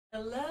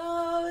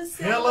Hello,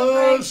 Celebration.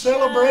 Hello,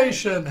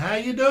 Celebration. How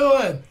you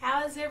doing?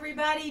 How's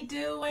everybody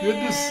doing?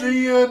 Good to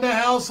see you in the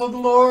house of the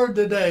Lord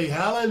today.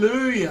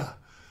 Hallelujah.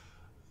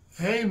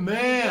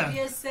 Amen. Give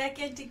you a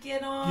second to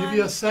get on. Give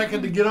you a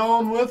second to get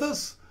on with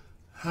us.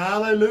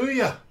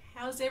 Hallelujah.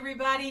 How's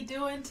everybody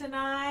doing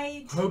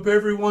tonight? Hope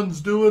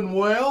everyone's doing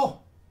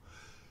well.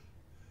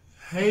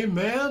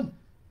 Amen.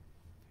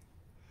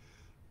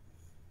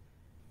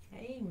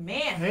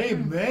 Amen.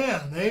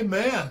 Amen.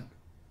 Amen.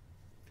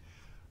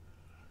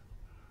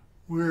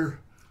 We're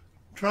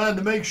trying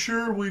to make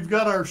sure we've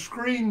got our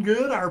screen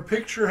good. Our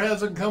picture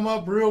hasn't come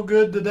up real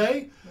good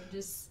today. We're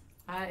just,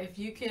 if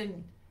you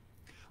can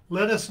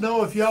let us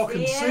know if y'all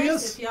can see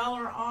us. If y'all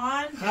are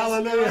on.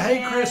 Hallelujah.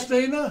 Hey,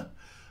 Christina.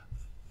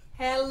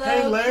 Hello,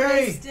 hey,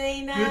 Larry.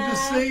 Christina. Good to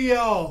see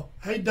y'all.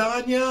 Hey,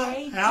 Danya.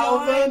 Hey,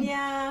 Alvin.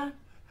 Danya.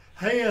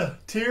 Hey,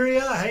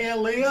 Tyria. Hey,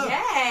 Aaliyah.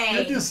 Yay.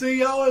 Good to see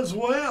y'all as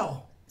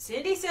well.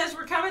 Cindy says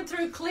we're coming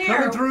through clear.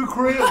 Coming through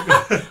clear.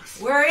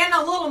 We're in a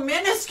little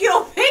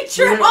minuscule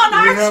picture on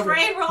our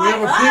screen. We're like,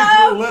 a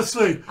picture. Let's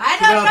see. I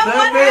don't know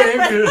what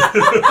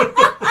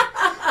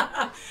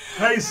happened.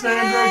 Hey,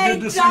 Sandra. Hey,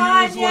 good to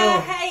Danya, see you as well.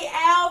 Hey,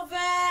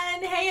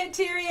 Alvin. Hey,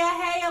 Tyria.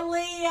 Hey,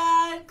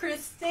 Aaliyah.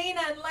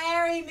 Christina and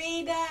Larry,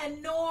 Mida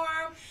and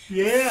Norm.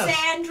 Yes.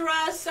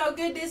 Sandra, so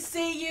good to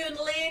see you. And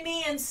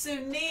Lenny and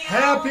Sunil.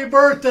 Happy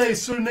birthday,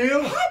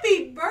 Sunil.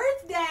 Happy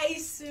birthday,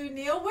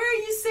 Sunil. Where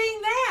are you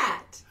seeing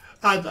that?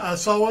 I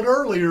saw it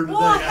earlier today.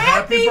 Well,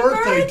 happy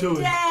birthday to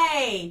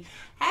him.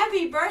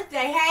 Happy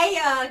birthday. Hey,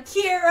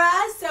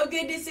 Kira, so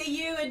good to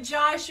see you. And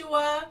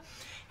Joshua.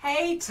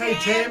 Hey,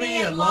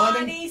 Tammy and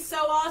Lonnie. So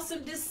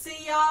awesome to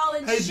see y'all.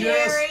 And hey,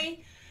 Sherry.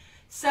 Jess.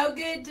 So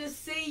good to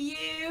see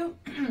you.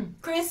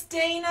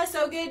 Christina,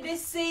 so good to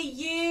see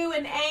you.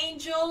 And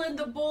Angel and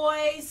the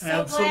boys. So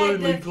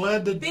absolutely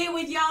glad to be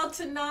with y'all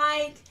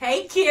tonight.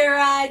 Hey, Kira,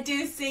 I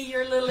do see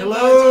your little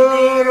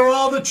hello to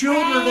all the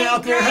children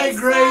out there. Hey,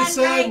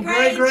 Grayson,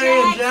 Gray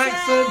and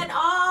Jackson.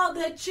 All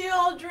the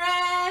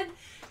children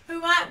who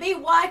might be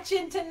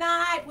watching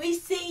tonight. We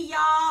see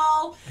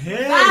y'all.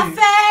 Hey. By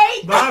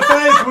faith. By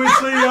faith, we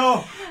see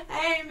y'all.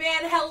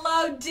 Amen.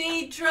 Hello,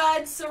 Deidre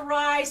and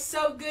Sarai.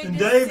 So good and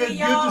to David, see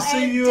y'all. good to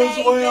see you David,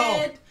 as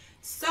well.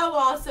 So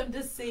awesome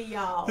to see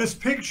y'all. This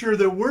picture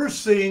that we're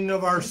seeing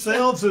of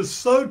ourselves is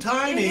so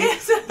tiny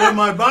that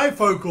my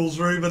bifocals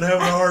are even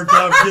having a hard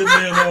time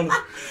getting in on it.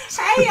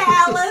 Hey,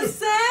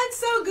 Allison.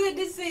 So good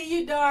to see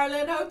you,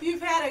 darling. Hope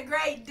you've had a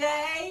great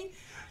day.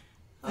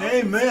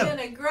 Amen. It's been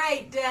a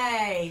great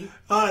day.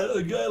 A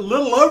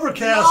little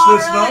overcast Laura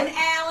this night. and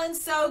Alan,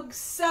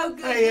 so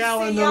good hey, to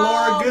Alan see and y'all.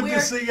 Laura, good to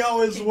see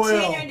y'all as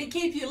well. Continuing to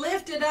keep you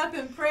lifted up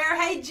in prayer.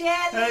 Hey, Jelly.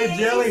 Hey,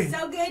 Jelly.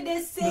 So good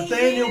to see you.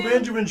 Nathaniel,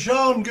 Benjamin,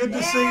 Sean, good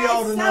to see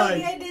y'all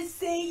tonight. So good to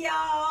see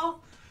y'all.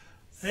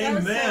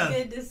 Amen. So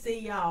good to see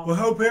y'all. We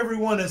hope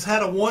everyone has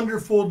had a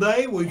wonderful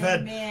day. We've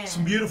had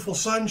some beautiful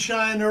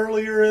sunshine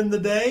earlier in the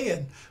day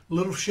and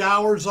little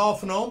showers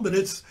off and on, but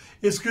it's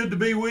good to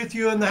be with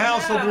you in the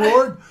house of the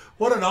Lord.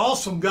 What an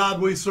awesome God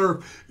we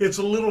serve. It's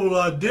a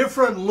little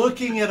different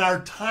looking at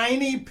our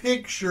tiny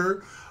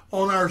picture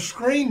on our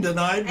screen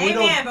tonight.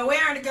 Amen, but we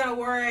aren't going to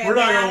worry about it. We're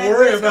not going to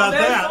worry about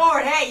that.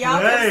 Forward. Hey, y'all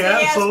can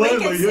see absolutely.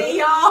 us. We can see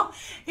y'all.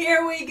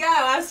 Here we go.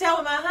 I was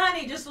telling my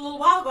honey just a little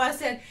while ago, I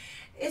said,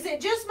 is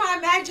it just my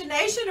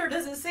imagination, or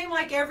does it seem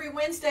like every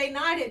Wednesday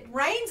night it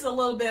rains a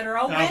little bit, or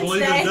on Wednesdays? I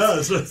believe it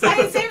does.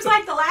 It seems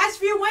like the last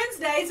few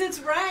Wednesdays it's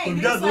rained.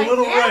 We've got a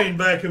little rain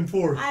back and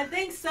forth. I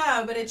think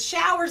so, but it's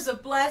showers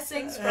of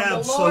blessings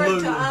from the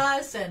Lord to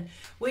us, and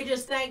we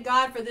just thank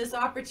God for this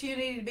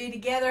opportunity to be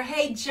together.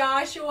 Hey,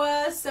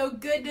 Joshua, so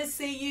good to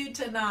see you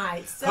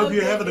tonight. So hope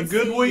you're having a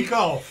good week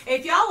off.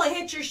 If y'all will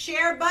hit your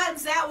share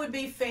buttons, that would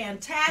be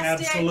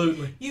fantastic.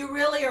 Absolutely. You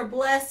really are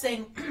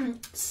blessing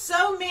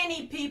so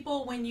many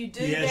people when you do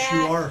that. Yes,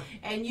 you are.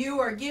 And you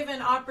are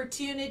given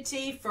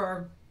opportunity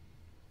for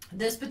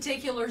this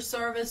particular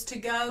service to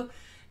go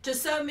to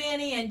so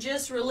many, and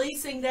just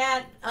releasing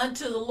that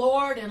unto the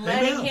Lord and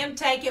letting Him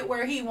take it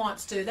where He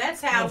wants to.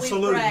 That's how we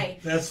pray.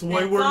 That's the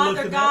way we're Father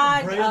looking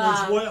God, at praying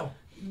as well.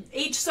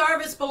 Each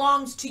service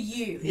belongs to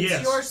you.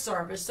 It's your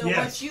service. So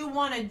what you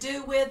want to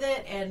do with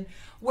it and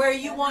where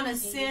you want to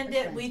send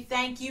it, we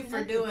thank you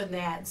for doing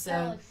that.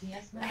 So,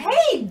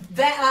 hey,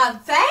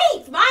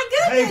 Faith, my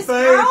goodness,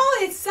 girl,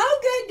 it's so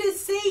good to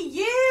see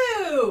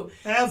you.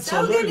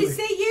 Absolutely. So good to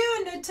see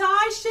you and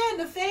Natasha and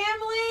the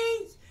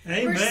family.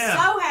 Amen. We're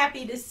so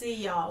happy to see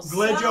y'all.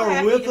 Glad y'all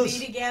are with us. So happy to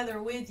be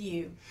together with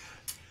you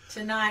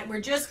tonight. We're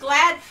just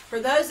glad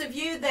for those of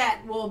you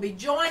that will be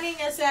joining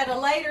us at a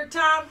later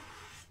time.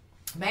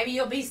 Maybe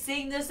you'll be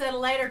seeing this at a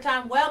later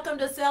time. Welcome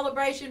to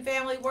Celebration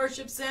Family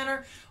Worship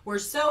Center. We're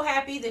so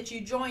happy that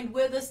you joined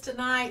with us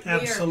tonight.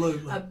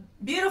 Absolutely. We're a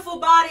beautiful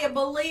body of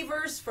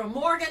believers from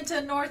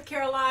Morganton, North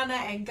Carolina,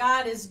 and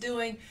God is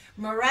doing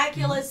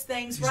miraculous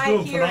things right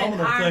here in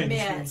our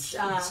midst.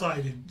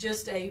 Exciting.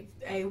 Just a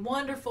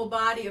wonderful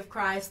body of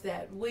Christ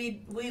that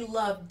we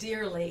love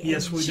dearly.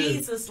 Yes, and we do.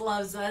 Jesus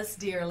loves us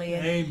dearly.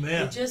 And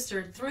Amen. we just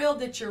are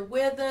thrilled that you're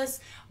with us.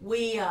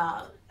 We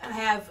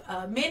have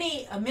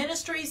many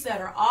ministries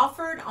that are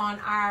offered on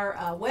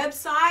our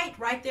website,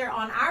 right there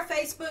on our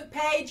Facebook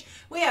page.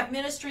 We have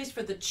ministries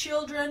for the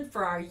children,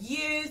 for our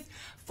youth,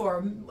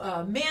 for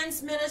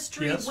men's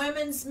ministry, yes,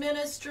 women's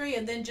ministry,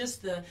 and then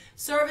just the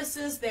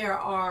services. There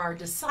are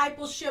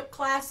discipleship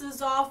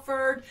classes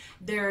offered.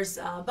 There's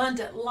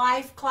abundant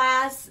life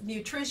class,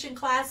 nutrition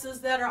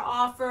classes that are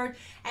offered,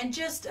 and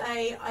just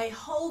a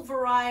whole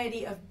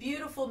variety of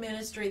beautiful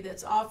ministry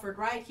that's offered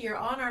right here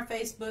on our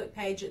Facebook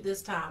page at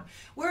this time.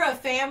 We're a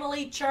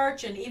family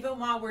church, and even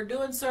while we're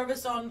doing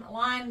service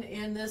online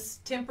in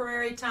this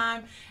temporary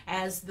time,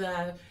 as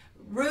the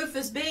roof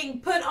is being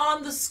put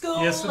on the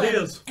school, yes, it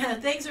is,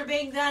 and things are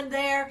being done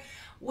there,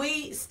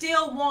 we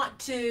still want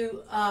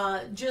to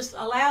just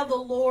allow the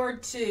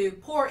Lord to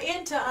pour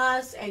into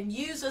us and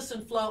use us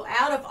and flow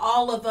out of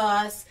all of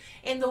us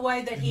in the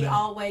way that He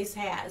always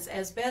has,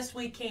 as best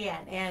we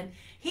can. And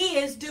He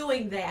is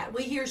doing that.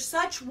 We hear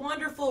such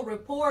wonderful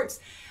reports,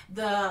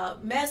 the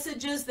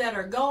messages that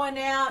are going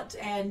out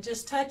and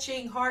just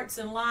touching hearts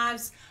and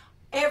lives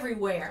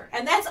everywhere.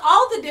 And that's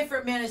all the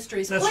different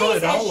ministries. That's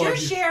please, right, as you're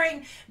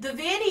sharing the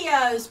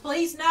videos,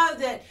 please know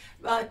that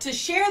to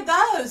share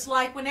those,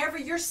 like whenever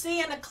you're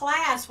seeing a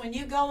class, when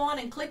you go on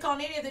and click on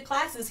any of the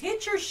classes,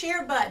 hit your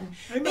share button.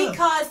 Amen.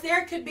 Because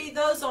there could be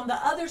those on the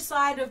other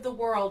side of the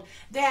world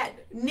that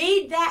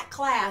need that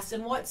class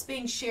and what's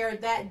being shared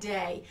that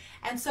day.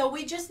 And so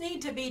we just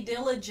need to be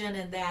diligent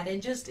in that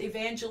and just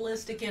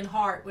evangelistic in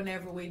heart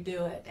whenever we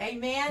do it.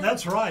 Amen?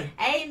 That's right.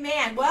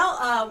 Amen.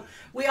 Well,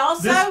 we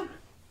also...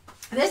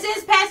 This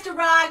is Pastor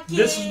Rocky.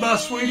 This is my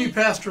sweetie,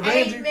 Pastor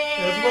Vanjie, as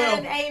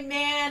well.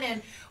 Amen.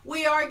 And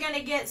we are going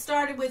to get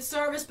started with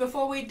service.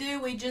 Before we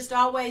do, we just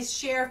always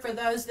share for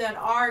those that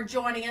are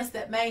joining us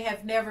that may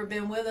have never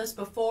been with us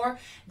before,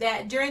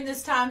 that during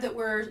this time that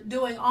we're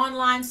doing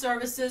online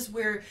services,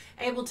 we're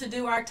able to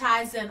do our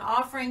tithes and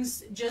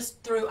offerings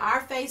just through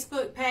our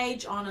Facebook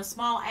page on a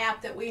small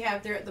app that we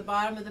have there at the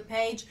bottom of the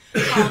page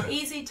called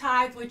Easy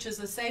Tithe, which is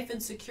a safe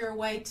and secure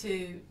way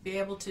to be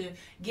able to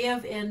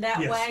give in that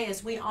way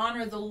as we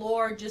honor the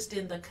Lord just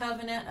in the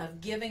covenant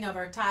of giving of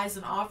our tithes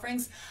and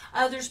offerings.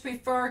 Others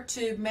prefer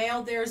to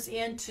mail theirs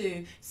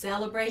into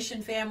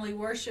Celebration Family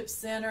Worship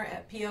Center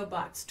at P.O.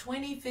 Box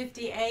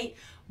 2058,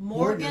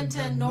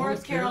 Morganton,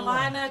 North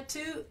Carolina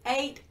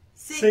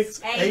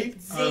 28680.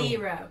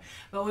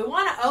 But we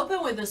want to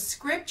open with a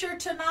scripture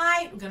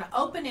tonight. We're going to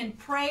open in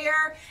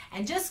prayer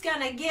and just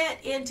going to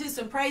get into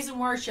some praise and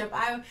worship.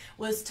 I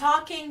was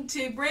talking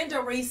to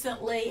Brenda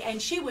recently,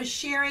 and she was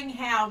sharing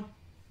how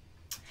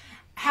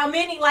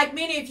many, like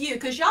many of you,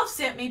 because y'all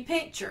sent me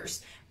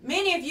pictures.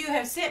 Many of you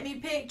have sent me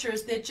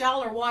pictures that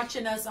y'all are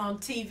watching us on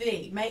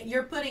TV.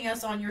 You're putting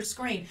us on your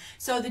screen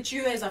so that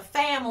you as a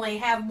family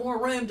have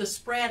more room to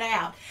spread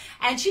out.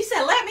 And she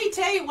said, let me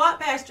tell you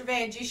what, Pastor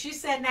Vanjie. She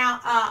said, now,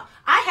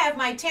 I have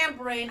my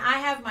tambourine. I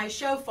have my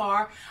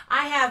shofar.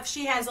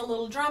 she has a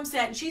little drum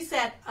set. And she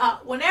said,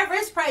 whenever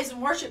it's praise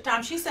and worship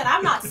time, she said,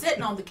 I'm not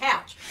sitting on the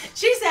couch.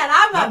 She said,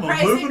 I'm up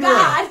praising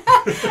God. And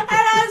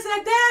I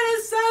said, that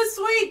is so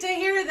sweet to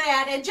hear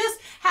that. And just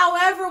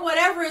however,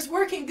 whatever is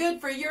working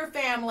good for your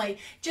family,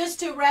 just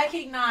to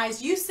recognize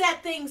you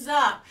set things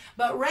up,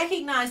 but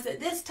recognize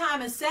that this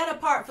time is set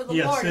apart for the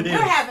Lord. And we're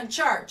having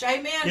church.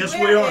 Amen. Yes,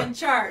 we are in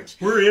church.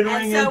 We're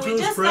entering into His presence. So we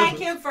just thank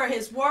Him for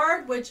His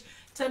word, which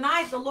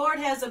tonight the Lord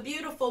has a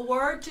beautiful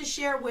word to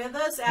share with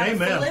us out of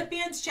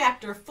Philippians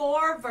chapter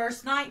 4,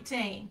 verse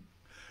 19.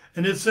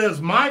 And it says,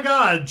 my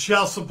God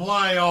shall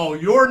supply all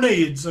your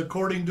needs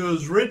according to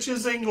His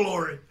riches and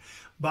glory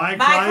by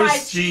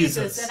Christ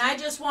Jesus. And I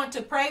just want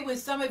to pray with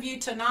some of you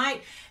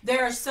tonight.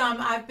 There are some,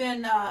 I've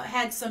been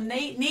had some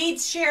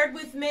needs shared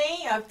with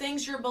me of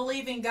things you're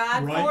believing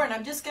God for, and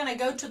I'm just going to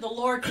go to the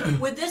Lord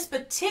with this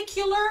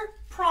particular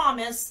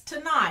promise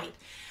tonight.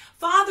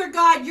 Father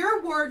God,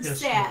 your word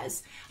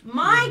says,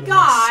 my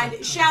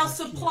God shall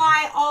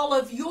supply all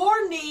of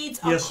your needs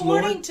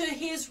according to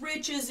His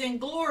riches and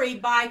glory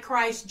by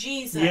Christ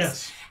Jesus.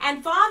 Yes.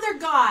 And Father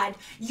God,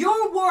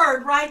 your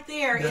word right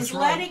there is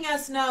letting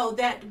us know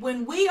that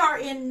when we are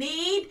in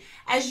need,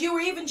 as you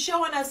were even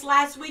showing us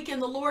last week in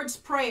the Lord's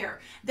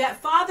Prayer,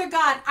 that Father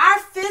God, our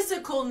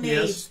physical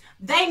needs,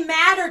 they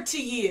matter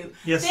to you.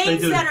 Yes,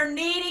 things that are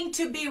needing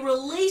to be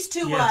released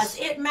to us,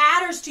 it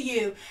matters to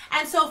you.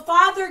 And so,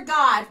 Father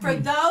God, for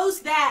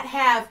those that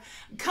have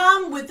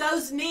come with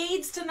those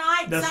needs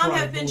tonight, some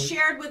have been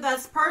shared with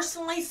us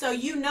personally, so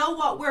you know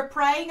what we're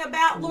praying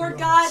about, Lord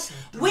God.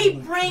 We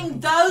bring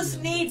those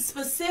needs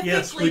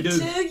specifically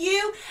to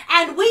you,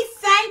 and we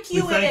thank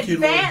you in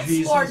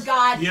advance, Lord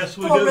God,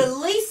 for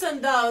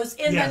releasing those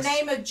in the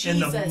name of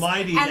Jesus. In the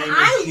mighty and name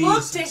I of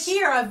Jesus. look to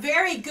hear a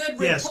very good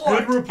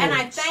report, and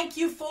I thank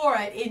you for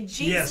it in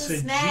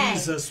Jesus' name.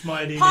 Jesus'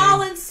 mighty Paul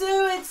name. and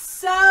Sue, it's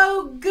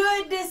so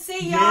good to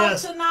see y'all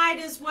tonight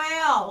as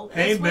well.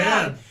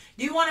 Amen.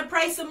 Do you want to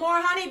pray some more,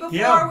 honey,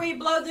 before we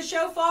blow the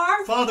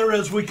shofar? Father,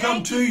 as we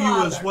come to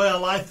you as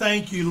well, I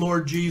thank you,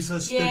 Lord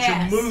Jesus,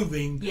 that you're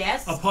moving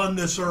upon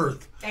this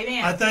earth.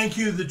 Amen. I thank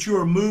you that you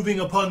are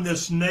moving upon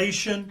this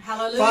nation.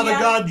 Hallelujah. Father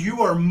God,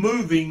 you are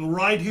moving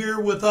right here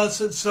with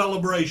us at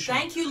Celebration.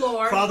 Thank you,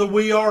 Lord. Father,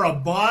 we are a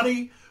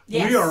body.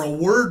 Yes. We are a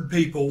word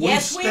people.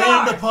 Yes, we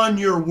stand upon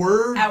your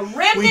word. A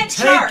remnant we take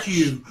church.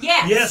 you.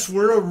 Yes,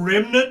 we're a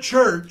remnant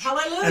church.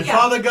 Hallelujah. And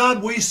Father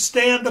God, we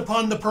stand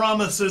upon the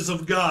promises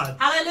of God.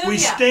 Hallelujah. We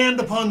stand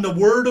upon the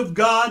word of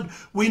God.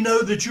 We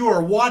know that you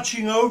are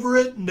watching over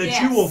it and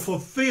that you will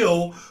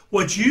fulfill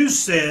what you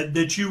said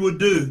that you would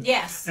do.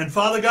 Yes. And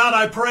Father God,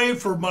 I pray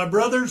for my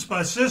brothers,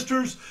 my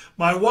sisters,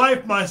 my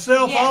wife,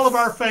 myself, all of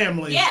our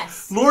families.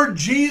 Yes. Lord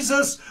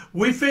Jesus,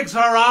 we fix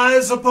our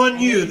eyes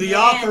upon you, the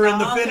author and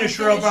the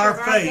finisher of our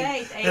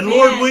faith. And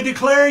Lord, we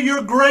declare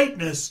your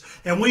greatness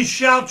and we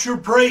shout your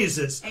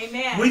praises.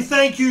 Amen. We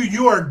thank you.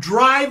 You are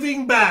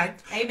driving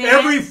back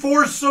every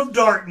force of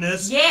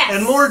darkness. Yes.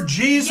 And Lord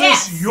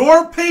Jesus,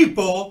 your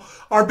people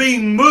are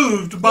being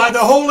moved by the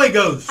Holy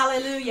Ghost.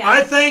 Hallelujah.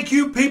 I thank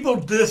you, people,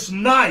 this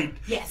night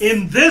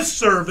in this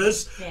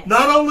service,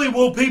 not only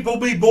will people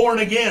be born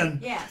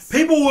again,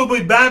 people will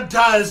be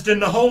baptized in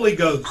the Holy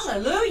Ghost.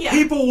 Hallelujah.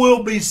 People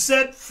will be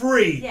set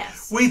free.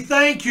 Yes. We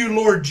thank you,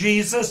 Lord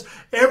Jesus.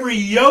 Every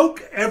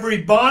yoke,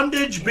 every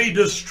bondage be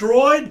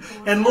destroyed.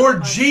 And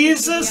Lord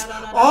Jesus,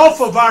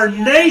 off of our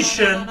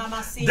nation,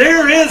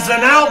 there is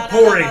an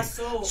outpouring.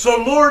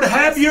 So Lord,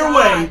 have your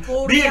way.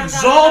 Be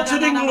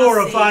exalted and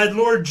glorified,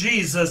 Lord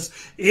Jesus,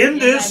 in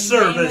this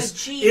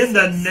service. In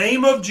the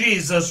name of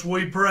Jesus,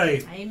 we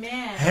pray.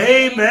 Amen.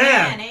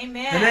 Amen.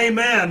 Amen. And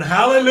amen.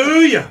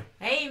 Hallelujah.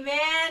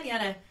 Amen.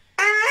 Gonna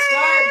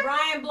start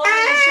Brian blowing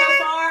the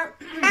shofar.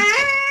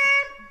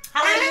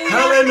 Hallelujah.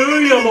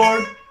 Hallelujah,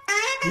 Lord.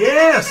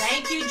 Yes.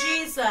 Thank you,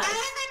 Jesus.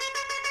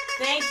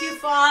 Thank you,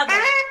 Father.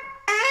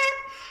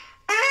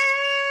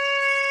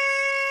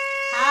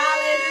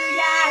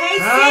 Hallelujah. Hey,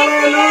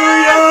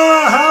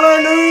 hallelujah.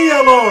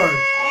 Hallelujah, Lord.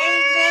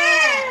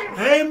 Amen.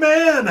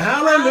 Amen.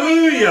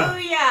 Hallelujah.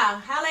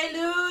 Hallelujah.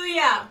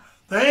 Hallelujah.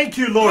 Thank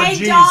you, Lord Jesus.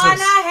 Hey,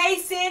 Donna. Hey,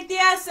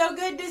 Cynthia. So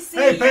good to see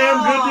you. Hey,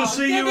 Pam. Good to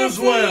see you as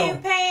well.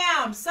 Good to see you,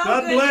 Pam. So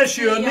God good bless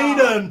to you, see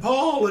Anita y'all. and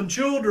Paul and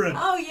children.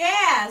 Oh,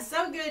 yeah.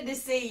 So good to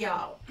see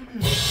y'all.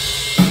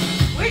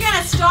 We're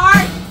going to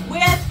start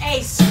with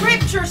a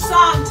scripture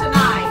song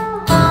tonight.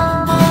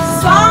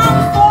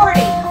 Psalm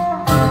 40.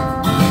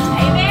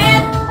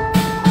 Amen.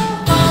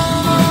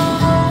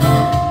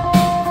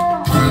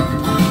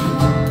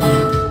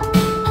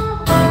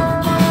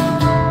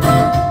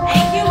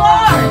 Thank you,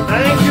 Lord.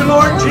 Thank you,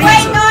 Lord Jesus.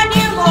 Waiting on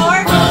you,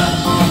 Lord.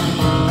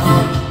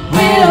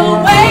 We'll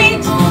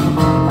wait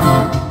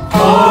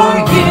for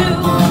you,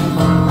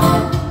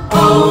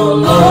 oh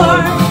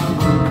Lord,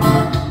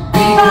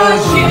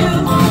 because you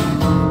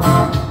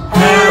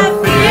have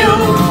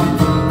filled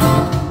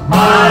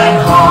my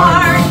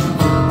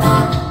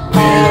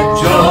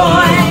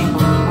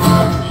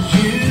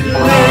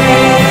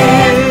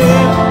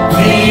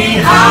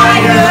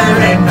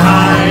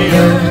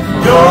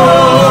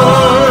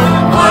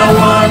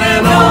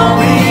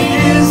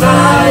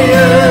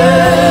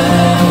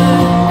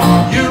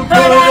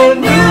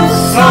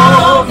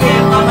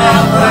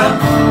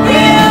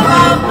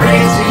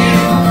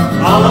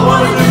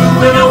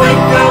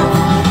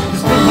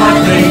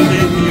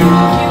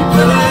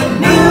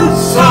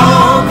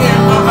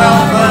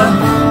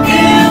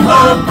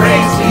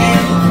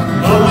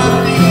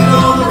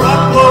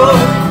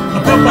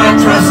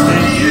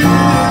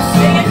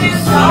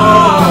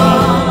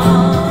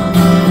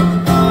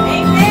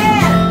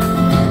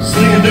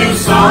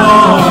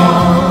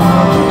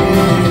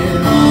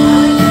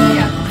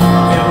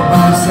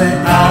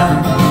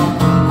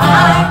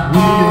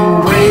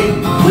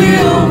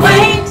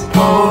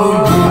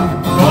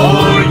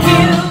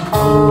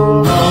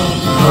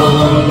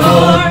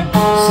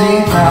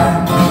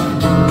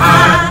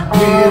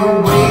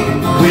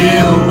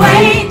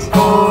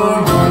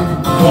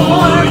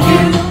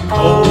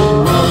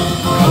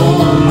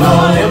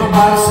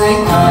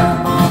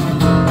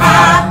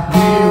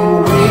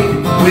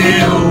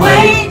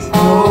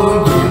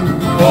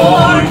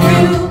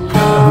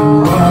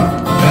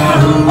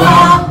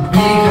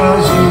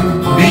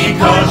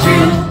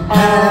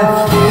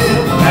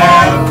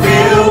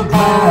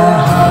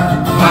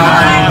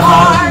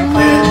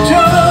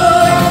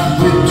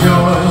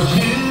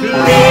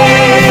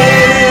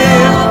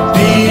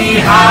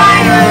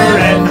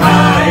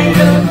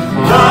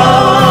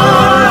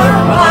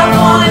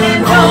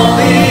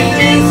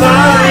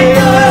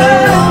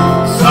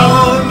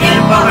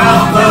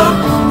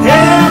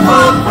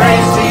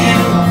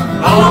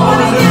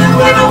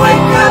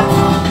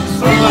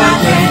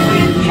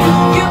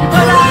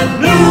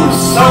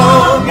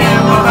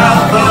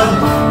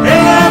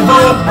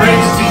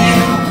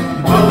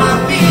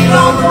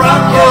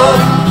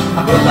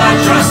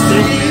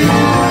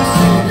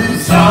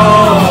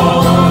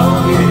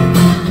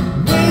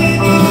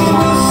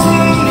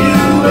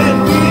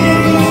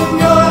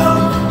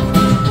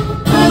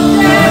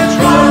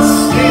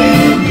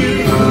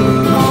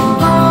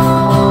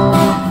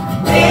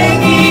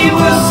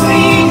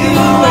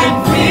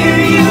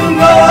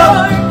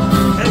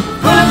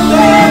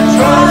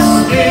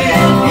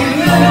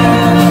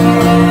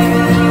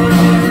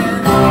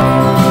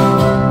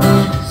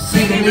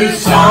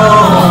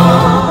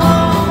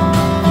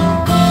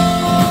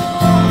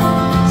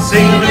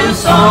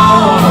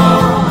song.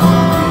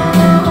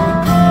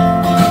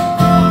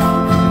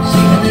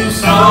 Sing a new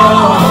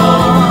song.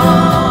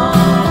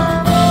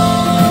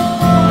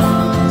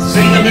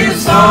 Sing a new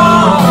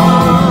song.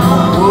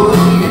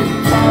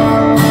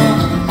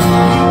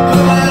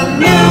 Put a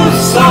new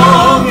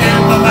song in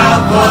my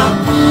mouth of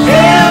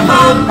hymn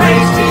of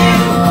praise to you.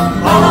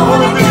 All I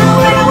want to do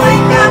when I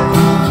wake up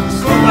is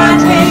spend my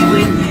day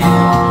with you.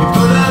 You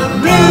put a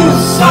new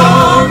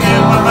song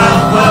in my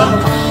mouth of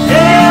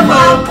hymn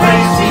of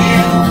praise to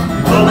you.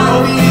 Well,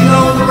 I'll be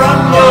on the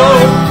rock,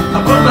 Lord. I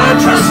put my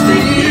trust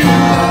in you.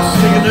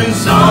 Sing a new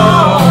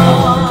song.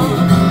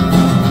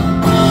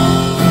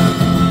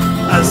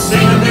 I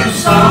sing a new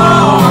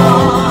song.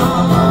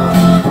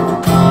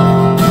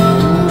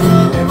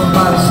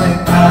 Everybody sing,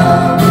 I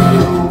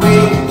will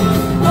wait.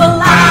 Well,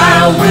 I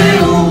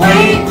will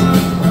wait.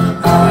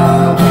 I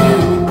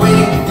will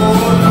wait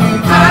for you.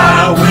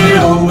 I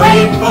will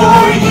wait for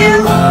you.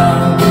 I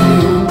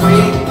will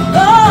wait.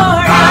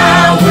 Lord,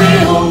 I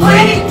will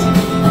wait.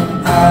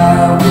 I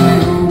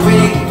will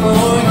wait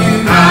for you.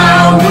 I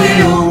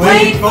will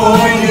wait for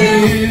you.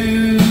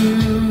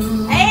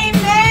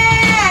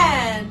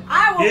 Amen. I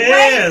will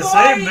wait for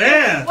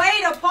Amen. you.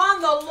 Wait upon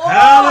the Lord.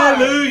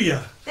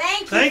 Hallelujah.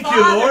 Thank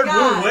you, Lord. God.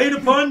 We'll wait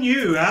upon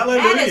you.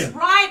 Hallelujah. That is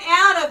right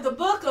out of the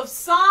book of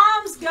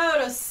Psalms. Go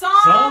to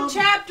Psalm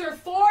chapter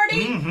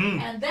 40,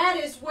 and that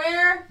is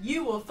where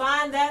you will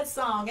find that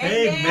song.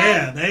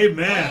 Amen.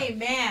 Amen.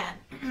 Amen.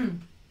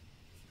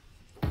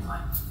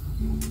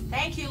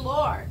 Thank you,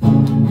 Lord.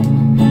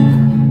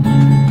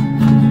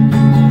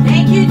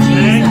 Thank you, Jesus.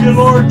 Thank you,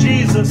 Lord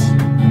Jesus.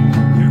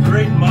 You're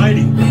great and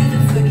mighty.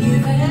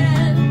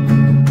 Forgiven,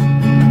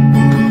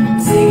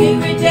 singing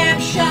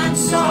redemption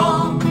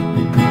song.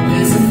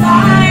 There's a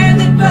fire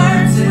that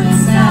burns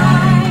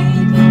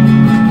inside,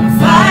 a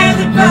fire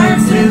that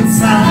burns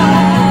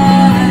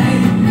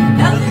inside.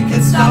 Nothing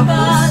can stop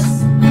us.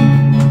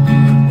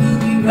 We'll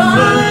be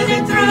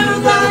running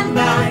through the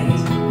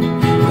night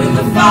with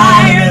a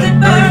fire that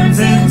burns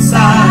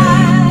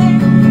inside.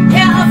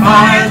 Yeah, a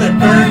fire that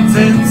burns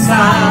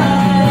inside.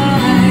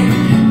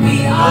 We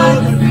are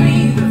the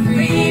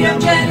freedom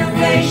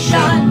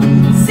generation,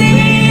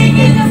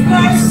 singing of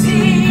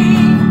mercy.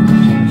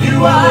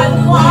 You are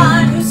the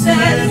one who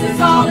sets it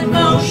all in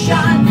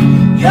motion.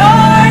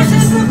 Yours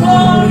is the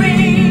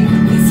glory.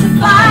 It's a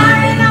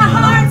fire in our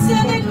hearts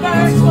and it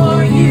burns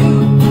for you.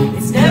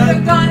 It's never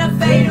gonna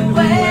fade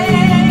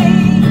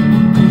away.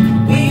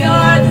 We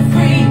are the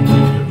free.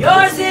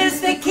 Yours is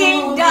the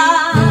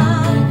kingdom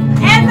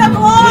and the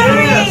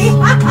glory. Yes.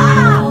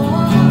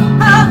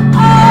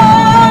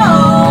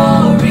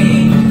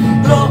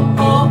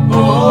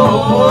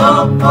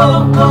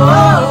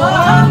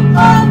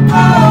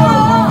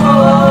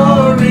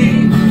 Glory.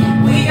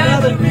 We are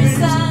the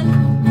risen,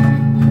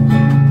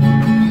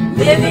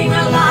 living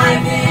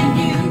alive in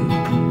you,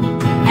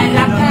 and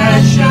our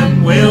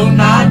passion will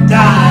not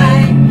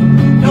die.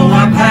 No,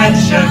 our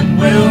passion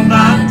will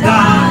not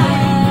die.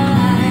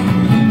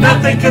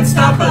 Nothing can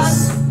stop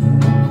us.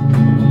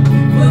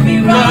 We'll be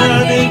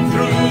running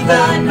through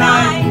the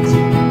night,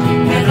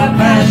 and our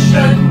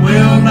passion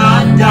will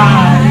not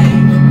die.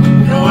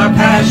 No, our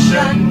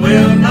passion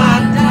will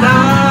not die.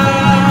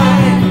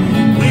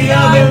 We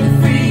are the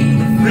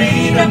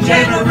freedom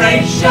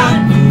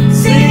generation,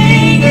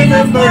 singing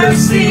of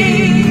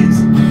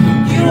mercies.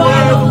 You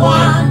are the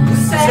one who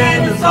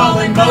sets us all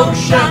in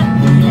motion.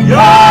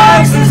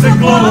 Yours is the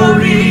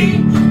glory.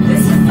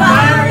 There's a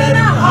fire in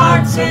our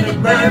hearts and it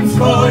burns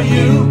for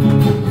you.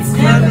 It's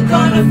never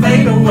gonna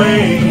fade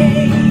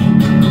away.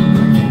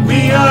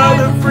 We are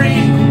the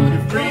free.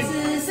 This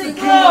is the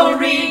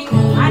glory.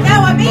 I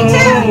know it, me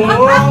too.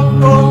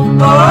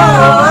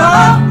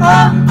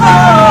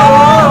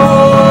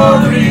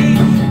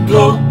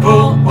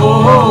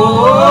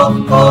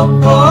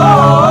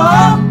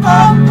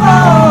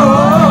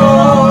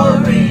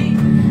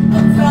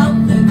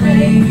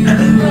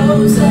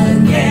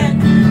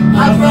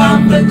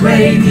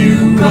 Grave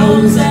you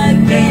rose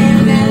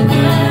again, and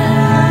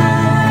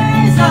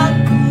rise up.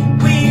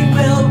 We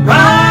will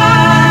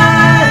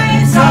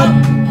rise up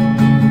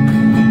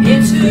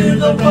into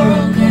the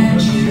world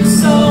that you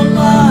so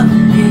love.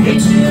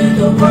 Into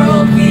the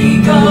world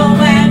we go,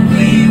 and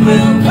we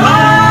will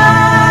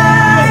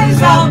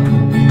rise up.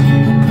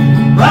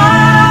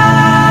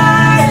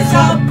 Rise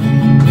up.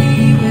 We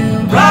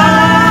will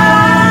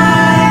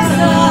rise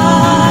up.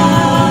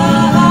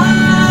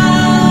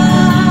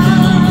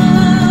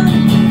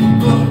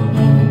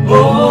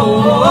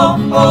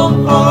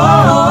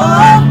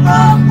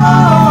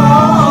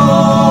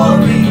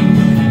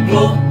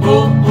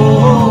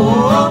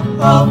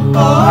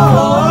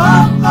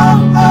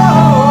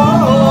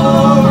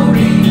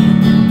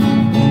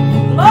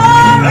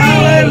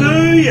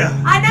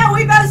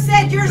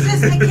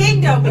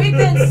 We've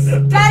been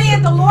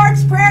studying the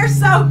Lord's Prayer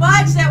so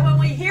much that when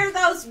we hear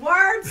those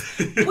words,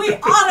 we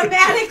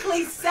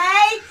automatically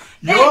say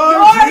that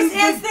yours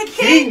is the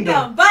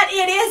kingdom, but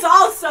it is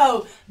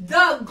also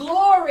the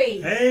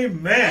glory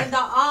Amen. and the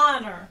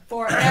honor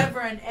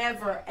forever and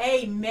ever.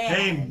 Amen.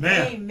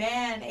 Amen.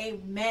 Amen. Amen.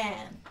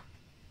 Amen.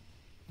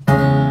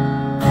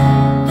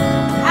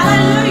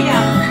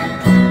 Hallelujah.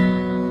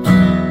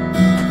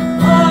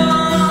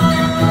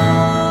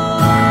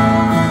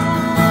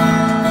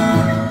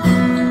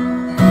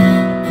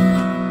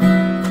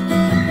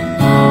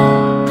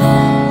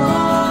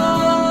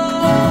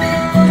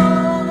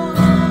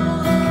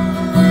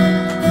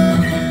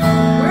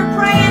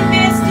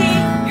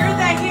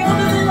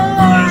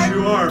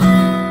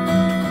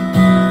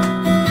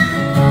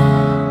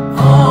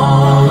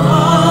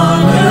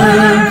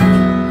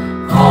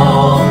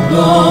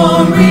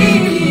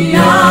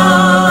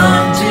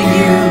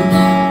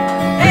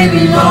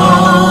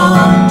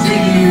 Belong to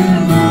you.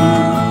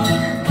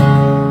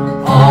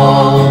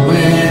 All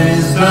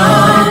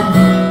wisdom,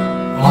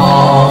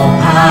 all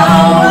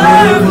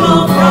power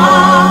flow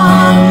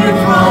from your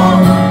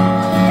throne.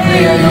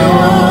 They are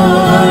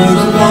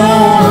yours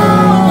alone.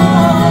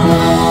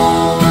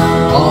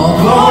 All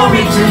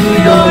glory to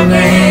your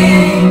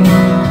name.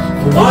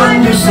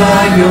 Wonders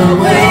are your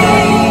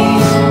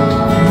ways.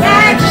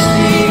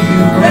 Majesty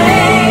you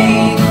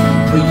reign,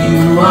 for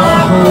you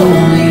are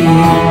holy.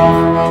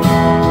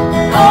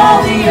 All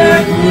the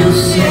earth will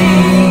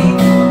sing,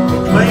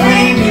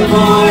 proclaim you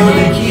Lord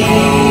and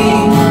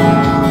King.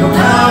 They'll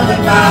come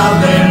and bow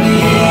their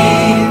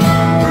knee,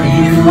 for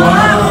you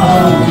are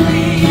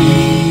holy.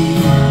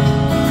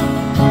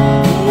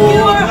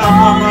 You are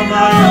holy,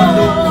 Lord.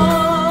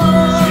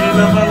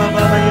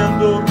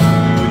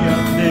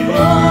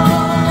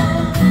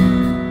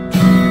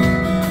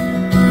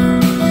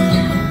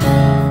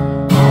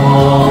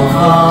 All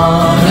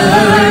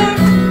honor,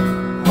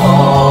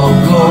 all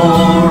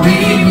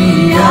glory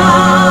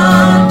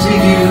unto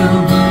you,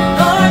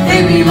 Lord,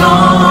 they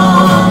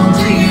belong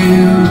to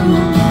you.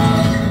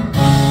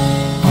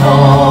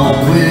 All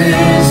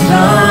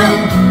wisdom,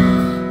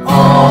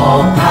 all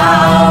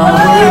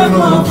power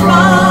flow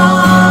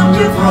from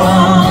your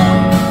throne.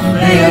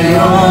 They are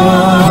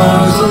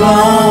yours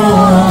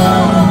alone.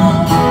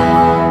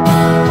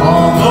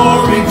 All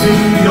glory to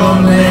your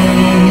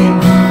name.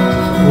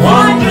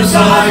 Wonders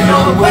are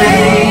your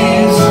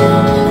ways.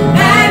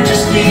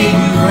 Majesty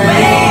you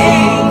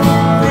reign,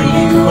 for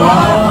you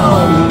are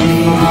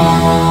holy.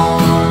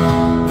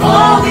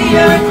 All the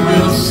earth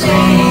will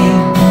sing,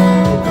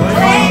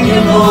 proclaim you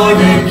Lord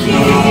and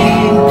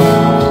King.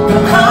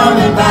 They'll come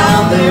and bow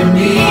their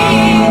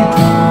knee,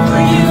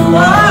 for you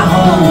are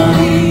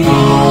holy.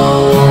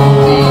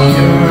 The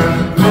earth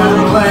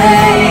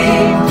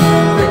proclaim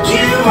that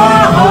you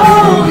are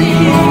holy.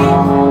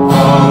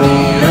 All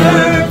the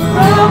earth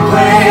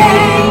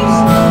proclaims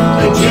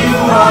that you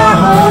are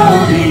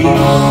holy.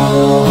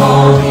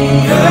 All the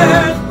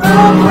earth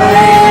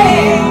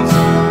proclaims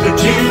that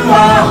you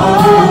are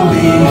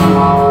holy.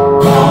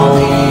 All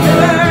the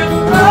earth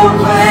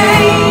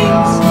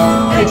proclaims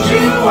that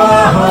you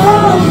are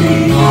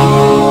holy.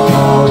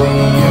 All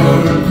the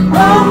earth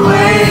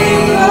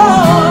proclaims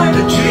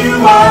that you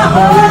are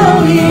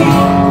holy.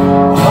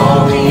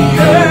 All the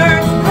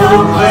earth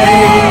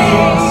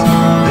proclaims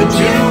that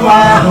you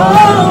are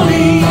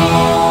holy.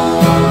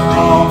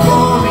 All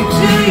glory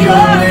to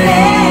your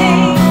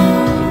name.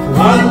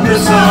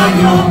 Wonders are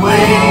your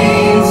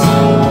ways.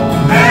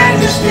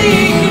 Majesty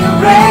you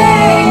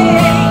reign.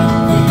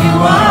 You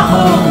are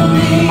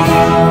holy.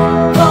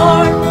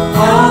 Lord,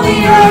 all the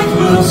earth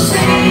will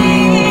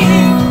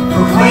sing.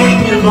 Proclaim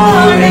you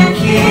Lord and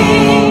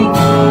King.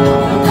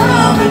 They'll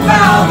come and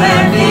bow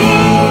their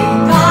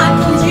knee. God,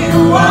 'cause you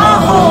are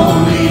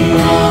holy.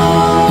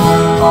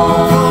 All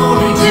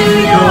glory to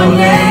your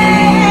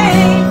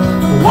name.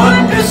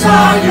 Wonders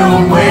are your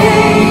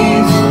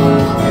ways.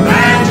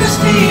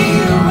 Majesty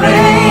you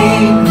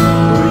reign,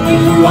 for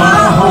you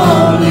are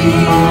holy.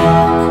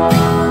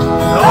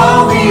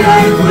 All the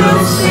earth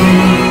will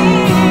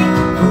sing,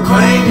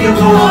 proclaim you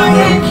Lord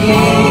and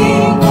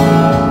King.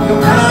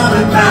 You'll come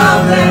and bow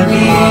their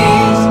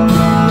knees,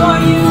 for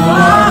you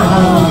are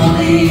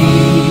holy.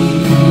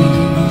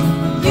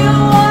 You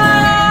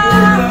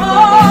are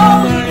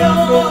holy,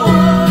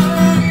 Lord.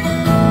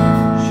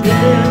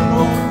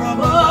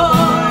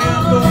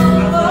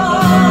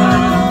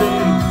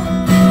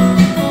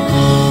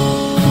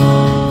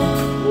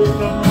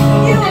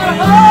 You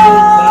are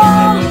holy,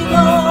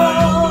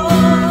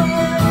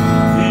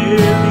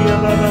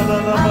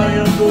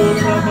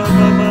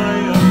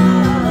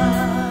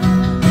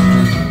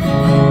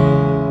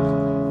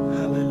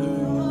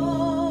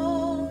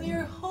 Oh,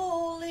 you're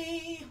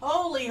holy.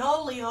 Holy,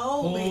 holy,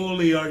 holy.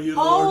 Holy are you,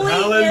 Lord. Holy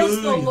Hallelujah.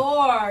 is the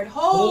Lord.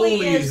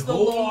 Holy is the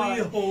holy,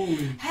 Lord.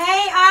 holy.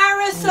 Hey,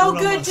 Ira, so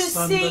good to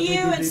see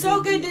you, and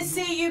so good to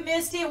see you,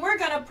 Misty. And we're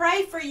going to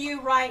pray for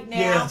you right now.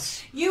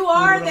 Yes. You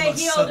are the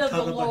healed of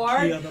the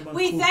Lord.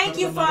 We thank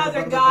you,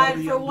 Father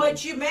God, for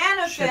what you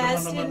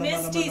manifest in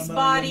Misty's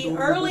body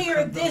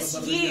earlier this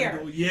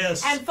year.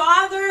 Yes. And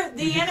Father,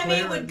 the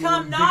enemy would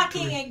come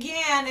knocking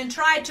again and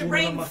try to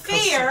bring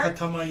fear.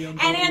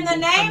 And in the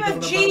name of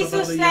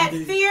Jesus, that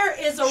fear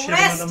is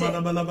arrested.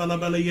 In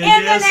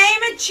the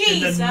name of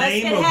Jesus,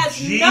 it has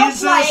no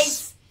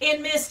place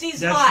in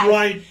Misty's life.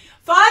 Right.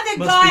 Father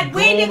God,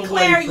 we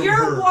declare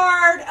your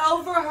word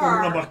over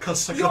her,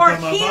 your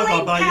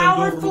healing,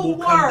 powerful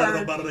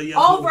word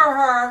over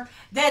her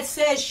that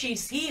says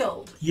she's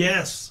healed.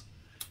 Yes.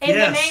 In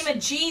the name of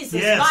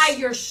Jesus, by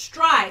your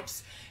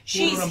stripes,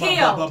 she's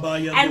healed.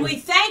 And we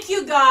thank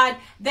you, God,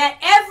 that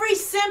every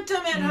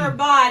symptom in her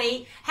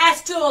body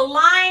has to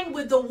align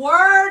with the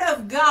word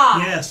of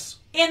God. Yes.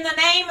 In the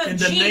name of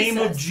Jesus. In the name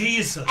of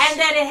Jesus. And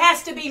that it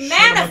has to be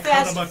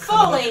manifest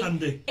fully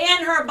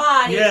in her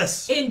body.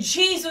 Yes. In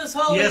Jesus'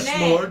 holy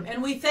name. Lord.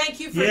 And we thank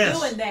you for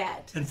doing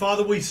that. And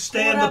Father, we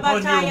stand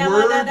upon your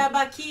word.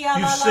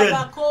 You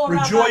said,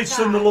 rejoice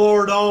in the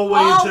Lord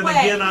always. And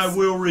again I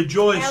will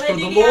rejoice, for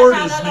the Lord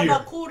is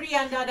near.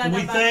 And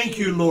we thank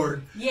you,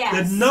 Lord,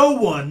 that no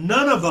one,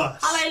 none of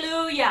us,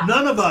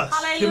 none of us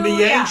can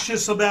be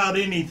anxious about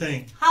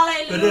anything.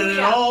 But in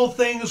all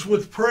things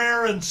with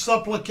prayer and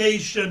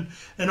supplication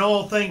and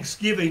all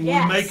thanksgiving,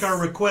 we make our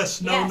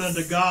requests known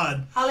unto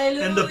God.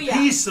 And the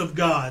peace of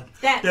God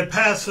that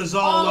passes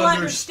all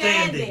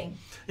understanding.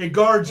 It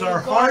guards our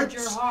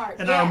hearts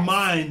and our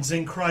minds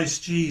in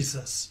Christ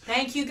Jesus.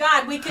 Thank you,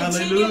 God. We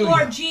continue,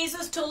 Lord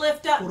Jesus, to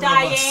lift up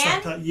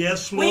Diane.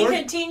 Yes, Lord. We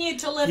continue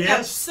to lift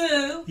up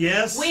Sue.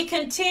 Yes. We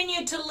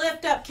continue to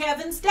lift up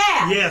Kevin's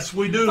dad. Yes,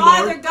 we do,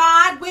 Father Lord.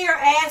 God, we are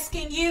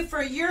asking you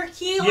for your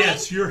healing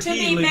to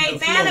be made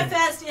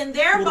manifest in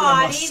their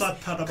bodies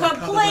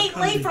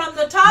completely, from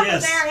the top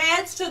of their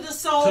heads to the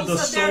soles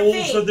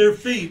of their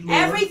feet. Lord.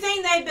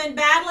 Everything they've been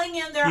battling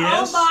in their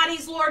own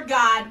bodies, Lord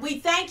God, we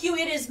thank you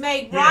it is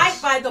made right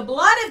by the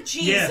blood of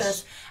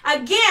Jesus.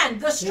 Again,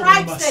 the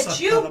stripes that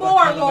you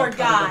bore, Lord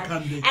God,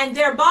 and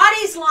their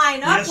bodies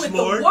line up with the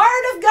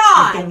Word of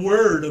God. With the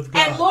Word of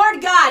God. And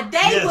Lord God,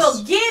 they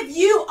will give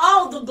you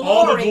all the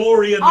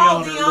glory, and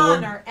all the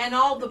honor, and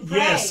all the praise.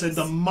 Yes, in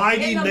the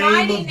mighty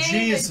name of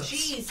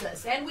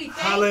Jesus. And we thank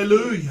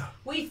Hallelujah. you.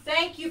 We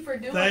thank you for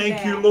doing that.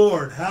 Thank you,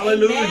 Lord.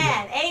 Hallelujah.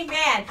 Amen.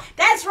 Amen.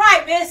 That's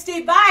right,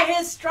 Misty. By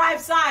His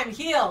stripes I'm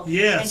healed.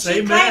 Yes, and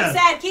she claims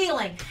that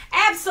healing.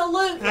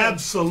 Absolutely.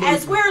 Absolutely.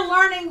 As we're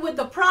learning with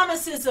the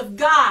promises of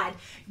God,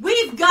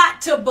 we've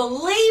got to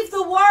believe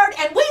the Word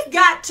and we've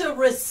got to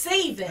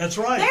receive it. That's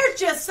right. There's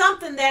just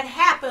something that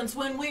happens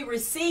when we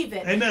receive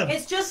it. Amen.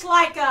 It's just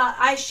like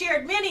I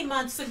shared many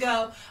months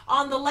ago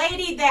on the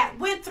lady that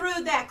went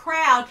through that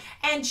crowd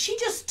and she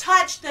just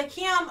touched the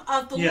hem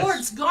of the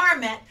Lord's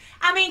garment.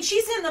 I mean,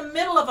 she's in the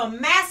middle of a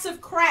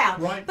massive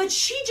crowd, but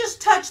she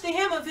just touched the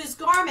hem of His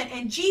garment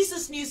and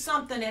Jesus knew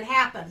something had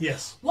happened.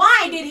 Yes.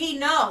 Why did He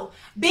know?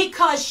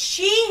 Because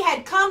she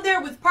had come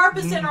there with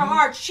purpose in her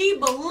heart. She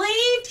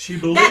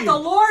believed that the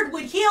Lord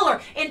would heal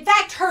her. In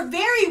fact, her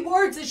very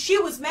words as she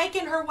was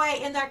making her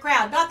way in that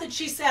crowd, not that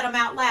she said them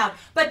out loud,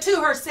 but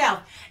to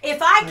herself, if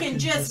I can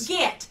just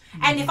get,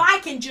 and if I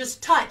can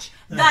just touch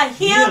the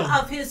hem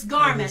of His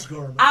garment,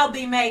 I'll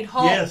be made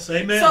whole. Yes,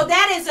 amen. So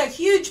that is a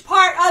huge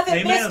part of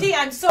it, amen. Misty.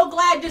 I'm so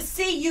glad to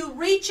see you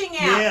reaching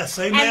out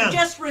and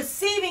just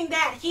receiving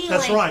that healing.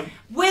 That's right.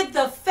 With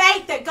the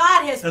faith that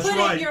God has put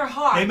in your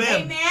heart.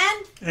 Amen.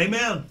 Amen.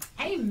 Amen.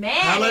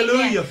 Amen.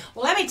 Hallelujah. Amen.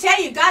 Well, let me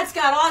tell you, God's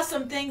got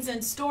awesome things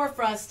in store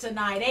for us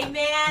tonight.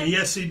 Amen.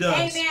 Yes, He does.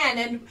 Amen.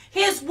 And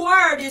His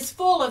Word is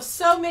full of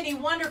so many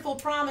wonderful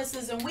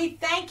promises, and we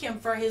thank Him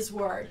for His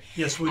Word.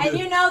 Yes, we do. And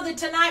you know that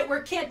tonight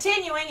we're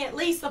continuing, at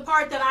least the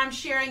part that I'm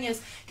sharing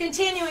is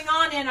continuing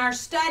on in our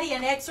study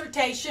and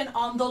exhortation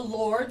on the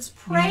Lord's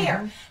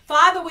Prayer.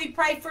 Father, we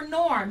pray for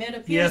Norm. It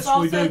appears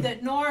also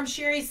that Norm,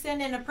 Sherry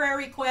sent in a prayer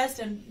request,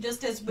 and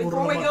just as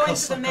before we go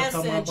into the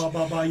message,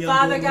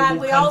 Father God,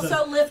 we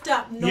also lift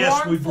up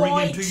Norm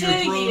Foy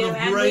to you,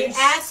 and we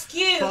ask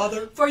you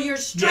for your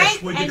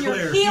strength and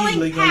your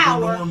healing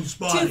power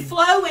to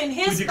flow in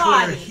his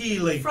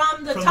body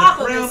from the top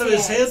of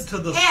his head to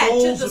the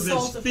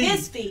soles of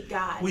his feet,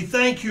 God. We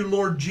thank you,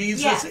 Lord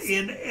Jesus,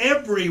 in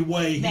every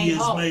way He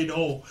is made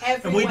whole.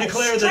 And we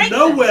declare that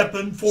no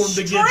weapon formed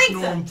against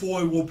Norm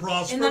Foy will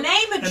prosper. In the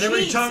name of and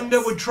every tongue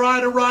that would try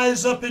to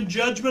rise up in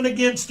judgment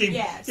against him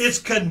is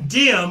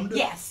condemned.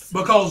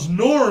 Because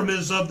Norm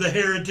is of the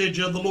heritage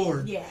of the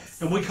Lord.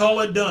 And we call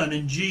it done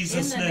in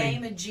Jesus' name. In the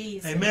name of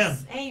Jesus. Amen.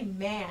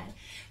 Amen.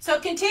 So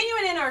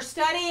continuing in our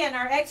study and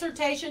our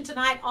exhortation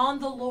tonight on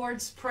the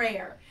Lord's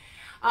Prayer.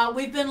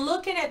 We've been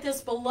looking at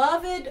this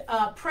beloved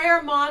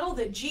prayer model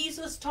that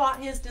Jesus taught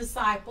His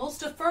disciples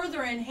to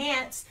further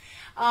enhance,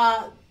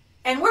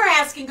 and we're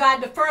asking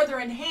God to further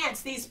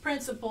enhance these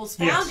principles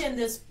found in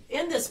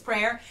this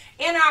prayer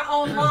in our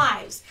own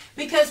lives,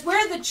 because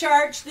we're the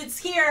church that's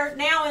here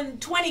now in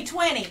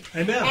 2020.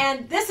 Amen.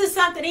 And this is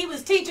something He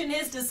was teaching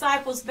His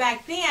disciples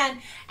back then,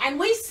 and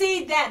we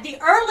see that the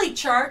early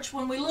church,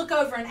 when we look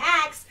over in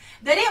Acts,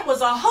 that it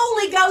was a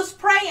Holy Ghost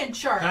praying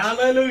church.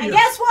 Hallelujah. And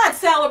guess what,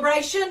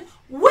 Celebration?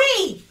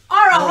 We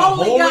are a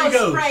Holy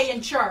Ghost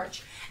praying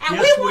church. And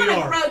we want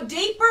to grow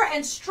deeper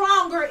and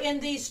stronger in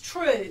these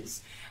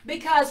truths,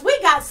 because we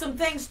got some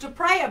things to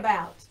pray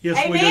about. Yes,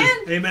 Amen?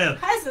 we do. Amen.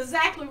 That's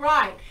exactly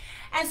right.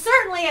 And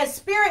certainly as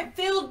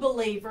Spirit-filled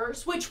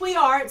believers, which we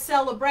are at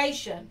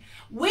Celebration,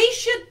 we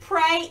should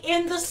pray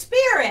in the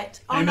Spirit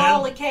on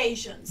all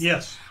occasions.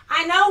 Yes.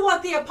 I know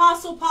what the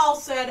Apostle Paul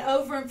said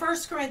over in 1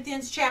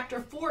 Corinthians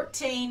chapter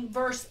 14,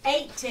 verse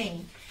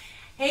 18.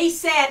 He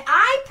said,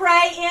 I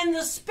pray in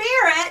the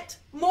Spirit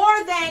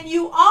more than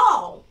you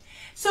all.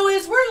 So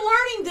as we're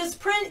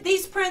learning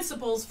these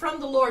principles from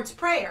the Lord's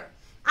Prayer,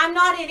 I'm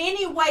not in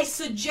any way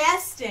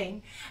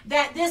suggesting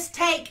that this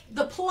take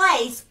the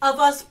place of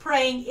us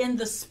praying in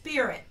the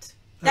Spirit.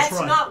 That's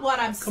right. Not what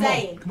I'm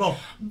saying. Come on.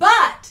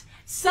 But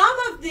some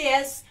of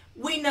this,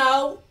 we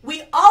know,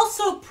 we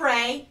also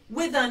pray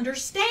with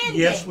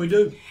understanding. Yes, we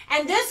do.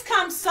 And this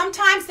comes,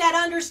 sometimes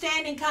that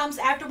understanding comes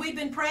after we've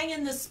been praying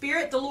in the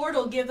Spirit. The Lord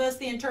will give us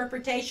the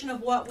interpretation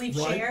of what we've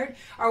shared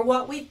or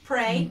what we've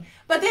prayed.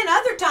 But then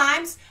other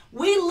times,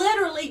 we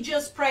literally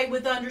just pray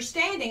with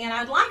understanding. And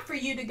I'd like for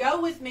you to go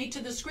with me to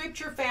the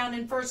scripture found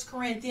in 1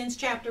 Corinthians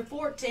chapter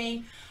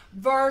 14,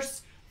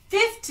 verse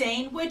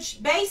 15,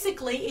 which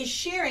basically is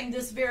sharing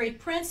this very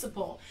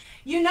principle.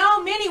 You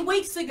know, many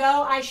weeks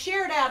ago, I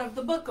shared out of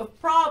the book of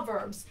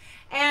Proverbs,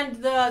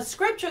 and the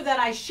scripture that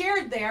I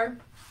shared there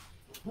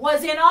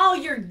was, in all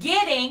you're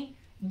getting,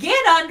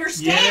 get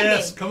understanding.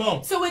 Yes, come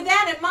on. So with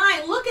that in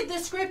mind, look at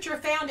this scripture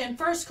found in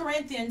 1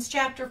 Corinthians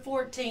chapter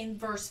 14,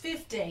 verse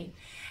 15.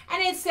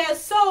 And it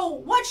says, so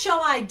what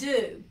shall I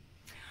do?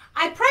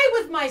 I pray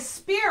with my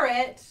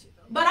spirit,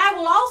 but I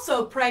will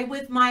also pray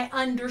with my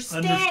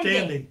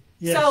understanding.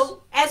 Yes.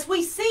 So as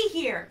we see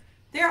here,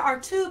 there are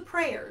two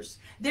prayers.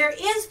 There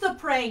is the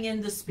praying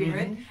in the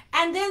Spirit,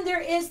 and then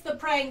there is the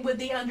praying with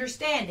the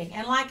understanding.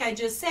 And like I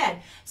just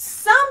said,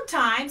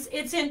 sometimes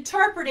it's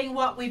interpreting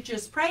what we've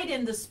just prayed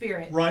in the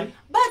Spirit. Right.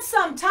 But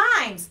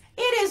sometimes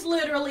it is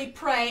literally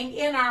praying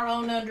in our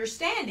own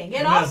understanding.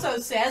 It also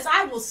says,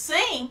 I will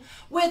sing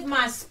with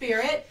my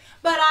spirit,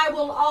 but I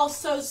will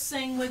also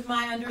sing with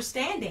my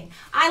understanding.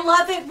 I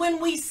love it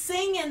when we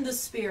sing in the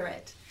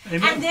Spirit.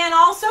 Amen. And then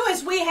also,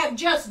 as we have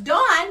just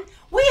done,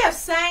 we have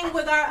sang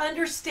with our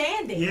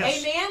understanding.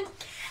 Yes. Amen.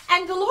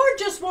 And the Lord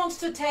just wants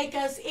to take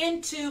us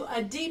into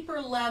a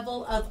deeper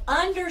level of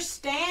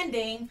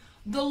understanding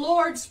the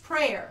Lord's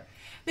Prayer.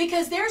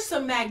 Because there's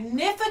some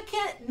magnificent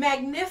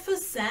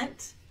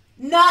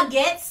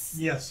nuggets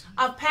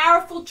of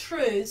powerful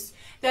truths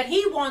that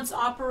He wants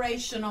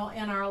operational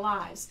in our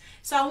lives.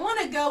 So I want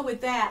to go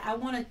with that. I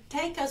want to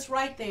take us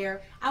right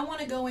there. I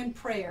want to go in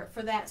prayer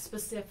for that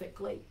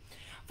specifically.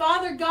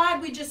 Father God,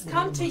 we just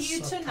come to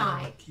you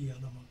tonight,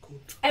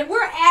 and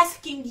we're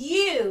asking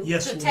you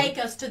to take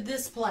us to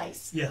this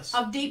place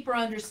of deeper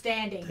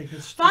understanding.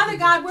 Father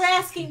God, we're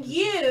asking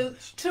you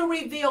to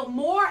reveal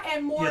more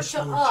and more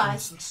to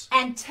us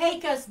and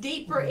take us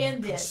deeper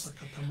in this.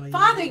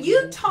 Father,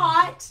 you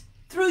taught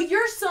through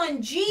your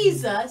Son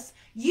Jesus,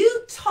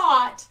 you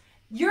taught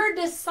your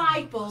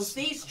disciples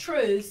these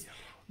truths.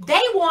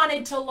 They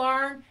wanted to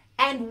learn.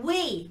 And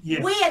we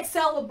at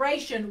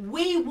Celebration,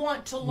 we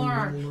want to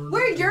learn.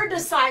 We're your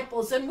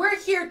disciples, and we're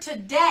here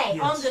today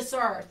on this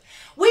earth.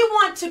 We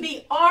want to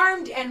be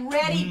armed and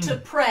ready to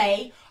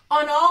pray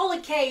on all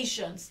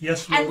occasions.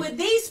 Yes, Lord. And with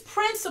these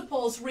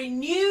principles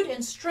renewed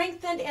and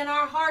strengthened in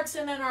our hearts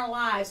and in our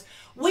lives,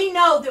 we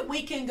know that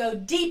we can go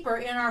deeper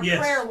in our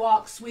prayer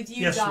walks with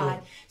you, God.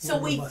 Lord. So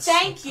we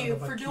thank you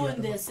for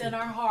doing this in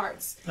our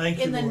hearts. Thank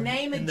you, in the Lord.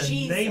 name of in the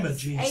Jesus. Name of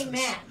Jesus.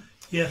 Amen.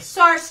 Yes.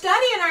 So our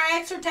study and our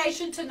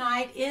exhortation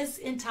tonight is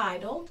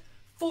entitled,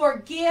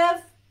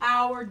 Forgive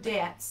Our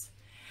Debts.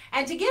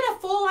 And to get a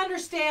full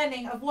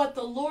understanding of what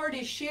the Lord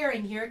is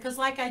sharing here, because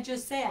like I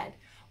just said,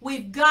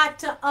 we've got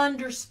to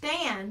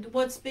understand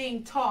what's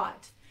being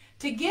taught.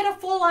 To get a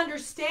full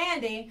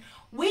understanding,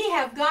 we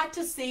have got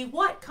to see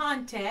what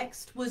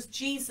context was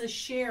Jesus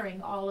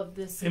sharing all of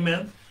this in.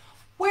 Amen.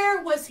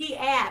 Where was he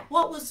at?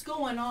 What was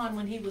going on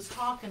when he was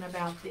talking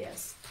about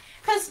this?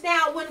 Because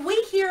now when we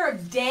hear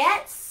of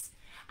debts,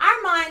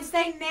 our minds,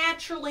 they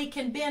naturally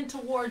can bend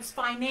towards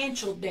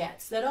financial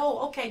debts. That,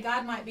 oh, okay,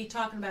 God might be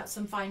talking about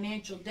some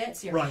financial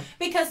debts here. Right.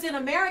 Because in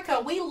America,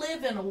 we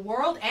live in a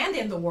world, and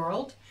in the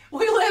world,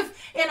 we live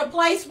in a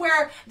place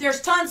where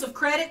there's tons of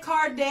credit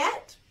card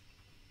debt.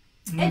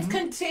 It's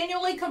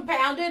continually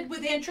compounded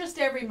with interest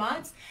every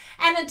month.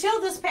 And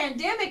until this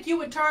pandemic, you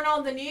would turn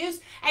on the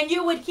news and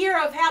you would hear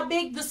of how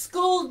big the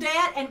school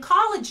debt and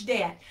college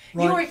debt.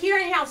 Right. You were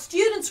hearing how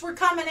students were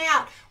coming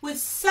out with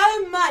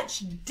so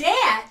much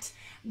debt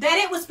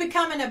that it was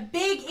becoming a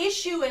big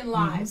issue in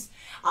lives.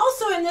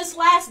 Also in this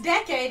last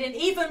decade, and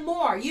even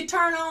more, you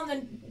turn on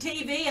the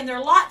TV and there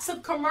are lots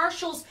of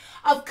commercials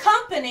of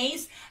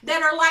companies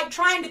that are like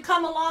trying to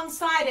come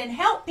alongside and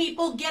help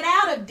people get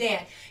out of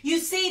debt. You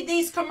see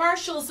these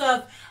commercials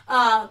of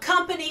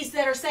companies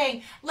that are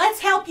saying,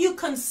 let's help you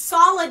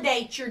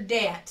consolidate your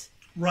debt.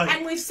 Right.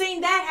 And we've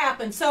seen that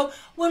happen. So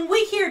when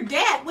we hear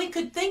debt, we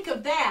could think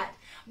of that.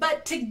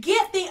 But to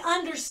get the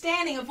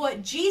understanding of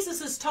what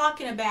Jesus is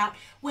talking about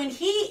when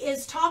he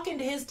is talking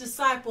to his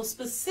disciples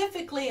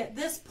specifically at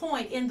this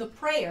point in the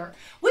prayer,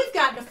 we've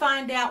got to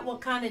find out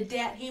what kind of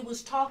debt he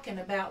was talking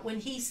about when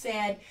he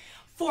said,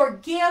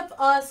 forgive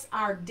us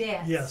our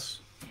debts. Yes.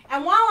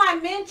 And while I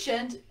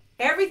mentioned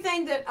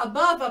everything that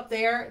above up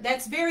there,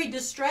 that's very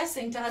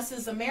distressing to us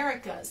as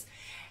Americans,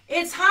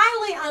 it's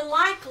highly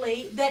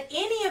unlikely that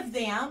any of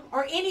them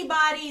or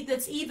anybody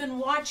that's even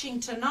watching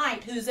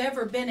tonight who's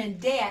ever been in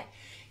debt,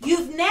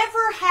 you've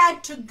never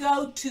had to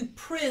go to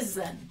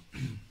prison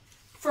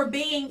for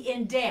being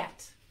in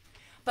debt.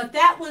 But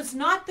that was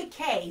not the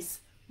case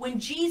when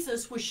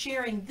Jesus was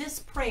sharing this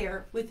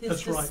prayer with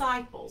his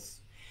disciples.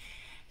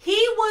 He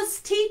was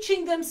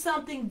teaching them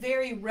something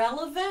very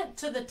relevant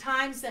to the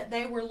times that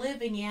they were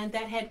living in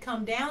that had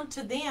come down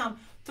to them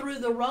through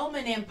the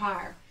Roman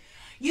Empire.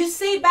 You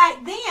see,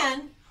 back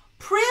then,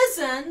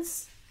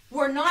 prisons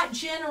were not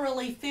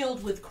generally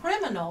filled with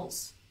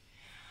criminals.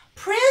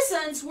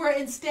 Prisons were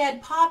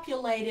instead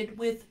populated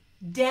with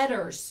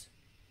debtors.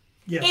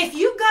 Yes. If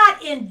you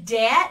got in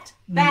debt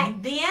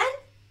back then,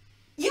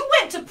 you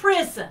went to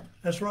prison.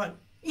 That's right.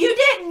 You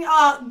didn't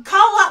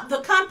call up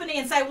the company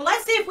and say, well,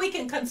 let's see if we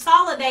can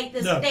consolidate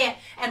this debt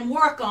and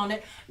work on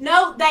it.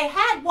 No, they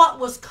had what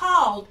was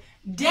called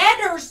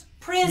debtor's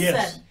prison.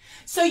 Yes.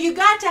 So you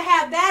got to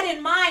have that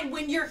in mind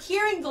when you're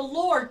hearing the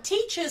Lord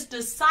teach his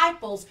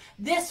disciples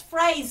this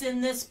phrase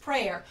in this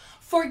prayer.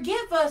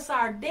 Forgive us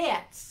our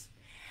debts.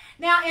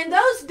 Now, in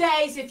those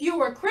days, if you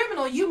were a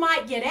criminal, you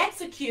might get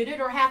executed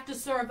or have to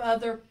serve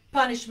other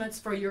punishments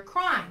for your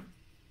crime.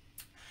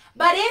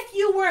 But if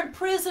you were in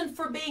prison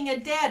for being a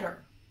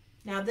debtor,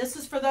 now this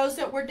is for those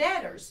that were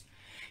debtors,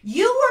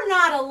 you were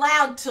not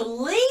allowed to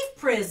leave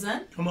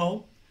prison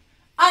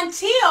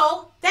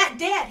until that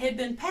debt had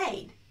been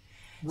paid.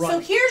 Right. So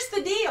here's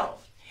the deal.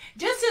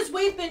 Just as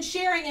we've been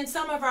sharing in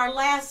some of our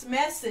last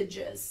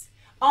messages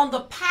on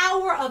the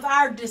power of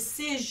our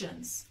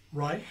decisions,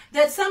 right?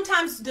 That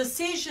sometimes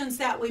decisions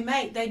that we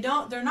make,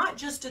 they're not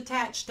just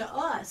attached to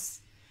us,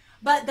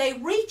 but they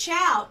reach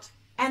out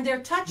and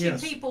they're touching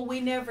people we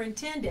never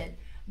intended.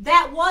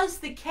 That was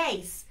the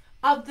case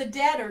of the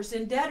debtors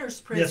in debtor's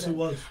prison. Yes, it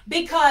was.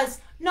 Because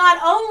not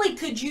only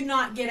could you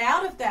not get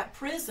out of that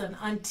prison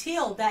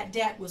until that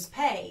debt was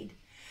paid,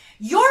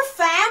 your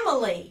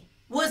family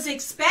was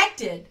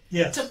expected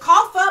to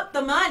cough up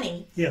the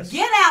money,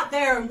 get out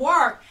there and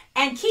work,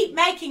 and keep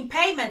making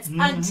payments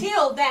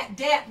until that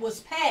debt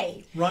was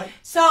paid. Right.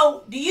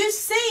 So do you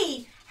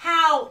see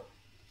how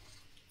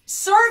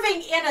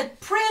serving in a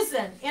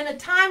prison in a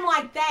time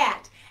like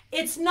that,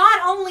 it's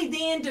not only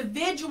the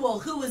individual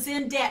who was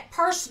in debt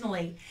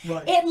personally,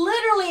 it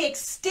literally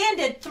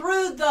extended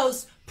through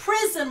those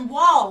prison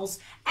walls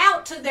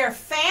out to their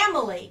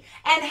family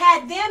and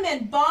had them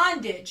in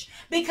bondage,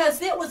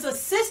 because it was a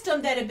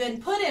system that had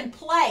been put in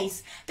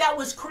place that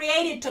was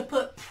created to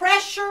put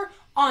pressure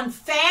on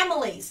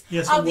families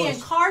of the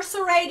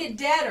incarcerated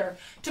debtor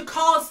to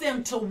cause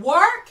them to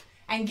work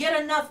and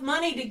get enough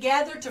money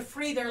together to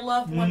free their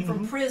loved one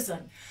from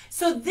prison.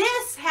 So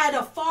this had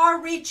a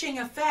far-reaching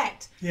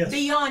effect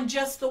beyond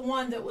just the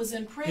one that was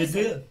in prison.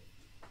 It did.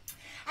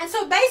 And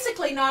so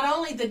basically not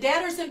only the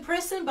debtors in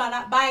prison,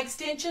 but by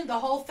extension the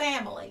whole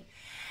family.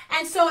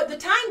 And so at the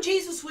time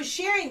Jesus was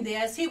sharing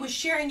this, he was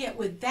sharing it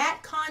with that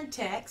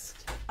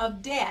context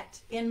of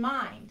debt in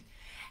mind.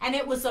 And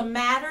it was a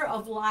matter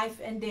of life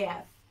and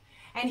death.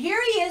 And here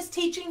he is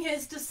teaching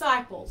his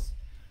disciples.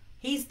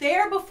 He's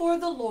there before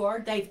the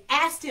Lord. They've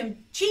asked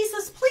him,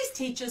 Jesus, please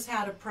teach us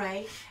how to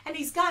pray. And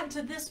he's gotten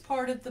to this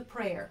part of the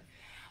prayer.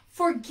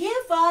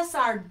 Forgive us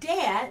our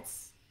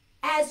debts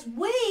as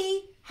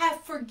we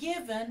have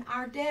forgiven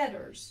our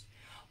debtors.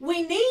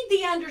 We need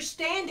the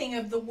understanding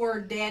of the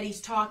word debt he's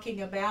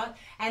talking about.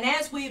 And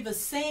as we've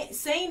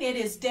seen, it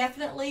is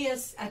definitely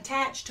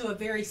attached to a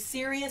very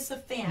serious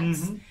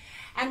offense.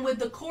 And with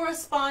the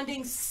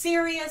corresponding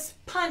serious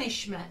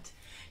punishment.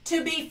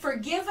 To be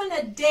forgiven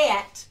a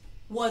debt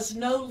was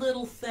no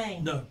little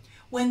thing. No.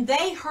 When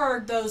they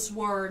heard those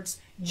words,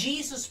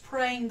 Jesus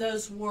praying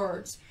those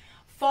words,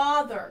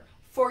 Father,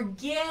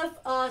 forgive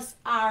us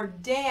our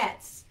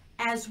debts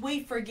as we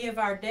forgive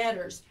our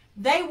debtors.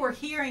 They were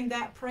hearing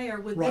that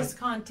prayer with this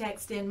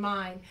context in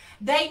mind.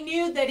 They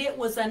knew that it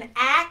was an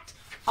act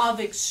of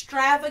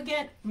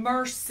extravagant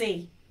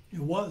mercy. It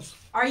was.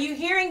 Are you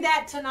hearing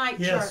that tonight,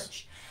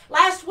 church?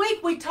 Last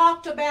week we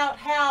talked about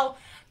how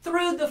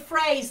through the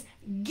phrase,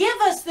 give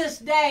us this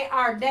day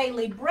our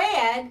daily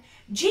bread,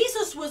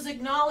 Jesus was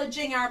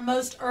acknowledging our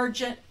most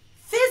urgent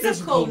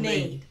physical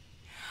need.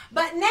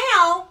 But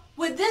now,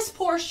 with this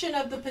portion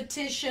of the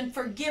petition,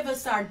 forgive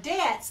us our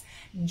debts,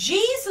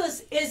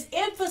 Jesus is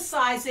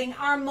emphasizing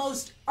our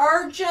most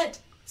urgent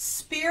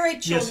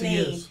spiritual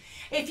need.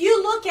 If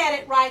you look at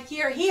it right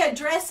here, he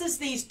addresses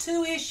these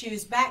two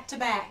issues back to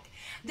back.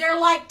 They're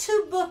like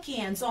two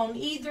bookends on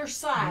either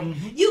side.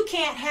 You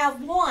can't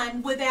have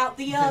one without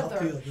the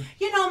other.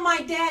 You know,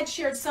 my dad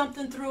shared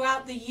something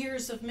throughout the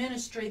years of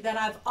ministry that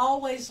I've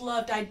always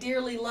loved. I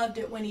dearly loved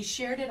it when he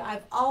shared it.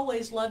 I've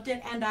always loved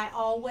it, and I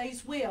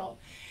always will.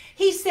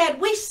 He said,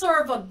 we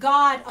serve a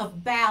God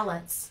of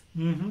balance.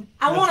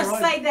 I want to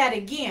say that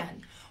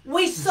again.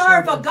 We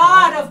serve a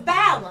God of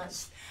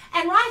balance.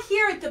 And right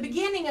here at the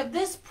beginning of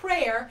this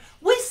prayer,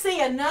 we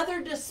see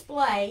another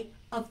display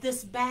of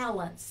this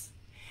balance.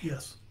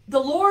 Yes. The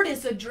Lord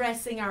is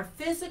addressing our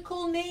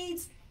physical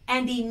needs,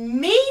 and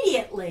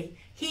immediately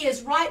He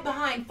is right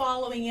behind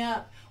following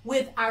up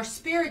with our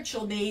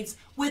spiritual needs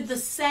with the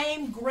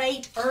same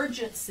great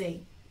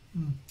urgency.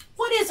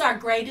 What is our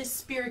greatest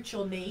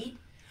spiritual need?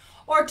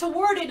 Or to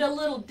word it a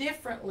little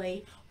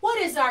differently, what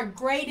is our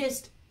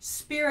greatest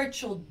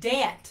spiritual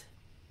debt?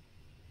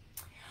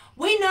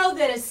 We know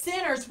that as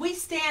sinners, we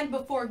stand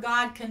before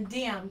God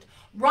condemned,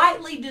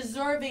 rightly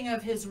deserving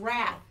of His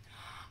wrath.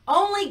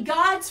 Only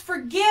God's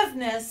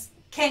forgiveness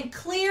can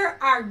clear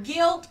our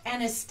guilt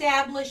and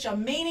establish a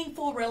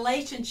meaningful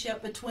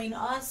relationship between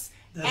us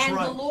and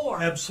the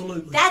Lord.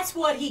 Absolutely. That's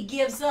what He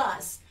gives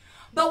us.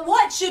 But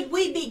what should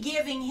we be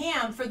giving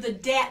Him for the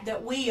debt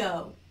that we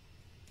owe?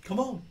 Come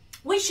on.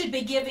 We should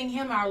be giving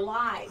Him our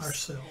lives.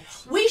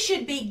 Ourselves. We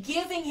should be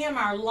giving Him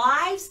our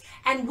lives,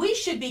 and we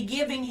should be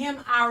giving Him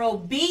our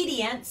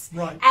obedience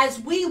as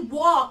we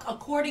walk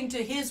according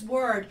to His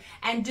word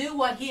and do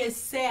what He has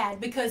said,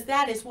 because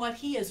that is what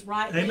He is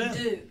rightly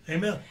do.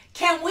 Amen.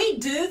 Can we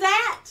do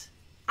that?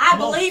 I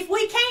believe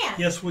we can.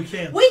 Yes, we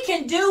can. We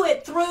can do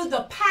it through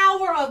the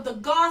power of the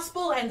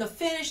gospel and the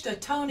finished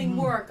atoning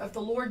work of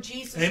the Lord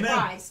Jesus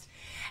Christ.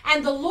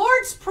 And the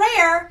Lord's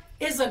Prayer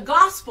is a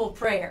gospel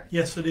prayer.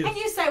 Yes, it is. And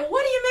you say, well,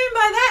 what do you mean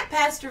by that,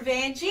 Pastor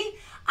Vanjie?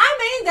 I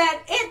mean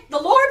that the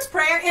Lord's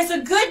Prayer is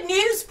a good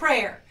news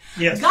prayer.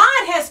 Yes.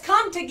 God has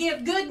come to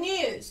give good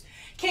news.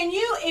 Can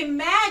you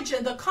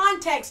imagine the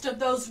context of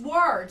those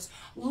words?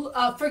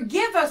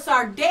 Forgive us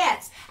our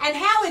debts, and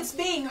how it's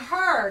being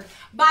heard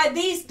by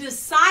these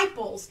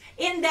disciples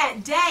in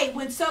that day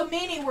when so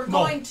many were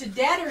going to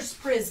debtor's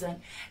prison.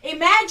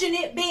 Imagine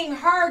it being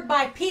heard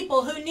by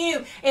people who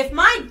knew, if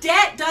my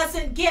debt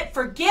doesn't get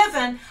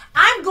forgiven,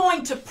 I'm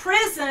going to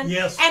prison,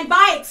 and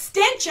by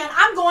extension,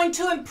 I'm going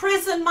to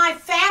imprison my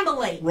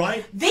family.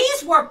 Right.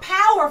 These were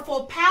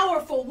powerful,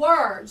 powerful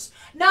words,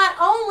 not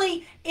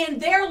only in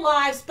their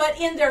lives, but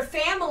in their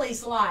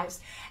families'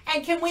 lives.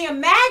 And can we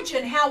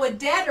imagine how a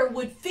debtor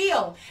would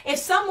feel if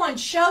someone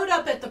showed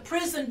up at the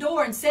prison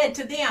door and said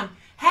to them,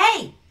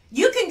 hey,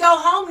 you can go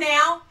home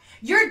now.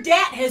 Your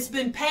debt has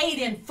been paid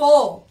in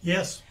full.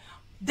 Yes.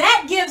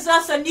 That gives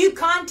us a new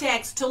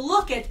context to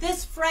look at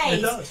this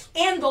phrase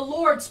in the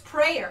Lord's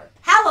Prayer.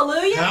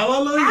 Hallelujah.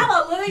 Hallelujah.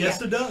 Hallelujah.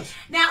 Yes, it does.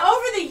 Now,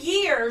 over the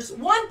years,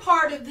 one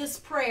part of this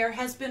prayer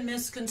has been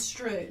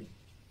misconstrued.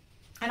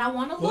 And I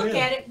want to look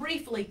at it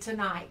briefly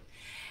tonight.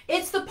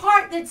 It's the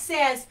part that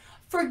says,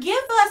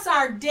 forgive us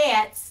our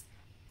debts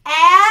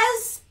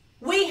as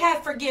we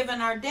have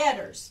forgiven our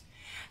debtors.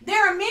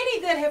 There are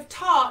many that have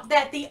taught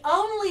that the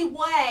only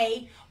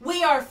way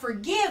we are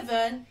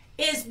forgiven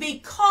is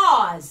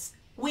because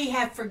we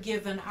have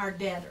forgiven our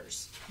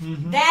debtors.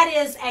 That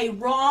is a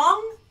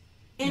wrong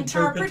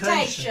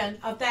interpretation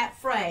of that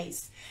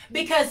phrase,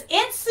 because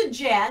it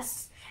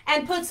suggests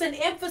and puts an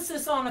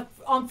emphasis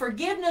on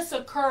forgiveness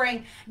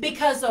occurring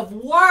because of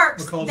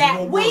works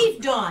that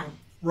we've done.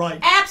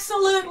 Right.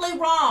 Absolutely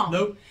wrong.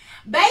 Nope.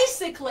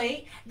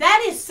 Basically,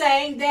 that is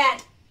saying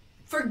that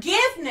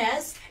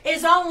forgiveness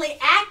is only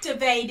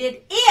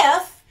activated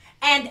if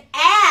and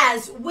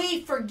as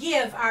we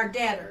forgive our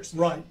debtors.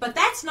 Right. But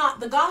that's not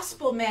the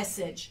gospel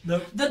message.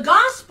 Nope. The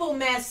gospel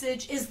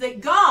message is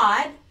that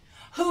God,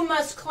 who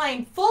must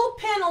claim full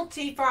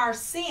penalty for our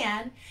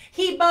sin,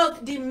 He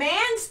both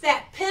demands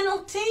that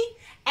penalty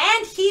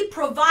and He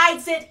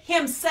provides it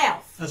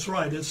Himself. That's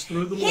right. It's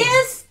through the Lord.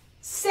 His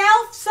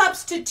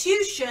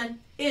self-substitution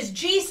is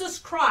Jesus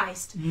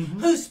Christ,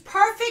 whose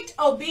perfect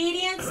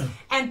obedience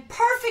and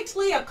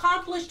perfectly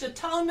accomplished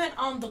atonement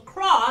on the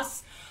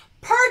cross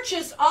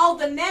purchased all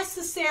the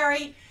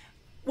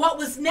what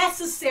was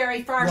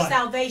necessary for our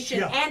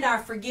salvation and our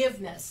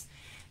forgiveness.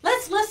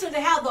 Let's listen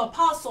to how the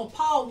Apostle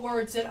Paul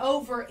words it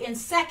over in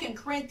 2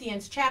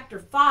 Corinthians chapter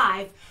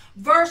 5,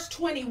 verse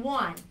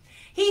 21.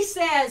 He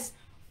says,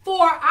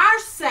 for our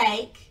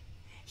sake,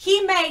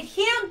 He made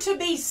Him to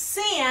be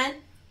sin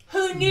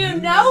who knew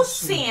no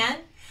sin,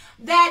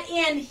 that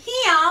in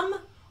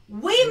Him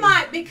we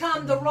might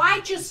become the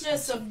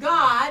righteousness of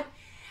God.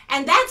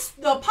 And that's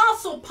the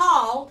Apostle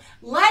Paul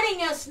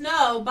letting us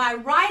know by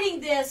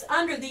writing this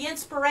under the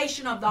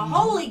inspiration of the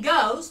Holy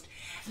Ghost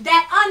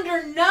that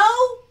under no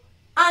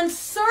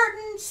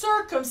uncertain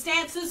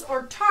circumstances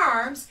or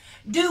terms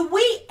do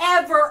we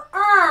ever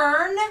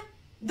earn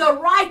the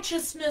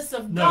righteousness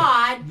of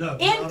God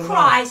in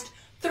Christ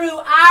through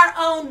our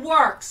own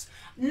works.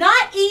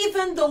 Not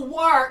even the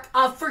work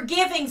of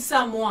forgiving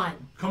someone.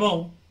 Come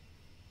on.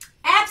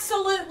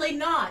 Absolutely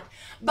not.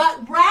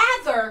 But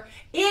rather,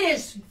 it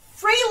is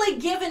freely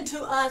given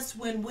to us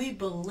when we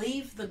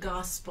believe the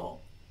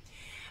gospel.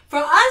 For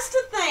us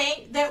to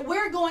think that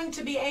we're going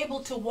to be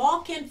able to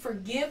walk in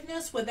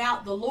forgiveness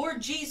without the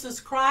Lord Jesus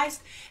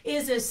Christ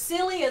is as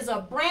silly as a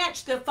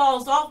branch that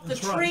falls off the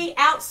tree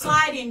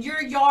outside in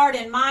your yard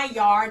and my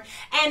yard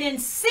and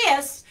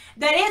insists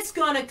that it's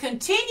going to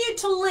continue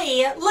to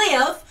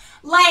live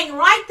laying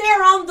right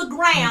there on the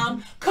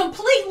ground,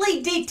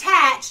 completely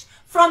detached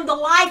from the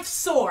life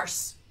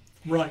source.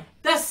 Right.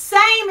 The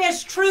same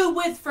is true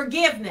with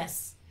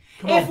forgiveness.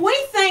 If we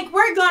think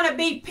we're going to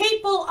be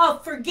people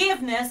of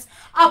forgiveness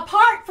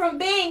apart from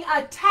being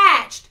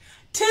attached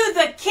to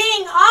the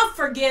King of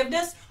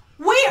forgiveness,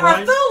 we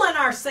are fooling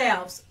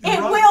ourselves.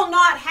 It will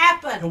not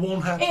happen. It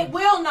won't happen. It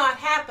will not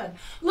happen.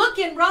 Look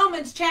in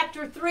Romans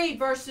chapter 3,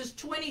 verses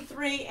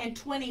 23 and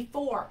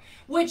 24,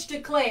 which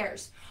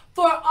declares,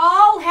 "For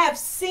all have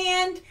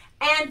sinned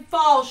and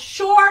fall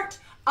short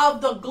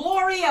of the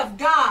glory of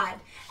God,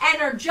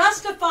 and are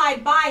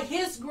justified by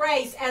His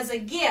grace as a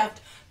gift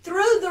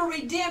through the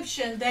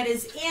redemption that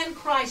is in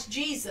Christ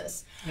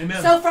Jesus."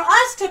 Amen. So for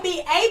us to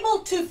be able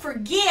to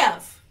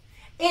forgive,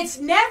 it's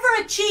never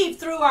achieved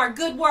through our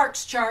good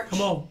works, church.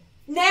 Come on.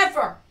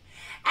 Never.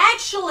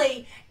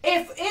 Actually,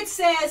 if it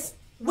says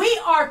we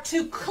are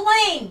to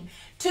cling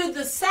to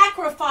the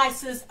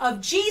sacrifices of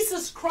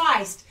Jesus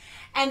Christ,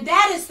 and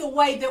that is the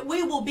way that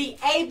we will be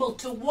able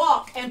to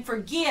walk and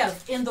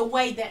forgive in the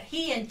way that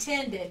He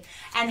intended.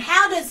 And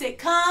how does it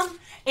come?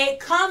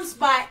 It comes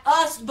by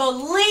us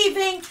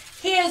believing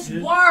His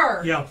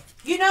Word. Yeah.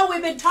 You know,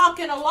 we've been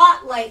talking a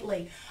lot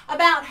lately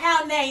about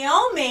how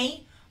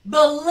Naomi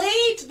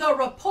believed the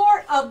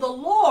report of the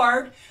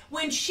Lord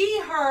when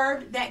she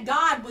heard that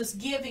God was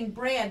giving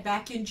bread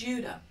back in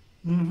Judah.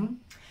 Mm-hmm.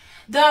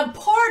 The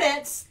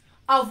importance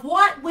of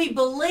what we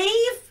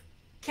believe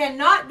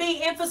cannot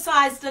be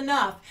emphasized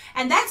enough.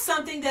 And that's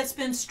something that's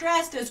been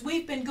stressed as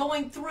we've been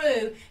going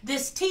through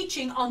this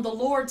teaching on the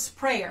Lord's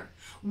Prayer.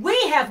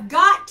 We have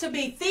got to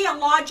be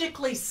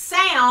theologically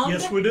sound.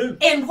 Yes, we do.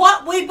 In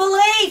what we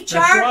believe,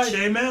 church. That's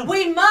right, amen.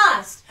 We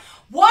must.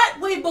 What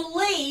we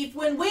believe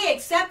when we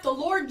accept the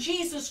Lord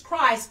Jesus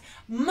Christ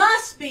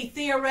must be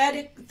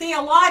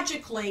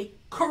theologically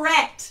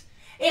correct.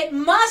 It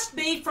must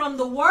be from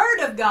the Word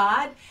of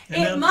God.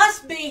 Amen. It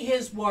must be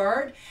His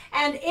Word.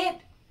 And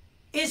it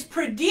is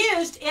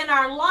produced in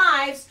our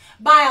lives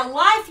by a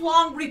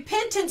lifelong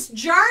repentance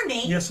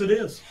journey. Yes, it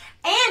is.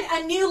 And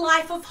a new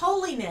life of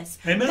holiness.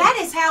 Amen. That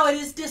is how it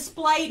is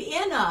displayed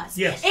in us.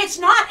 Yes. It's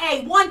not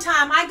a one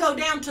time I go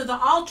down to the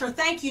altar,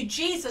 thank you,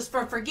 Jesus,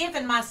 for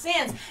forgiving my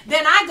sins.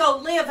 Then I go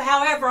live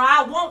however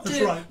I want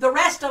to the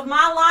rest of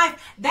my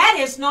life. That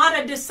is not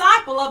a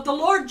disciple of the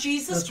Lord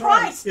Jesus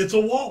Christ. Right. It's a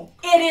walk.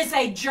 It is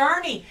a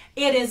journey.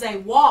 It is a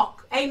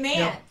walk. Amen.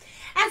 Yep.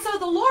 And so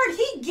the Lord,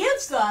 He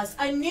gives us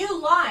a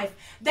new life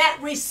that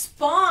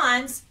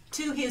responds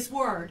to His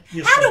Word.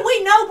 Yes, how do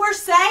we know we're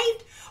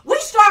saved? We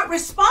start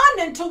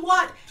responding to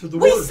what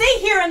we see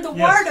here in the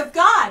Word of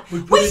God.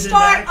 We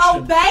start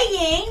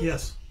obeying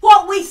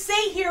what we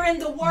see here in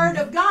the Word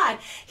of God.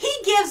 He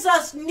gives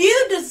us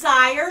new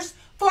desires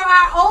for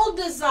our old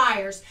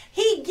desires.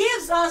 He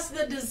gives us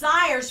the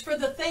desires for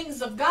the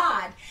things of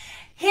God.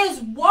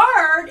 His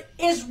Word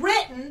is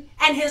written,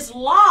 and His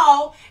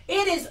law,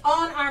 it is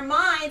on our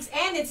minds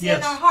and it's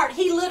in our heart.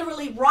 He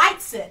literally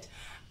writes it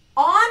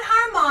on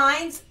our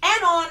minds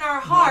and on our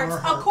hearts,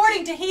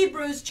 according to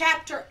Hebrews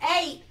chapter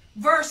 8,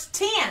 verse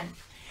 10.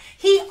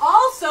 He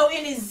also,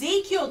 in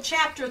Ezekiel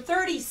chapter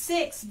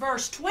 36,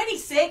 verse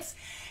 26,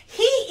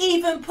 He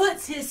even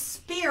puts His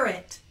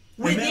Spirit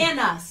within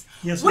us.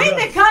 Yes, we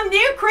become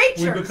new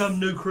creatures. We become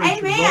new creatures.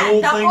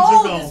 Amen. The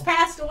old has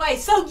passed away.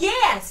 So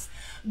yes,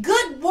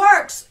 good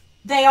works,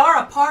 they are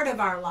a part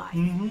of our life.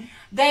 Mm-hmm.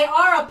 They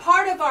are a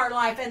part of our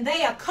life, and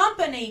they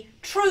accompany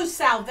true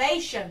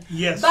salvation.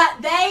 Yes.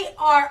 But they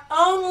are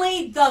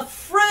only the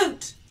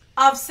fruit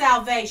of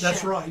salvation.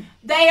 That's right.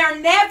 They are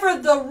never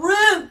the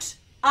root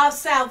of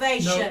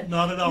salvation.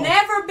 No, not at all.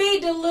 Never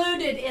be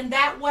deluded in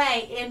that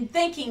way, in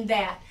thinking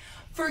that.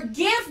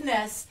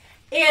 Forgiveness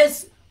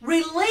is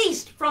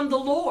released from the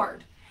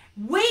Lord.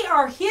 We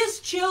are His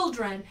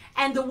children,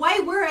 and the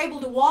way we're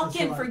able to walk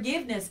in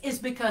forgiveness is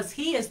because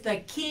He is the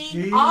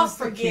King of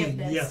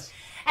forgiveness. Yes.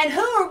 And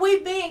who are we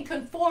being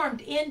conformed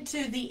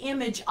into the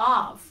image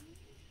of?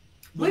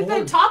 We've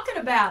been talking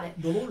about it.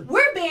 The Lord.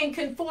 We're being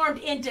conformed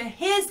into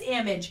His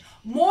image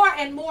more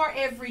and more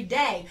every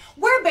day.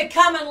 We're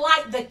becoming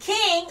like the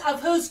King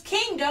of whose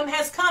kingdom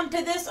has come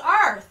to this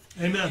earth.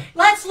 Amen.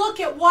 Let's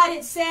look at what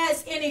it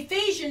says in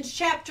Ephesians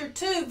chapter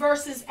 2,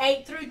 verses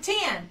 8 through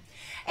 10.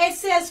 It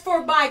says,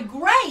 "For by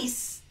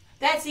grace,"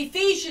 that's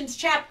Ephesians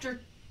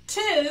chapter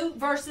 2,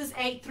 verses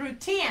 8 through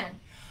 10.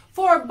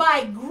 "For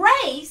by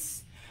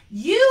grace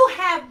you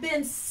have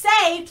been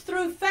saved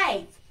through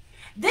faith.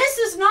 This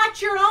is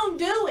not your own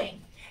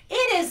doing.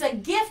 It is a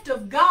gift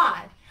of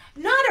God,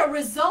 not a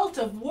result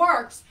of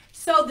works,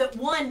 so that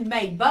one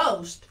may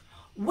boast.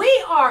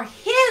 We are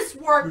His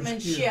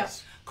workmanship,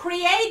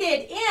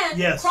 created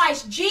in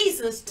Christ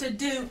Jesus to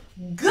do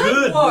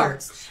good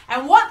works."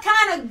 And what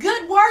kind of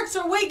good works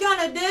are we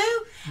going to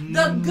do?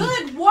 The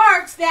good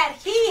works that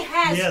He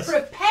has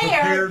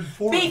prepared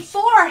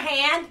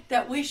beforehand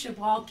that we should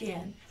walk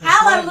in. That's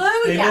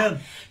hallelujah. Right.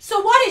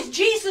 So what is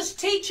Jesus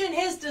teaching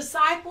His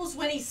disciples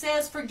when He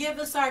says, forgive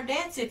us our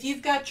debts? If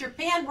you've got your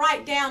pen,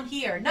 write down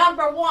here.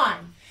 Number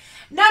one,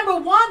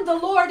 the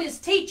Lord is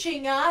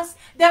teaching us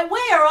that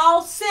we are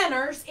all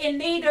sinners in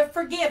need of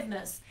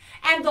forgiveness.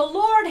 And the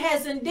Lord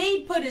has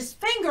indeed put his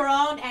finger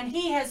on, and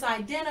he has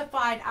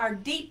identified our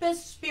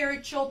deepest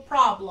spiritual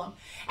problem.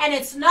 And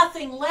it's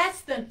nothing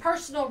less than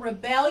personal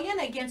rebellion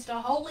against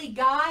a holy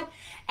God.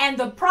 And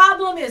the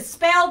problem is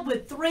spelled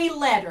with 3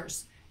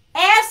 letters.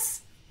 S-I-N.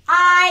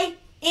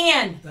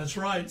 That's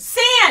right.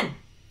 Sin.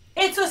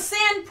 It's a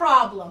sin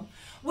problem.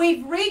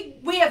 We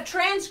have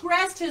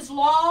transgressed his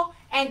law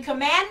and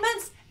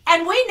commandments,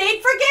 and we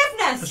need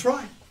forgiveness. That's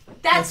right.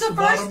 That's the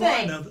first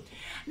thing.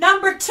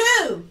 Number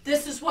 2,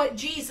 this is what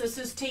Jesus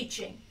is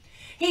teaching.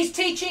 He's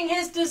teaching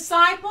his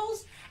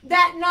disciples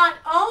that not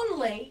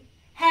only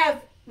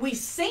have we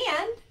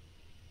sinned,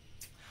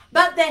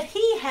 but that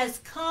he has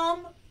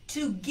come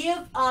to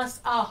give us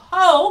a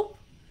hope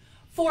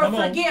for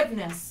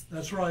forgiveness.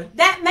 That's right.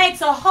 That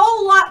makes a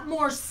whole lot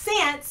more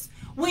sense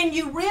when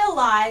you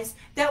realize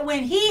that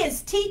when he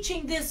is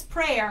teaching this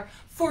prayer,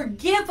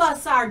 forgive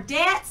us our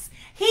debts,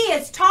 he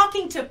is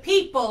talking to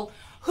people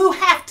who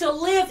have to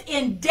live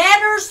in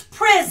debtor's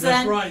prison.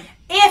 That's right.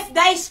 If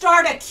they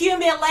start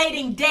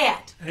accumulating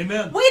debt.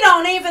 Amen. We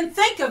don't even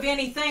think of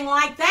anything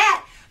like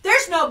that.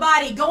 There's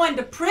nobody going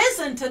to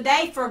prison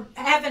today for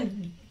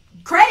having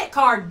credit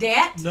card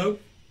debt.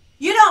 Nope.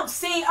 You don't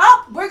see,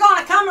 oh, we're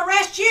going to come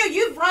arrest you.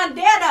 You've run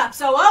debt up.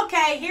 So,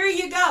 okay, here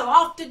you go.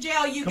 Off to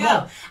jail you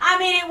go. I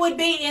mean, it would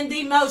be in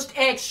the most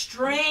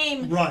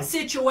extreme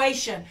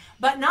situation.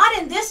 But not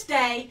in this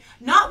day,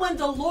 not when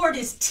the Lord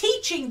is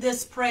teaching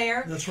this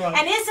prayer. That's right.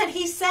 And isn't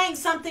he saying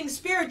something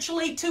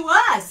spiritually to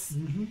us?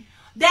 Mm-hmm.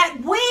 That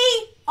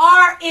we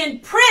are in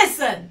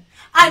prison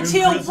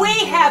until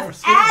we have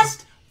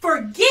asked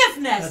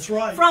forgiveness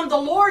from the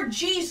Lord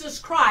Jesus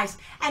Christ.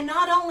 And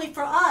not only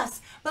for us,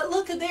 but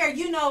look at there,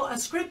 you know, a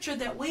scripture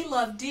that we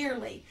love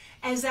dearly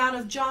as out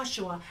of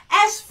Joshua.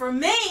 As for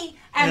me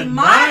and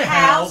my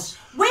house,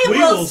 we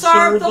will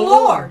serve the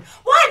Lord.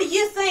 Why do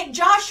you think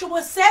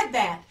Joshua said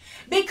that?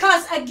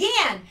 Because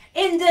again,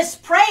 in this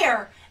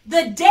prayer,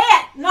 the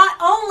debt not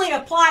only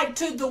applied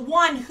to the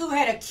one who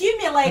had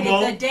accumulated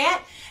the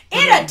debt,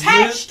 it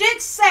attached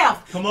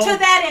itself to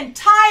that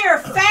entire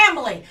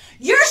family.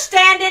 You're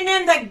standing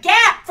in the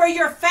gap for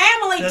your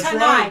family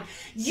tonight.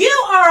 You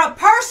are a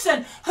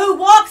person who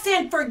walks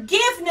in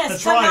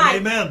forgiveness tonight.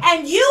 Amen.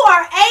 And you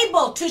are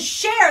able to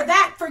share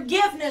that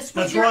forgiveness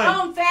with your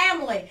own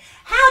family.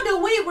 How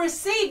do we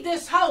receive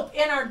this hope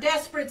in our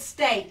desperate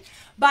state?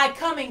 By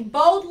coming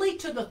boldly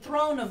to the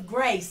throne of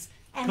grace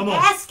and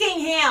asking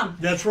him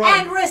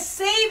and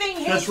receiving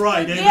his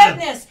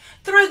forgiveness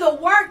through the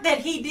work that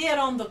he did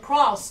on the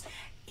cross.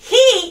 He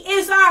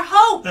is our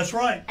hope. That's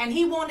right. And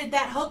he wanted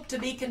that hope to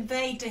be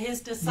conveyed to his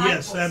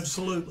disciples. Yes,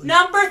 absolutely.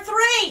 Number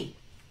 3,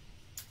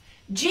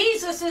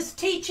 Jesus is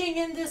teaching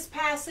in this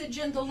passage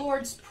in the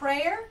Lord's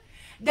Prayer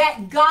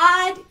that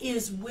God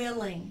is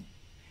willing.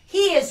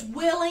 He is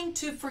willing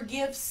to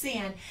forgive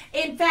sin.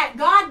 In fact,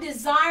 God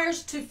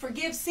desires to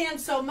forgive sin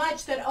so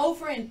much that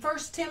over in 1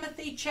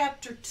 Timothy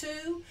chapter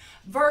 2,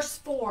 verse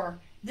 4,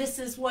 this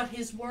is what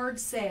his word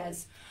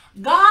says.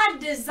 God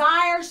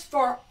desires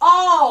for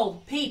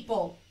all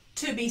people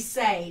to be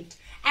saved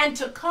and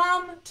to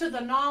come to the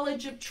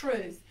knowledge of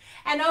truth.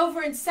 And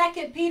over in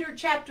 2 Peter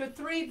chapter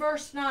 3,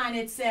 verse 9,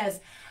 it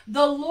says,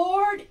 the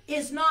Lord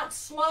is not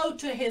slow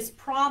to his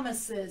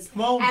promises,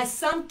 as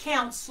some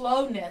count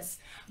slowness,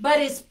 but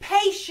is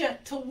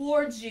patient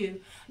towards you,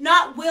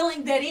 not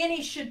willing that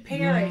any should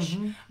perish,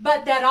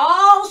 but that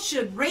all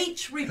should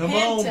reach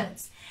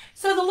repentance.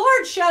 So the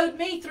Lord showed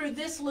me through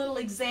this little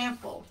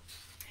example.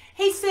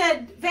 He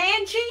said,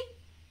 Vanjie,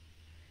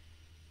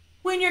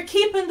 when you're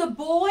keeping the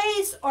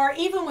boys, or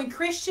even when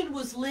Christian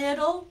was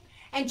little,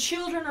 and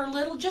children are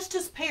little, just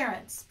as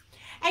parents,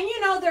 and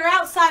you know they're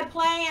outside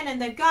playing and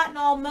they've gotten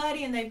all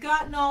muddy and they've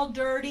gotten all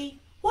dirty,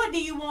 what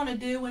do you want to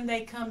do when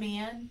they come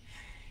in?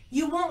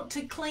 You want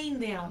to clean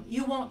them.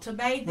 You want to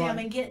bathe them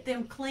and get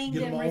them cleaned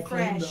and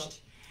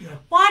refreshed.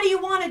 Why do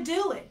you want to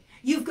do it?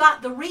 You've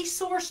got the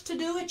resource to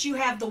do it. You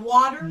have the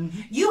water.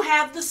 You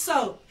have the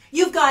soap.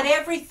 You've got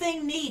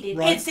everything needed.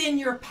 It's in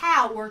your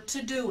power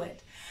to do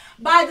it.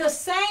 By the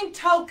same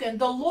token,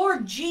 the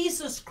Lord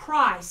Jesus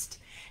Christ,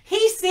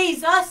 he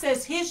sees us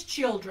as his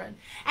children.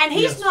 And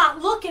he's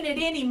not looking at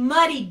any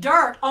muddy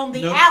dirt on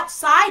the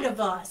outside of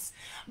us,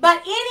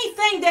 but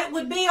anything that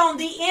would be on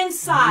the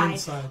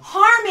inside,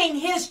 harming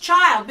his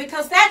child,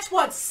 because that's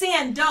what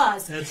sin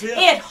does.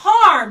 It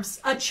harms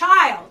a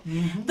child.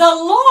 The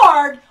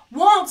Lord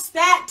wants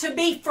that to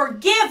be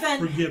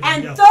forgiven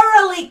and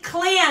thoroughly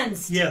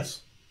cleansed.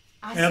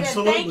 I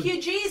said, thank you,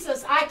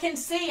 Jesus. I can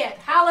see it.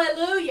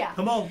 Hallelujah.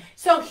 Come on.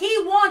 So he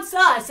wants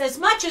us, as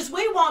much as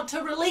we want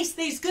to release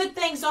these good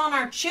things on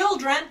our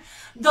children,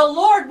 the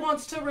Lord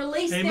wants to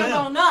release them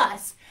on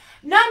us.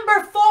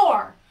 Number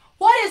 4,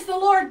 what is the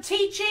Lord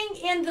teaching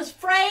in this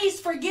phrase,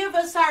 forgive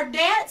us our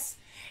debts?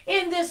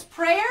 In this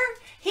prayer,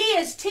 he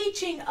is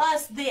teaching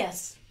us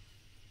this,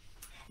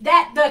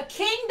 that the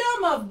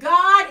kingdom of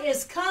God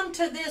is come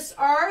to this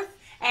earth,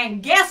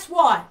 and guess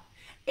what?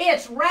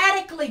 It's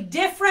radically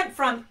different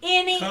from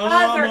any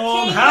other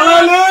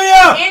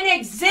kingdom in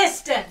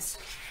existence.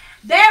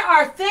 There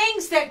are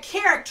things that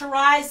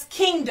characterize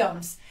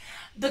kingdoms.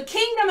 The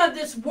kingdom of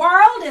this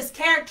world is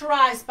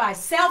characterized by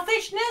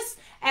selfishness,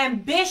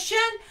 ambition,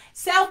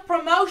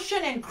 self-promotion,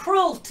 and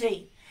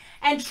cruelty.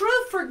 And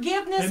true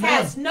forgiveness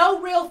has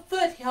no real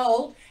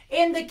foothold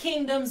in the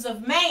kingdoms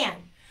of man.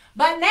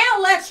 But now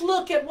let's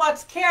look at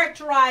what's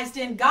characterized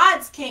in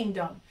God's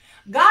kingdom.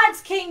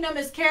 God's kingdom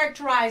is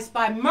characterized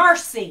by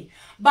mercy,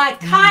 by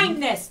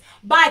kindness,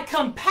 by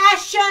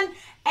compassion,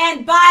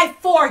 and by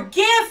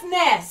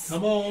forgiveness.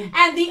 Come on.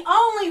 And the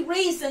only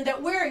reason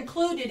that we're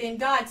included in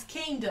God's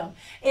kingdom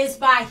is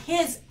by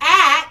His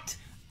act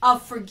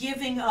of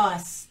forgiving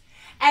us.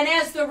 And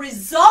as the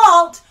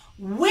result,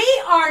 we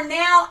are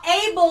now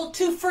able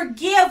to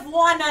forgive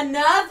one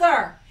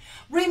another.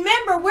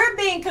 Remember, we're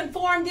being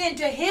conformed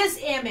into His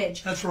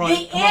image. That's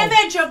right. The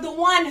image of the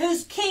one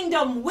whose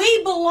kingdom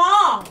we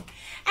belong.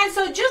 And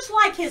so just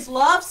like His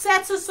love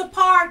sets us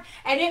apart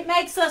and it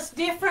makes us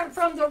different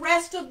from the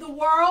rest of the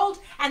world,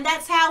 and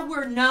that's how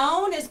we're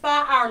known, is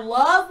by our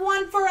love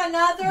one for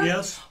another.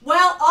 Yes.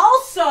 Well,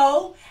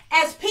 also,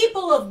 as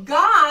people of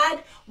God,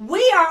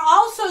 we are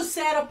also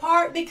set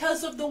apart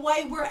because of the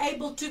way we're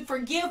able to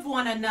forgive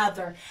one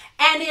another.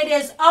 And it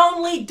is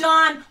only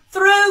done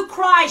through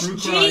Christ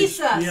Jesus.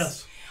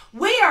 Yes.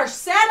 We are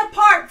set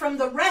apart from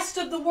the rest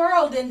of the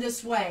world in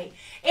this way.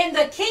 In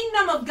the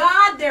kingdom of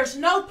God, there's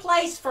no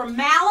place for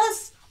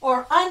malice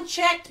or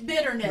unchecked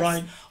bitterness.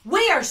 Right.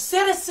 We are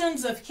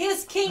citizens of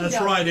His kingdom.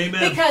 That's right,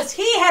 amen. Because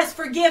He has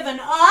forgiven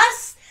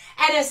us,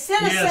 and as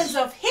citizens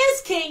of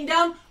His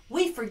kingdom,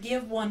 we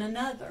forgive one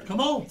another. Come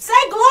on. Say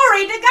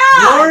glory to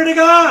God. Glory to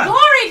God.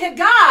 Glory to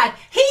God.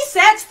 He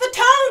sets the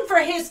tone for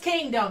His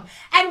kingdom.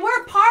 And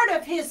we're part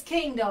of His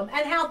kingdom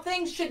and how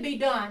things should be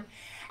done.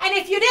 And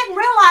if you didn't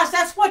realize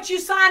that's what you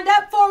signed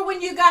up for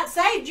when you got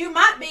saved, you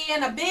might be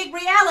in a big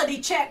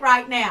reality check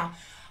right now.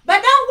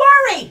 But don't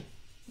worry.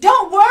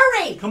 Don't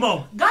worry. Come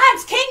on.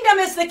 God's kingdom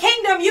is the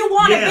kingdom you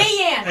want to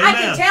be in. Amen. I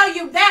can tell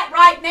you that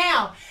right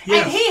now.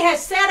 Yes. And He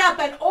has set up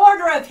an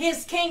order of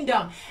His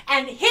kingdom.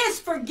 And His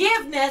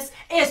forgiveness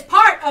is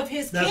part of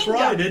His kingdom. That's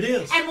right, it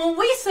is. And when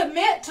we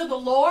submit to the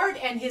Lord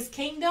and His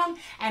kingdom,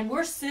 and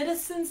we're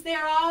citizens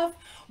thereof,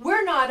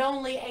 we're not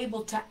only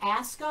able to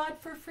ask God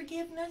for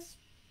forgiveness,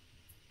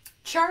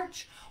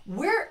 church,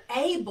 we're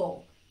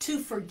able to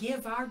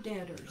forgive our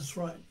debtors. That's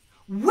right.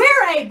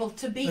 We're able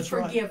to be That's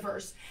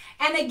forgivers.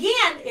 Right. And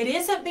again, it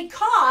isn't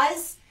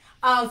because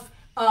of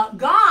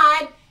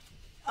God.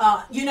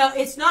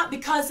 It's not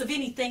because of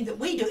anything that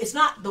we do. It's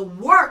not the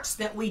works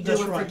that we do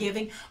in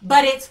forgiving,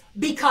 but it's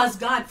because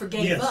God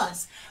forgave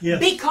us. Yes.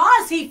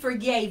 Because He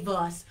forgave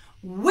us,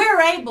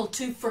 we're able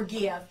to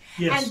forgive.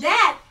 Yes. And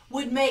that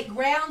would make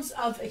grounds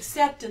of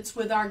acceptance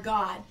with our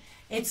God.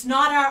 It's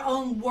not our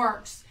own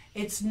works.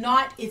 It's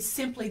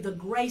simply the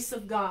grace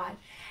of God.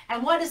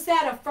 And what does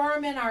that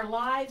affirm in our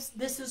lives?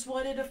 This is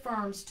what it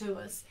affirms to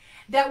us.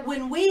 That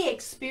when we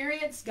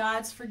experience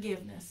God's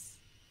forgiveness,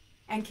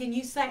 and can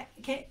you say,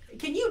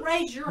 can you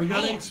raise your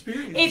hand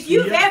if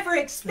you've ever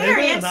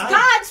experienced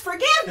God's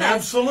forgiveness?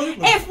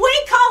 Absolutely. If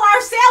we call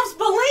ourselves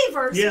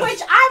believers,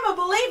 which I'm a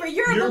believer,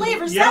 you're a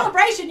believer,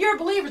 Celebration, you're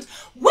believers,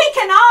 we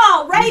can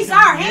all raise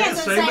our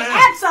hands and say,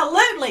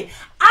 absolutely,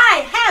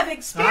 I have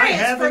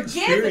experienced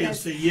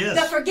forgiveness,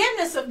 the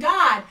forgiveness of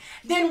God.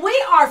 Then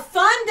we are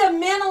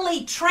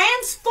fundamentally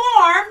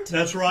transformed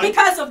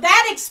because of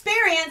that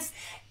experience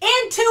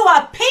into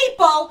a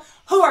people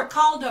who are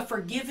called a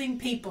forgiving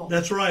people.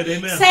 That's right,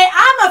 amen. Say,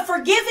 I'm a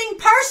forgiving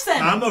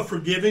person. I'm a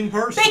forgiving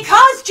person.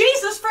 Because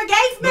Jesus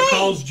forgave me.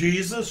 Because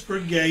Jesus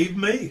forgave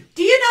me.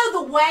 Do you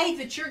know the way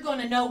that you're going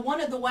to know, one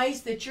of the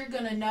ways that you're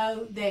going to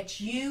know that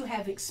you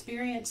have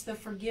experienced the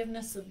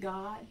forgiveness of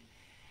God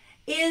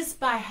is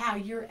by how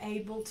you're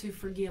able to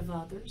forgive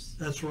others.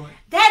 That's right.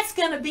 That's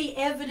going to be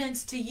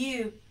evidence to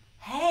you.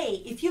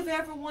 Hey, if you've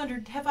ever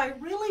wondered, have I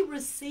really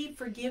received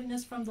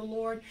forgiveness from the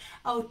Lord?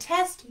 Oh,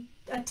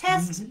 a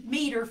test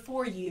meter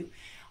for you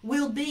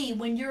will be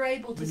when you're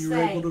able to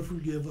say, able to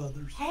forgive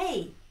others.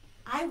 Hey,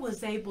 I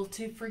was able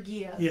to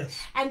forgive. Yes.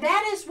 And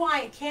that is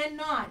why it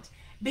cannot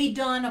be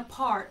done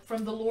apart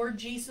from the Lord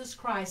Jesus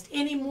Christ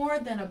any more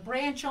than a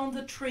branch on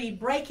the tree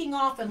breaking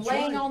off and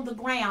laying on the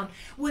ground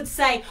would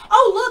say,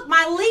 oh, look,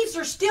 my leaves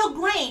are still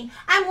green.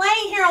 I'm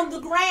laying here on the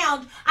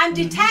ground. I'm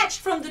detached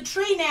from the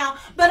tree now,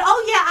 but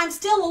oh yeah, I'm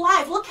still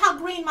alive. Look how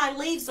green my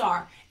leaves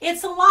are.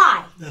 It's a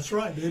lie. That's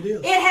right, it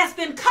is. It has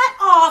been cut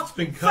off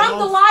from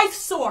the life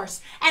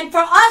source. And for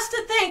us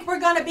to think we're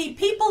going to be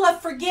people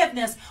of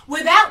forgiveness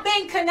without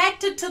being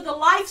connected to the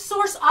life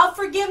source of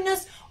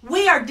forgiveness,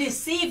 we are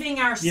deceiving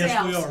ourselves.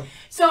 Yes, we are.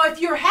 So if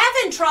you're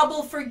having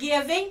trouble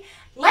forgiving,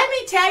 let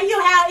me tell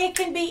you how it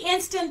can be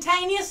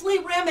instantaneously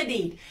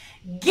remedied.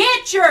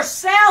 Get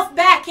yourself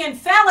back in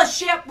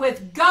fellowship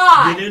with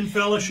God. Get in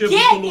fellowship with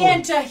the Lord. Get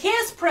into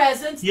His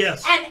presence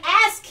and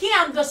ask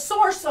Him, the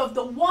source of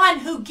the one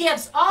who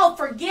gives all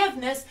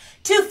forgiveness,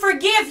 to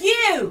forgive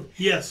you.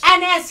 Yes.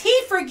 And as He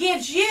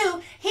forgives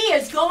you, He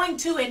is going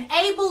to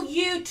enable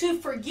you to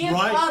forgive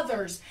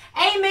others.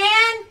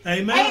 Amen?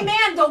 Amen.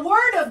 Amen. The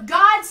Word of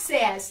God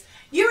says,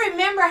 You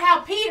remember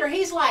how Peter,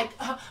 he's like,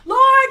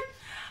 Lord,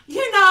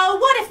 you know,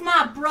 what if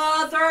my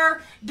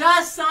brother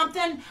does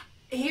something?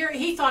 Here,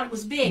 he thought it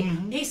was big.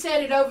 Mm-hmm. He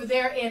said it over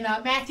there in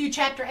Matthew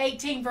chapter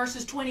 18,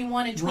 verses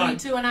 21 and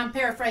 22, right. And I'm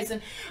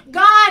paraphrasing.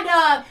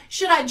 God,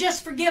 should I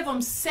just forgive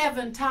him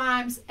 7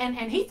 times? And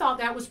he thought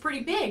that was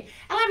pretty big.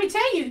 And let me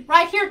tell you,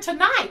 right here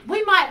tonight,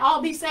 we might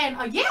all be saying,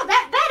 oh, yeah,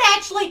 that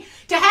actually,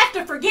 to have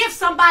to forgive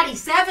somebody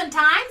 7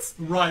 times,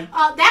 right?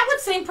 That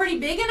would seem pretty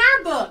big in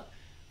our book.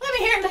 Let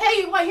me tell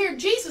you what here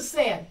Jesus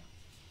said.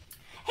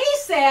 He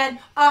said,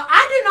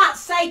 I do not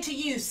say to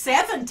you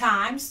 7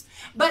 times,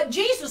 but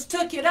Jesus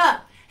took it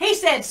up. He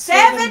said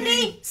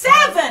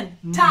 77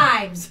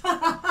 times.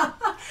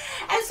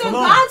 And so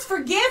God's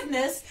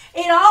forgiveness,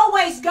 it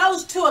always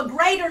goes to a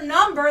greater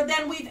number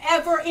than we've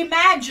ever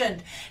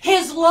imagined.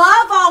 His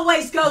love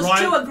always goes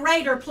to a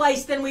greater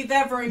place than we've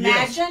ever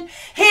imagined. Yes.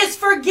 His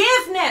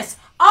forgiveness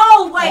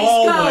always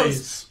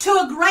goes to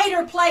a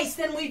greater place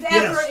than we've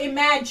ever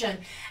imagined.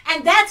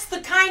 And that's the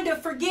kind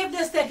of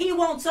forgiveness that he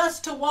wants us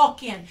to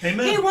walk in.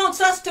 Amen. He wants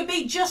us to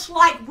be just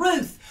like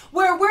Ruth,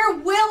 where we're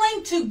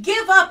willing to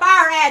give up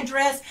our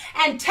address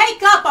and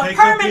take up a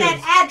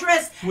permanent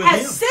address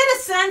as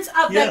citizens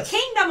of the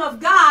kingdom of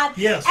God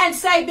and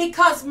say,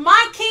 because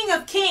my King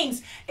of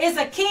Kings is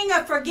a king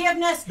of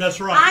forgiveness, that's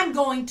right. I'm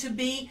going to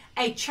be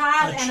a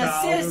child and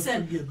a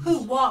citizen who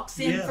walks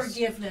in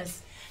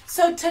forgiveness.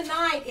 So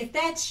tonight, if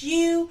that's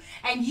you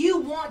and you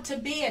want to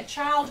be a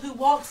child who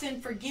walks in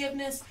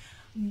forgiveness,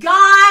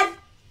 God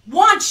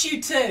wants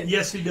you to.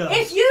 Yes, he does.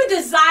 If you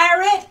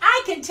desire it,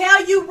 I can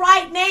tell you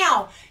right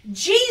now,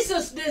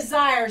 Jesus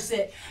desires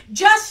it.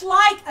 Just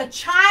like a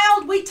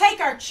child, we take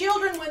our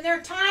children when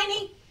they're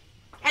tiny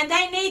and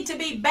they need to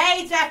be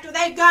bathed after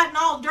they've gotten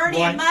all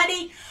dirty and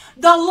muddy.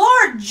 The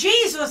Lord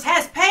Jesus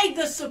has paid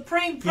the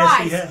supreme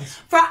price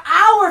for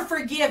our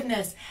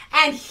forgiveness,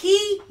 and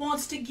he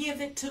wants to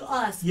give it to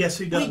us. Yes,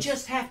 he does. We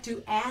just have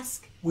to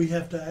ask. We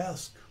have to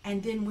ask.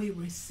 And then we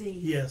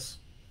receive. Yes.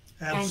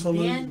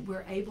 Absolutely. And then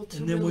we're able to release it.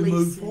 And then we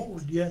move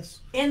forward, yes.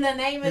 In the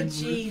name of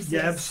Jesus.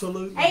 Yeah,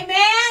 absolutely.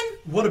 Amen.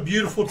 What a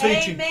beautiful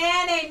teaching.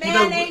 Amen,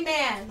 amen,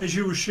 amen. As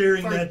you were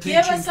sharing that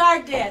teaching. Forgive us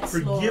our debts,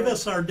 Forgive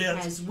us our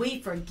debts. As we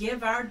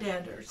forgive our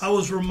debtors. I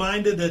was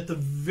reminded at the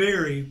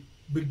very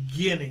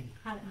beginning,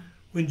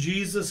 when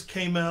Jesus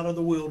came out of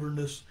the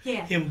wilderness,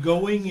 him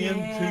going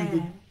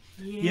into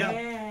the...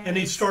 and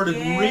he started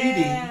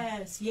reading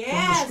from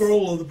the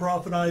scroll of the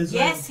prophet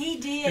Isaiah. Yes, he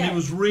did. And he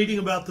was reading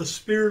about the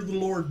Spirit of the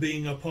Lord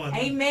being upon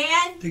him.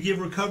 Amen. To give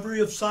recovery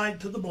of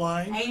sight to the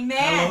blind. Amen.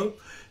 Hello.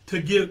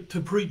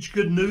 To preach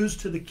good news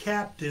to the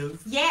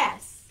captive.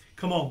 Yes.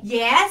 Come on.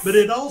 Yes. But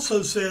it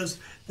also says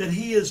that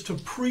he is to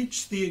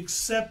preach the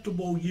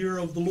acceptable year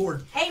of the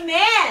Lord.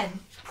 Amen.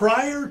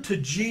 Prior to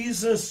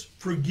Jesus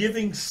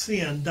forgiving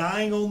sin,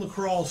 dying on the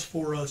cross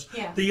for us,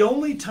 the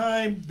only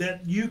time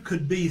that you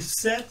could be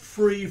set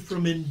free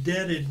from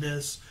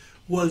indebtedness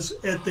was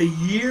at the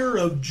year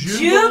of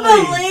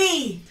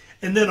Jubilee.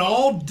 And then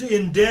all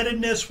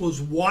indebtedness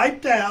was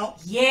wiped out.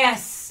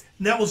 Yes.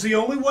 And that was the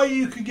only way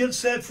you could get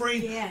set free.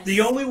 Yes. The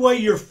only way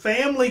your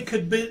family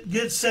could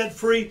get set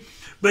free.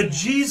 But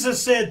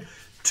Jesus said,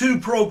 to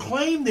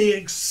proclaim the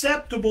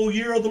acceptable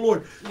year of the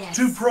Lord. Yes.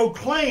 To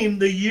proclaim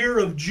the year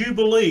of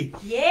Jubilee.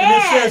 Yes. And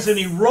it says, and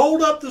he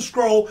rolled up the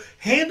scroll,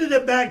 handed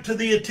it back to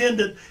the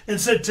attendant, and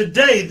said,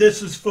 today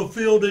this is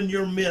fulfilled in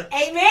your midst.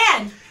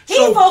 Amen. He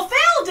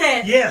fulfilled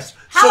it. Yes.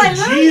 Hallelujah.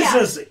 So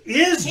Jesus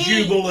is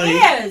Jubilee. He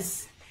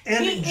is.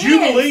 And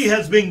Jubilee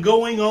has been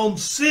going on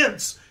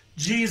since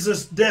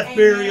Jesus' death,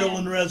 burial,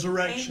 and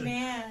resurrection.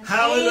 Amen.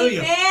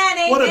 Hallelujah.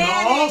 Amen. What an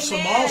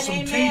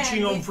awesome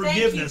teaching on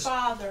forgiveness. Thank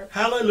you, Father.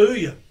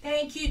 Hallelujah.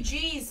 Thank you,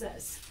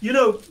 Jesus. You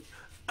know,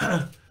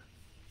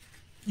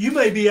 you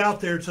may be out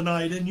there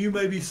tonight and you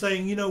may be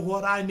saying, you know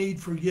what, I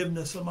need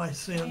forgiveness of my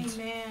sins.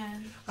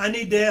 Amen. I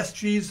need to ask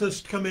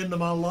Jesus to come into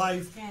my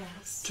life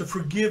to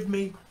forgive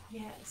me.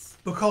 Yes.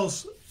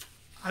 Because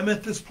I'm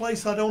at this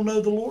place I don't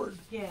know the Lord.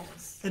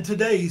 Yes. And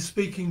today he's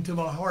speaking to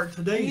my heart.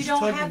 Today he's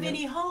tugging. You don't have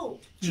any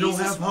hope.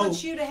 Jesus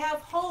wants you to have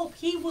hope.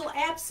 He will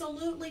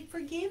absolutely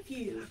forgive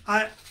you.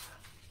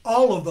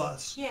 All of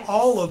us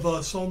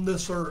on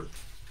this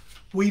earth,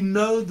 we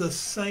know the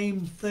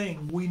same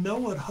thing. We know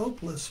what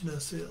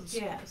hopelessness is.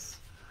 Yes.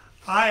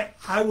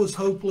 I was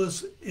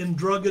hopeless in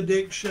drug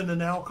addiction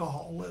and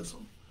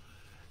alcoholism.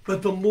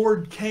 But the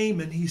Lord came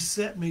and he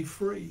set me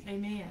free.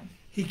 Amen.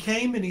 He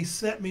came and he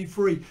set me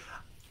free.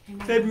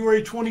 Amen.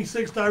 February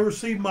 26th, I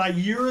received my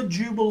year of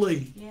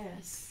Jubilee.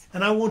 Yes.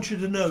 And I want you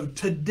to know,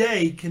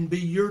 today can be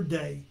your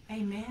day.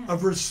 Amen.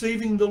 Of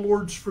receiving the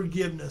Lord's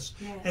forgiveness.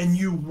 Yes. And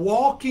you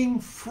walking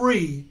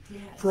free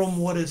from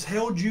what has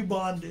held you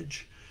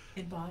bondage.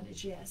 In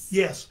bondage, yes.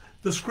 Yes.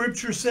 The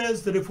scripture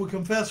says that if we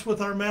confess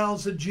with our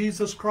mouths that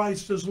Jesus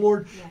Christ is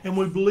Lord, and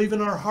we believe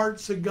in our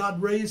hearts that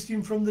God raised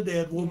him from the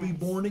dead, we'll be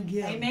born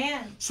again.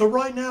 Amen. So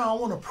right now I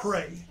want to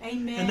pray.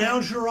 Amen. And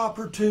now's your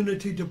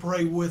opportunity to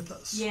pray with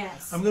us.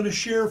 Yes. I'm going to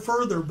share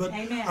further, but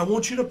I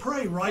want you to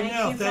pray right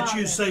now. If that's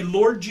you, say,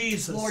 Lord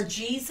Jesus. Lord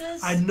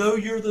Jesus. I know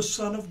you're the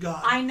Son of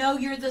God. I know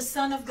you're the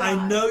Son of God.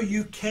 I know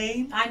you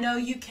came. I know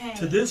you came.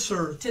 To this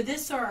earth. To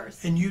this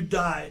earth. And you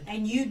died.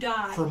 And you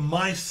died. For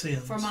my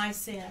sins. For my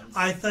sins.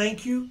 I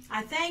thank you.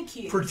 I thank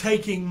you. For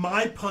taking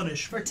my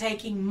punishment. For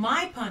taking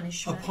my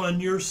punishment. Upon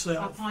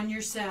yourself. Upon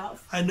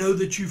yourself. I know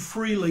that you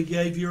freely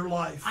gave your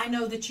life. I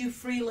know that you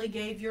freely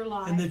gave your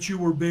life. And that you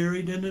were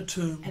buried in a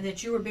tomb. And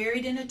that you were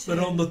buried in a tomb.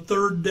 But on the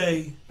third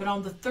day. But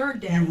on the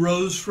third day. You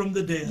rose from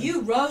the dead.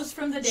 You rose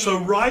from the dead. So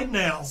right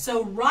now.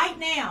 So right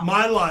now.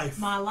 My life.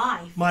 My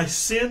life. My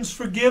sins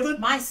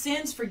forgiven. My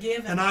sins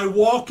forgiven. And I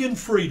walk in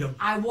freedom.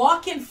 I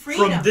walk in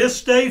freedom. From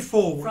this day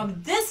forward. From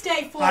this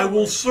day forward. I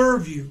will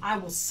serve you. I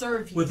will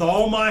serve you. With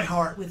all my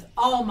heart. With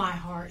all my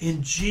heart.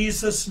 In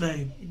Jesus'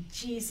 name. In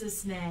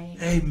Jesus' name.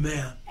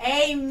 Amen.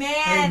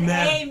 Amen.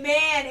 Amen.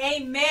 Amen.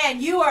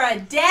 Amen. You are a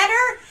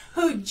debtor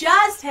who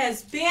just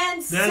has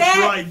been set free. That's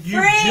right.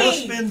 You've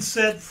just been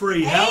set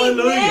free.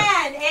 Hallelujah.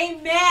 Amen.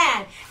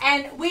 Amen.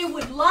 And we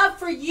would love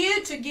for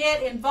you to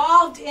get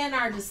involved in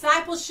our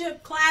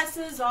discipleship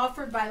classes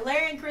offered by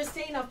Larry and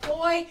Christina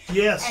Foy.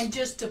 Yes. And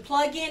just to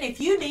plug in, if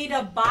you need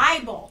a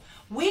Bible,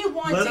 we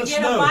want to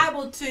get a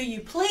Bible to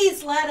you.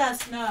 Please let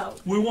us know.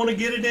 We want to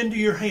get it into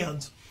your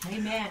hands.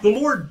 Amen. The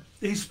Lord,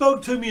 He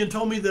spoke to me and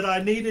told me that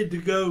I needed to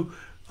go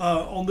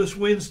on this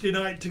Wednesday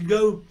night to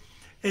go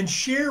and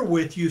share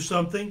with you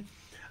something.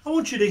 I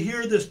want you to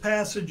hear this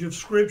passage of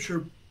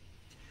Scripture.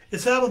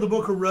 It's out of the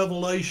book of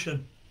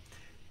Revelation.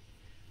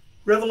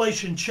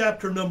 Revelation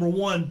chapter number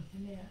 1.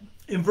 Amen.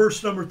 In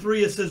verse number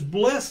 3 it says,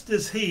 Blessed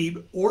is he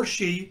or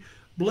she,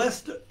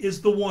 blessed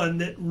is the one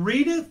that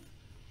readeth,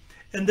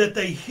 and that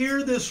they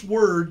hear this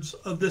words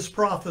of this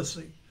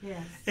prophecy.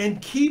 Yes.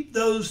 And keep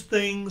those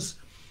things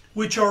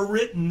which are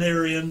written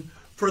therein,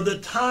 for the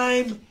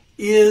time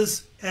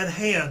is at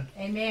hand.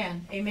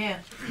 Amen. Amen.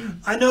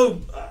 I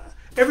know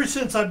ever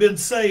since I've been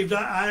saved,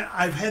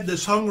 I've had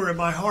this hunger in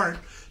my heart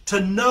to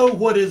know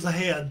what is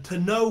ahead, to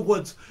know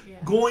what's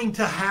going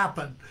to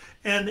happen.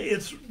 And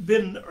it's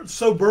been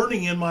so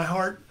burning in my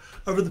heart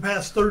over the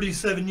past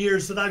 37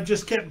 years that I've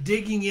just kept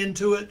digging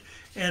into it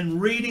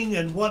and reading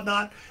and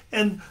whatnot.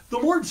 And the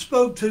Lord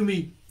spoke to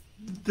me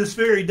this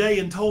very day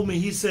and told me,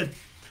 He said,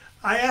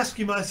 I asked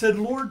Him, I said,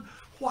 Lord,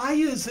 why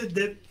is it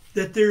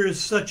that there is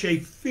such a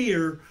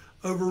fear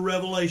over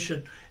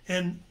Revelation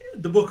and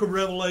the book of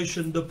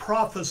Revelation, the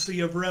prophecy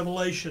of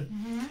Revelation?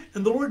 Mm-hmm.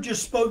 And the Lord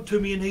just spoke to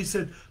me and He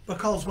said,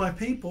 because my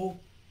people,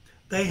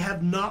 they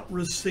have not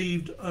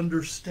received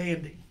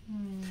understanding.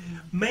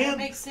 That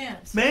makes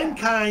sense.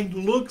 Mankind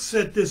looks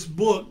at this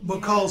book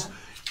because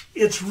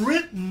it's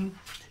written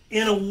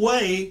in a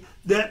way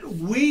that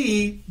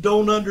we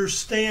don't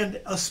understand,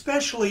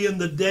 especially in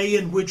the day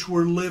in which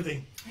we're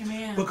living.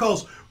 Amen.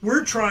 Because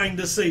we're trying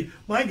to see,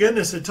 my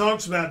goodness, it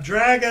talks about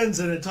dragons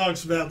and it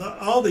talks about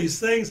all these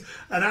things,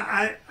 and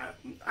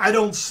I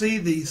don't see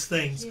these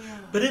things. Yeah.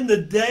 But in the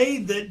day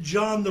that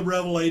John the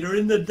Revelator,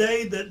 in the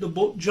day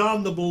that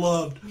John the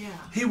Beloved,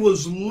 he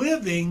was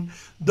living,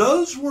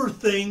 those were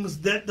things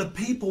that the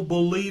people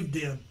believed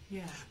in.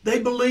 Yeah. They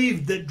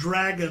believed that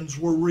dragons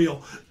were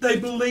real. They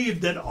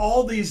believed that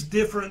all these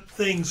different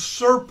things,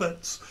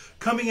 serpents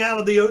coming out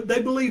of the,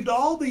 they believed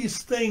all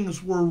these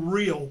things were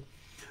real.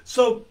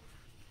 So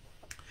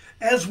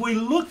as we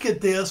look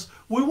at this,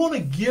 we want to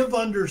give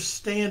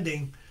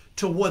understanding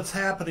to what's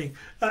happening.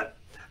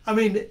 I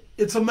mean,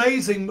 it's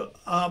amazing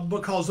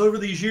because over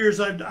these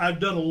years I've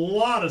done a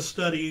lot of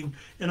studying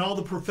in all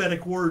the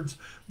prophetic words.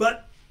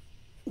 But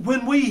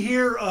when we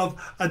hear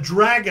of a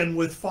dragon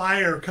with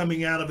fire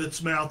coming out of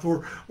its mouth,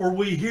 or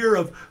we hear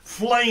of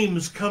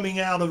flames coming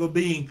out of a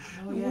being,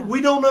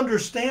 we don't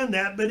understand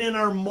that. But in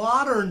our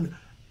modern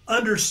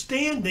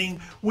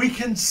understanding, we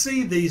can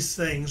see these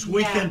things.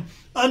 We can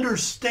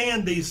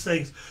understand these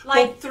things.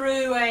 Like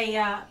through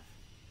a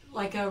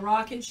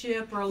rocket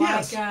ship, or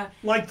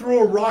like through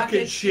a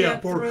rocket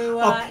ship, or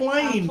a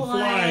plane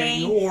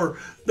flying, or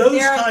those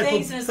type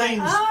of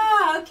things.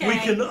 We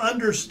can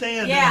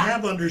understand and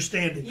have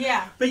understanding.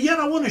 Yeah. But yet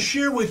I want to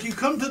share with you,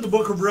 come to the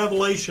book of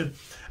Revelation.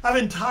 I've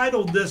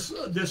entitled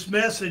this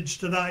message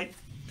tonight,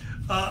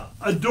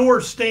 A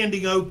Door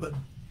Standing Open.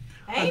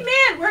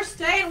 Amen. We're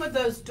staying with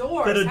those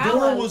doors. That a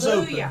door was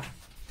open.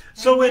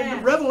 So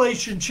in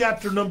Revelation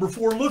chapter number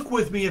 4, look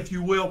with me if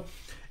you will.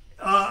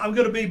 I'm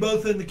going to be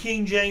both in the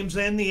King James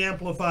and the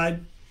Amplified.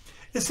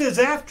 It says,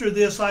 After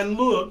this I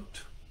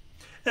looked,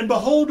 and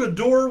behold, a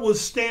door was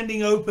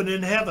standing open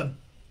in heaven.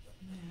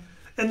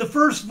 And the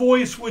first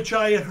voice which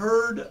I had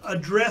heard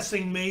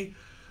addressing me,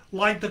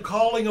 like the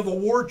calling of a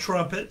war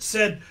trumpet,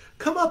 said,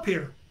 Come up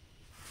here,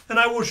 and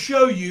I will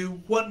show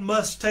you what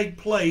must take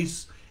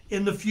place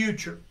in the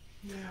future.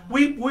 Yeah.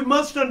 We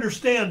must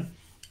understand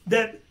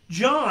that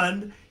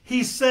John,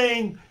 he's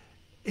saying,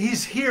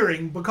 he's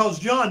hearing, because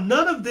John,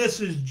 none of this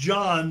is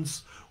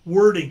John's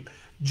wording.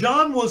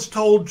 John was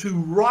told to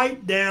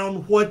write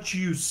down what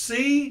you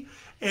see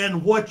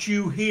and what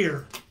you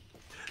hear.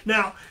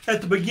 Now,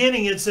 at the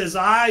beginning it says,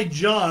 I,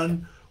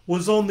 John,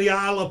 was on the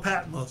Isle of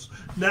Patmos.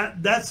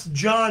 That's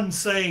John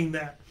saying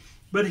that.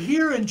 But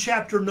here in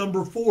chapter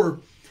number 4,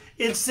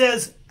 it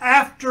says,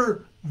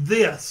 after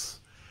this.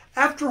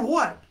 After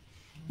what?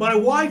 My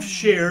wife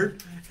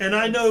shared, and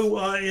I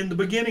know in the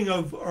beginning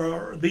of,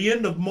 or the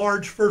end of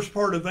March, first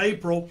part of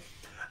April,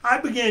 I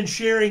began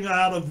sharing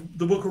out of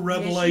the book of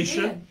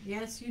Revelation.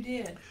 Yes, you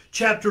did.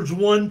 Chapters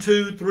 1,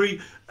 2,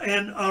 3,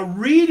 and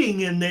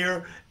reading in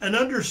there, an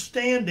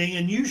understanding,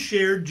 and you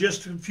shared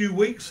just a few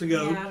weeks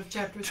ago, out of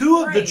chapter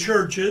 2 3. of the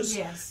churches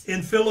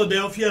in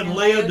Philadelphia and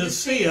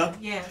Laodicea.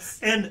 Yes.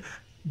 And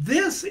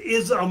this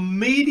is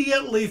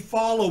immediately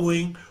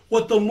following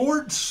what the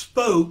Lord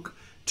spoke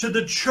to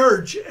the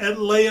church at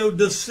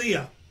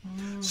Laodicea.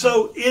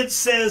 So it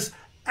says,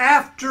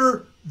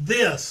 after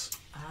this.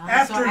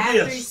 After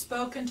he's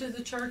spoken to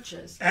the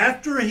churches.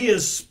 After he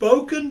has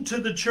spoken to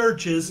the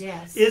churches,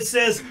 it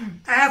says,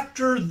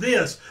 after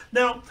this.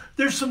 Now,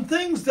 there's some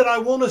things that I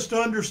want us to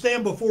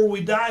understand before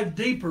we dive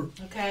deeper.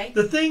 Okay.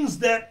 The things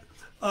that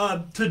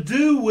to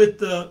do with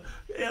the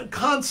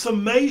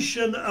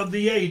consummation of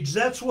the age.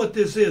 That's what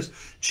this is.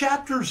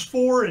 Chapters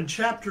 4 and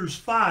chapters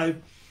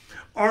 5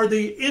 are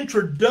the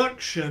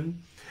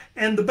introduction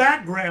and the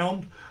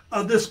background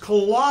of this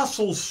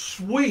colossal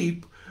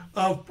sweep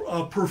of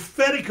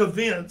prophetic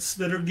events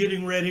that are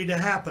getting ready to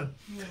happen.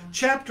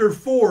 Chapter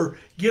 4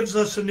 gives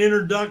us an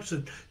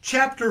introduction.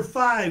 Chapter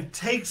 5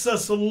 takes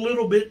us a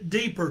little bit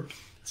deeper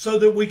so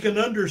that we can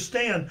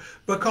understand,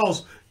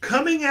 because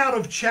coming out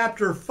of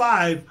chapter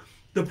 5,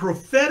 the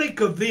prophetic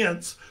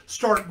events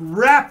start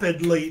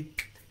rapidly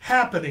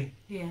happening.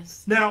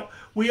 Yes. Now,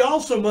 we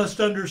also must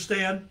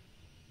understand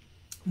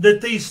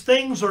that these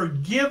things are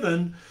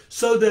given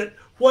so that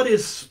what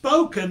is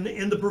spoken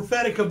in the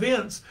prophetic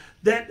events,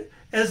 that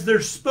as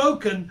they're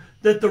spoken,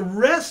 that the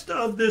rest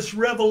of this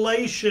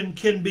revelation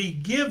can be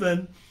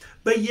given,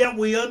 but yet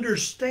we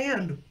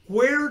understand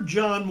where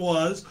John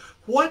was,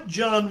 what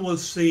John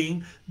was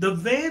seeing, the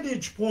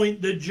vantage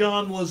point that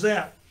John was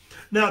at.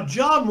 Now,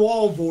 John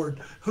Walvoord,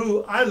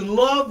 who I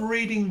love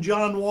reading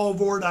John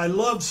Walvoord, I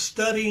love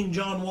studying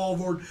John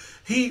Walvoord.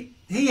 He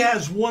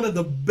has one of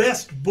the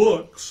best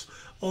books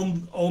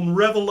on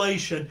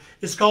Revelation.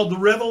 It's called The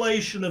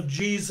Revelation of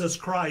Jesus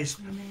Christ.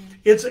 Amen.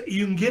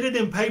 You can get it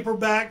in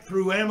paperback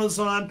through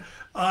Amazon.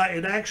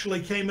 It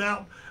actually came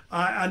out,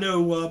 I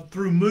know,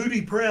 through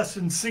Moody Press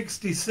in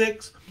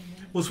 '66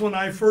 was when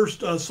I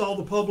first saw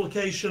the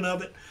publication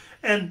of it.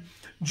 And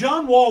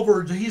John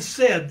Walvoord, he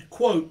said,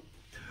 quote,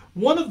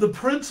 one of the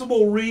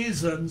principal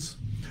reasons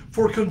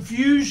for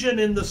confusion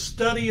in the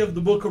study of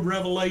the book of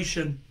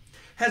Revelation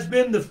has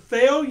been the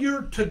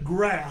failure to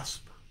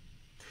grasp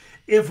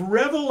if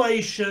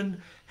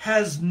Revelation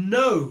has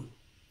no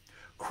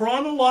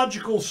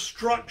chronological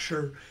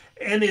structure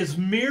and is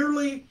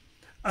merely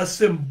a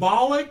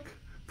symbolic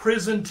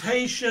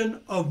presentation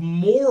of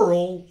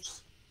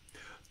morals,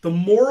 the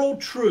moral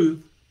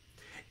truth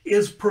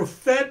is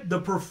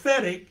the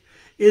prophetic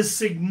is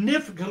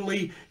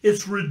significantly,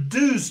 it's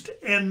reduced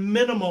and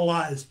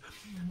minimalized.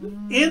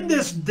 In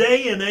this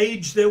day and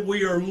age that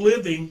we are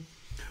living,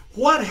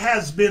 what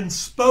has been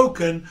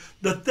spoken,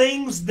 the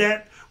things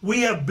that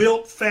we have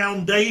built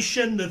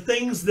foundation, the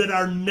things that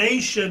our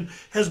nation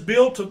has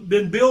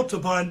been built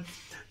upon,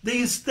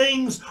 these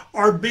things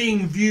are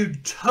being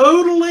viewed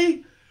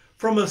totally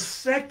from a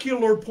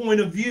secular point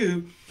of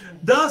view.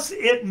 Thus,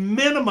 it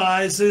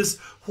minimizes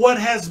what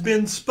has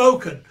been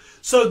spoken.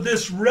 So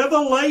this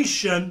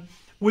revelation,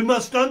 we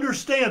must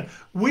understand,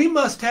 we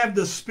must have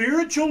the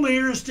spiritual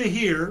ears to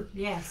hear,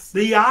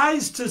 the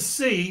eyes to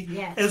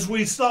see, as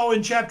we saw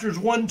in chapters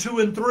 1, 2,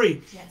 and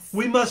 3.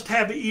 We must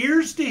have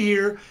ears to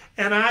hear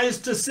and eyes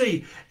to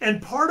see.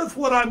 And part of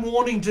what I'm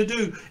wanting to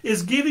do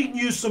is giving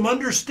you some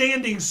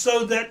understanding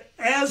so that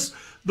as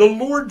the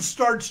Lord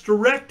starts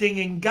directing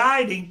and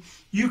guiding,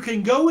 you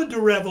can go into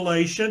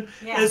Revelation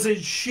as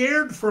it's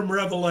shared from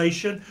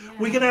Revelation.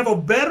 We can have a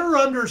better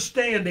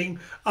understanding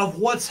of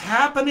what's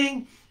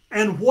happening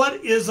and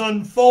what is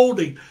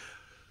unfolding.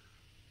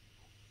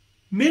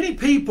 Many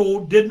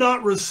people did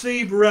not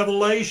receive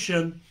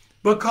Revelation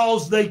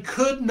because they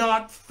could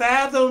not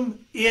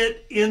fathom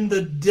it in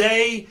the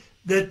day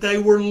that they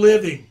were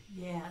living.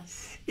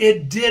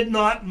 It did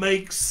not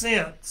make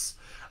sense.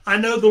 I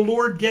know the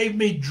Lord gave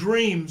me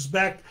dreams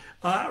back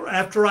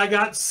after I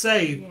got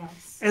saved.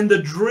 And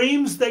the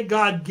dreams that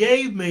God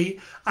gave me,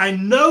 I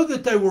know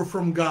that they were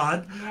from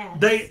God.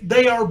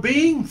 They are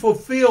being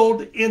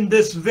fulfilled in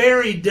this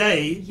very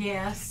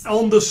day.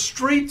 On the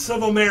streets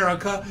of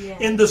America,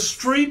 in the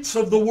streets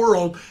of the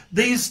world,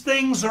 these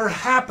things are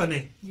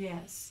happening.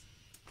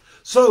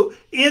 So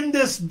in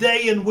this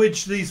day in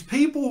which these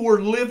people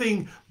were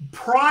living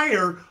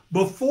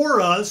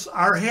before us,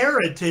 our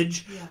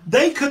heritage,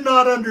 they could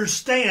not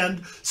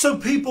understand, so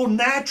people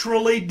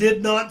naturally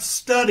did not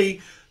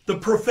study the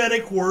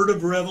prophetic word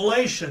of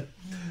Revelation.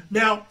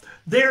 Now,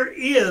 there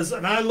is,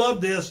 and I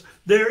love this,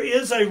 there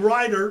is a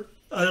writer,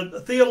 a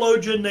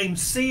theologian named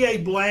C.A.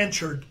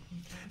 Blanchard.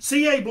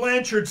 C.A.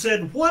 Blanchard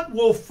said, what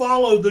will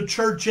follow the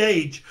church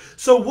age?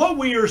 So what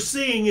we are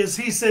seeing is,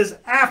 he says,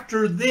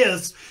 after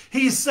this,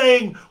 he's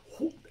saying,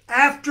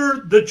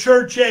 after the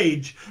church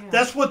age. Yeah.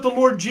 That's what the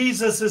Lord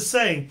Jesus is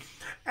saying.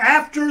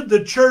 After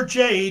the church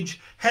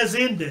age has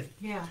ended.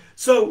 Yeah.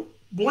 So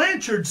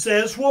Blanchard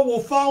says, what will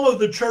follow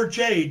the church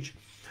age?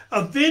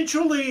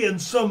 Eventually, in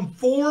some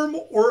form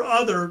or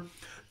other,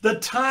 the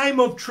time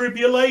of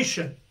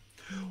tribulation.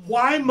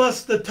 Why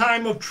must the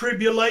time of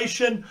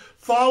tribulation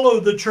follow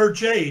the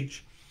church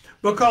age?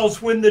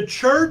 Because when the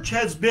church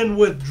has been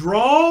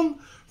withdrawn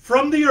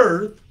from the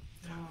earth,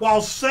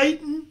 while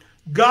Satan,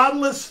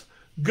 godless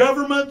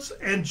governments,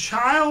 and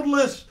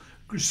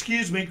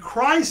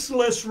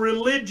Christless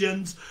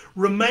religions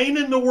remain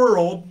in the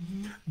world,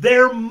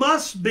 there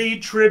must be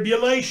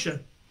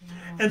tribulation.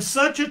 And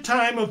such a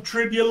time of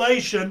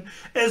tribulation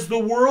as the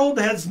world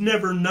has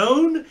never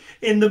known,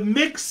 in the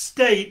mixed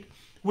state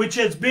which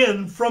has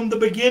been from the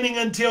beginning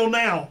until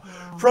now.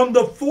 Wow. From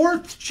the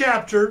 4th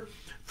chapter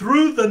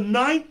through the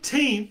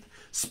 19th,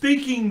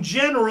 speaking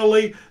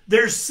generally,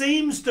 there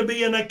seems to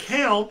be an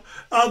account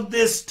of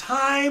this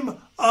time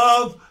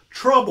of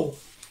trouble.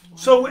 Wow.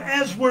 So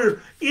as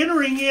we're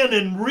entering in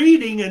and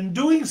reading and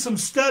doing some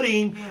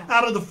studying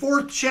out of the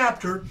 4th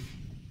chapter,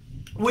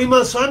 we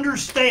must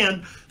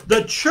understand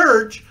the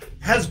church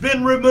has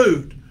been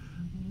removed.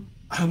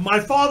 My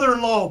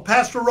father-in-law,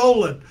 Pastor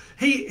Roland,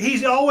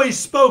 he always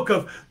spoke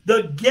of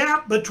the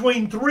gap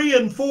between 3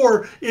 and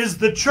 4 is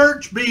the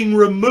church being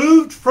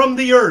removed from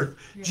the earth.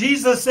 Yes.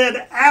 Jesus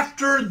said,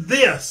 after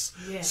this.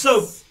 Yes.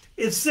 So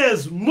it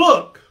says,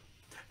 look,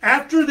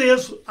 after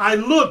this I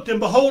looked, and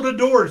behold, a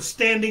door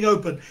standing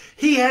open.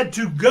 He had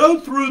to go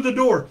through the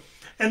door.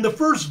 And the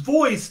first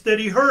voice that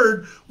he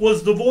heard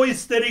was the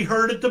voice that he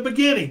heard at the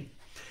beginning.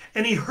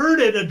 And he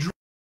heard it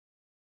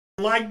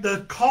like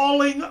the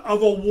calling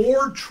of a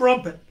war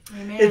trumpet.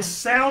 Amen. It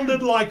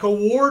sounded like a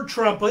war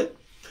trumpet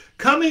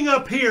coming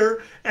up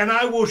here, and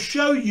I will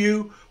show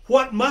you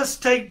what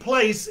must take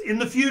place in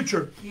the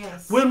future.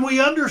 Yes. When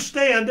we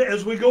understand,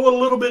 as we go a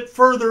little bit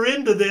further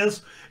into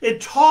this,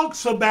 it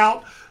talks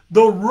about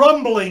the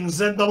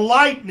rumblings and the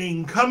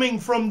lightning coming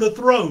from the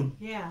throne.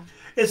 Yeah.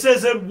 It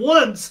says, at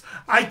once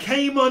I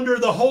came under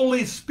the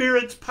Holy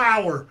Spirit's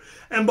power,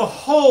 and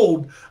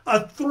behold,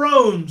 a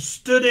throne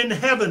stood in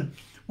heaven,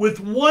 with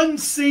one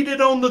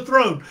seated on the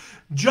throne.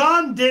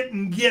 John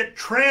didn't get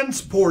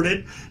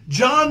transported.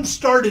 John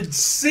started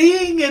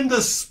seeing in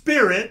the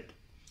Spirit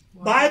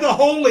by the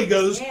Holy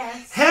Ghost.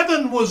 Yes.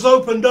 Heaven was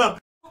opened up.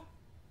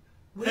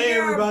 Hey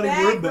everybody,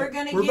 we're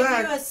going to give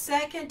you a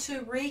second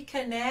to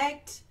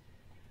reconnect.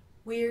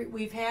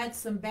 We've had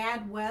some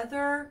bad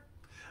weather.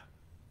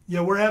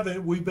 Yeah,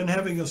 we've been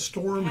having a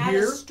storm here. Had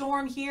a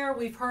storm here.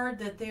 We've heard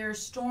that there's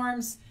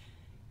storms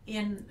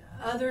in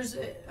others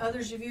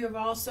of you have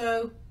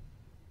also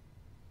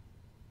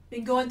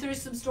been going through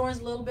some storms,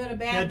 a little bit of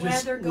bad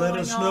weather going on. Let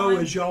us know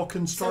as y'all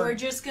can start. So we're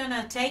just going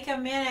to take a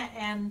minute,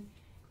 and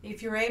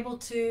if you're able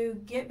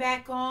to get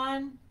back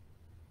on.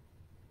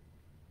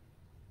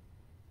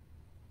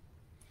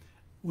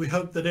 We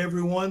hope that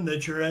everyone,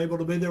 that you're able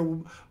to be there.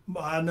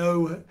 I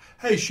know.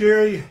 Hey,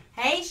 Sherry.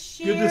 Hey,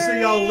 Sherry. Good to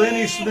see y'all.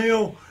 Lenny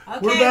Sneal. Okay,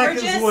 we're back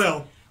as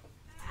well.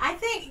 I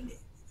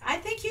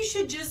think you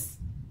should just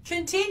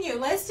continue.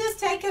 Let's just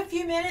take a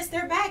few minutes.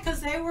 They're back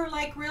because they were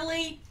like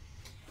really...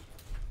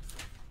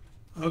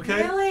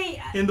 Okay.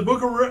 Really? In the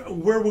book of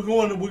where we're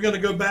going to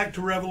go back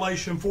to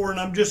Revelation 4, and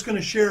I'm just going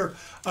to share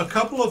a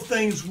couple of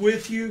things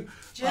with you.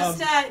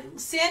 Just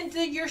send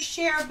your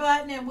share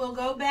button, and we'll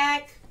go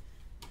back.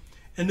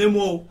 And then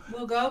we'll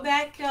go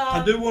back.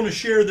 I do want to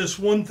share this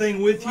one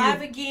thing with you.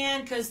 Live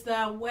again, because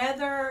the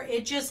weather,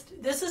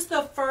 this is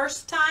the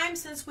first time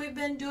since we've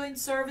been doing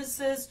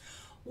services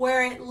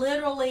where it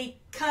literally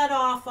cut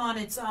off on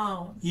its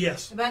own.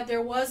 Yes. But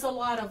there was a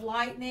lot of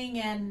lightning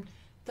and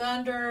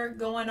thunder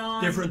going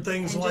on. Different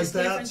things like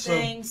that. Different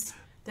things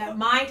that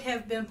might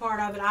have been part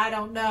of it. I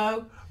don't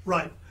know.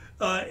 Right.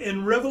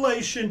 In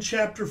Revelation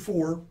chapter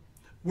 4,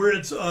 where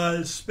it's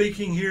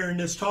speaking here, and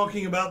it's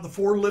talking about the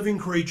 4 living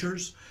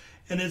creatures,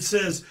 and it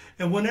says,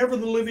 and whenever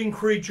the living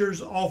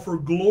creatures offer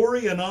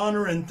glory and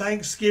honor and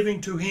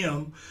thanksgiving to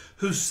him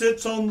who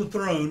sits on the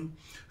throne,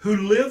 who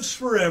lives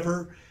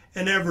forever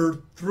and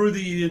ever through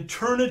the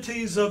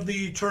eternities of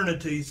the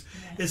eternities.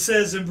 Yes. It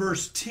says in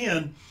verse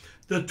 10,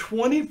 the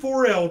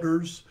 24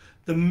 elders,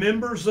 the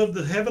members of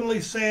the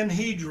heavenly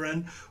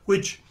Sanhedrin,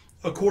 which,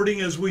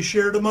 according as we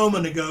shared a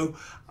moment ago,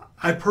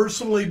 I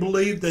personally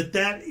believe that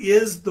that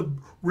is the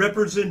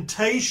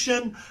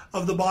representation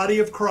of the body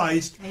of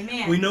Christ.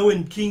 Amen. We know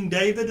in King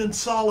David and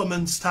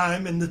Solomon's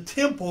time in the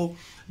temple,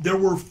 there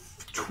were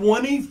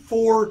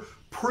 24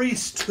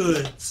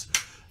 priesthoods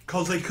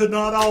because they could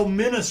not all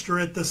minister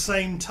at the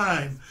same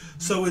time.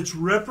 So it's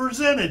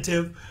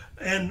representative,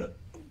 and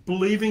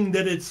believing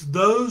that it's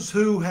those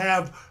who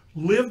have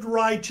lived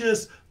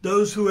righteous,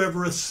 those who have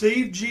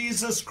received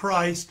Jesus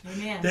Christ.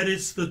 Amen. That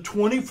it's the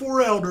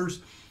 24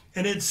 elders.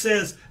 And it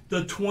says,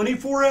 the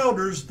 24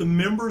 elders, the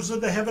members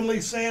of the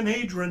heavenly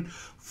Sanhedrin,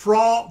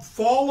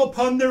 fall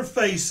upon their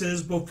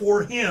faces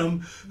before him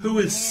who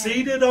is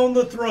seated on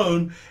the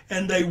throne,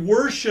 and they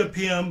worship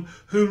him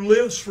who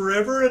lives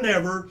forever and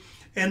ever.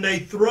 And they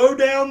throw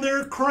down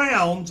their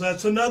crowns.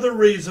 That's another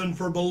reason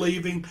for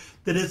believing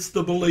that it's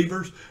the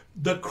believers.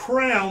 The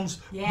crowns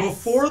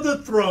before the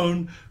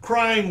throne,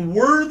 crying,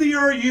 worthy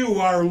are you,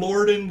 our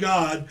Lord and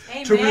God,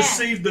 to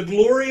receive the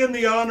glory and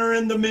the honor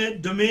and the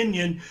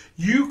dominion.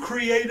 You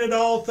created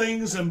all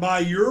things, and by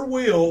your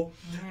will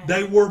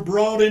they were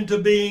brought into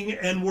being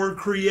and were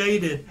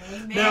created.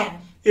 Now,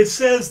 it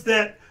says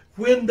that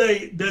when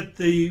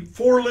the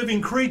four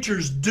living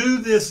creatures do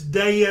this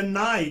day and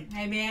night.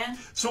 Amen.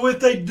 So if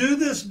they do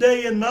this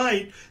day and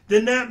night,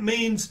 then that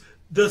means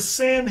the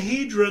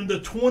Sanhedrin, the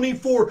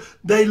 24,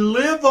 they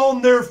live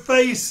on their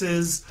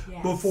faces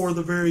before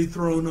the very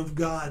throne of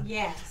God.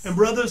 Yes. And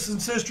brothers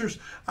and sisters,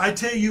 I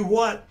tell you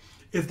what,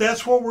 if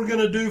that's what we're going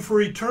to do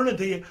for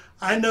eternity,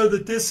 I know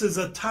that this is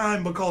a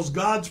time because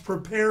God's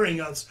preparing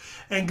us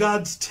and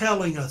God's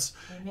telling us.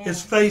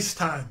 It's face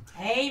time.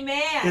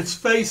 Amen. It's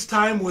face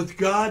time with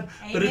God,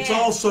 but it's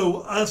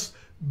also us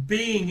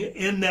being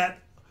in that,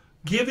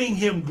 giving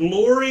him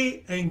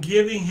glory and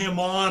giving him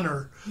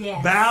honor,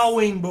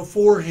 bowing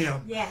before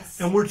him.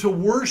 Yes. And we're to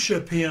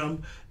worship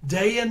him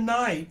day and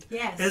night.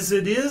 Yes. As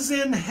it is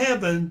in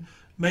heaven,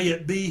 may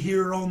it be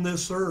here on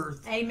this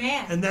earth.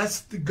 Amen. And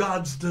that's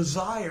God's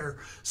desire.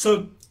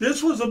 So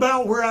this was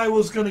about where I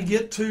was going to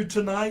get to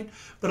tonight,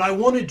 but I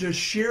wanted to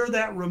share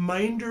that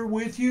reminder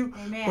with you.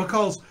 Amen.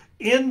 Because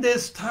in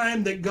this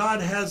time that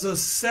God has us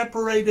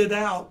separated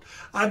out,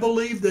 I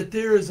believe that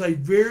there is a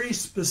very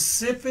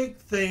specific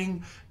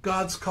thing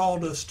God's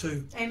called us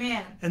to.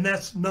 Amen. And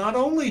that's not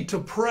only to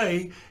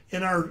pray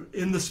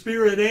in the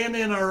spirit and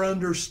in our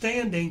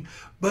understanding,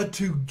 but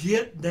to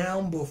get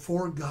down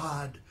before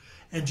God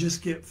and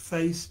just get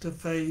face to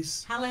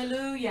face.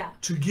 Hallelujah.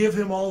 To give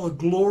him all the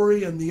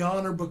glory and the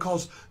honor,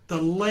 because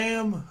the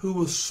Lamb who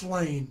was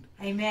slain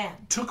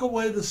took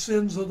away the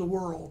sins of the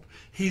world.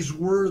 He's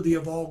worthy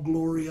of all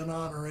glory and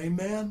honor.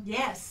 Amen?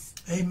 Yes.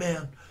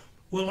 Amen.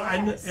 Well,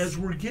 as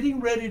we're getting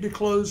ready to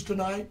close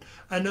tonight,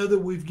 I know that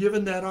we've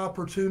given that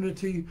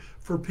opportunity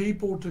for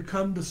people to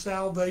come to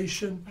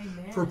salvation,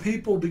 for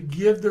people to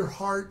give their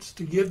hearts,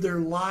 to give their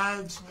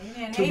lives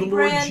to the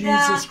Lord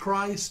Jesus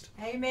Christ.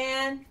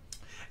 Amen.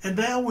 And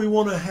now we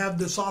want to have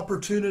this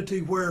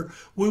opportunity where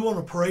we want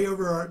to pray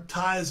over our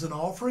tithes and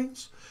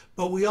offerings,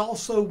 but we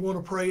also want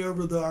to pray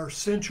over our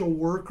essential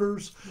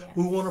workers. Yes.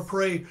 We want to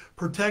pray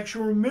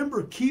protection.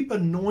 Remember, keep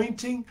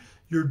anointing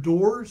your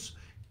doors.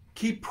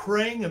 Keep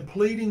praying and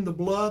pleading the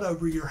blood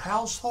over your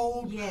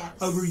household,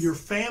 over your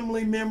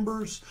family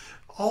members.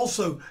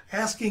 Also,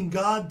 asking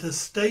God to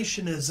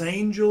station his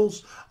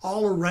angels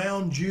all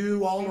around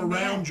you, all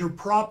around your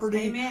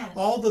property,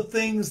 all the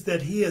things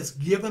that he has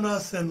given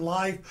us in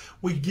life.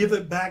 We give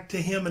it back to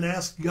him and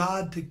ask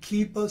God to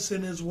keep us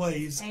in his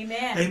ways.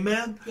 Amen.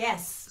 Amen?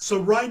 Yes. So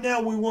right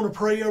now we want to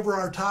pray over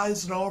our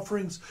tithes and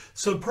offerings.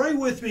 So pray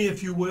with me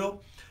if you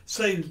will.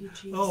 Say,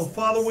 oh,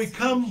 Father, we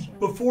come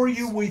before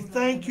you. We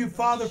thank you,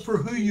 Father, for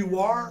who you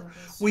are.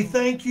 We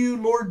thank you,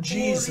 Lord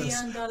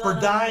Jesus, for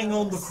dying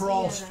on the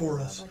cross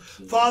for us.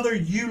 Father,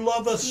 you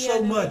love us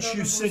so much.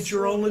 You sent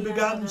your only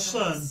begotten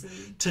Son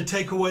to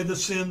take away the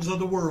sins of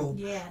the world.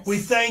 Yes. We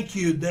thank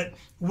you that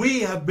we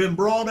have been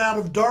brought out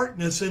of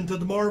darkness into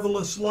the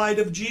marvelous light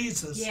of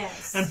Jesus.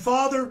 Yes. And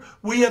Father,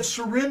 we have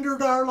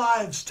surrendered our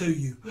lives to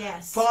you.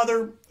 Yes.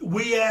 Father,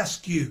 we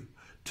ask you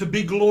to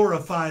be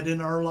glorified in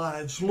our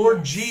lives.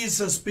 Lord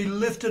Jesus, be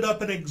lifted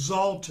up and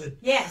exalted.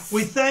 Yes.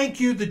 We thank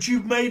you that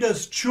you've made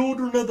us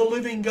children of the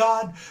living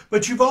God,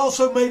 but you've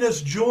also made us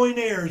joint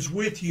heirs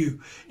with you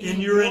in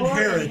your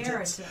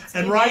inheritance.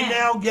 And right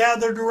now,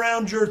 gathered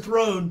around your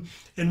throne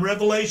in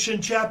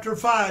Revelation chapter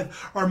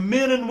 5 are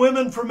men and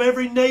women from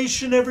every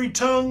nation, every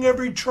tongue,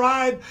 every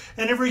tribe,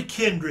 and every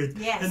kindred.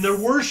 Yes. And they're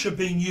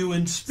worshiping you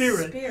in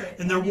spirit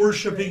and they're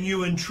worshiping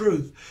you in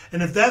truth.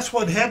 And if that's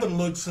what heaven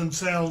looks and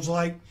sounds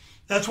like,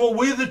 that's what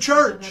we, the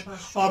church,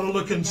 ought to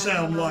look and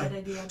sound like.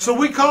 So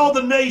we call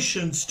the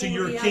nations to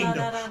your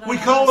kingdom. We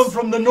call them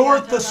from the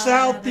north, the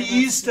south, the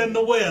east, and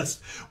the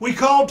west. We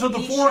call to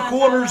the four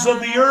corners of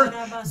the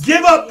earth,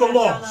 give up the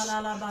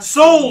lost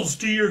souls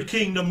to your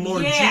kingdom,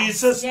 Lord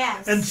Jesus.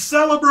 And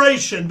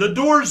celebration, the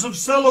doors of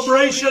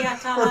celebration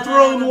are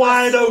thrown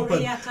wide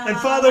open. And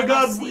Father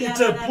God,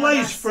 it's a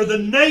place for the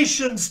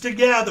nations to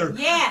gather.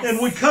 And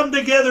we come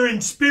together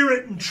in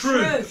spirit and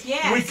truth.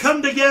 We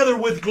come together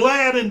with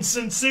glad and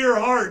sincere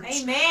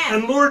hearts. Amen.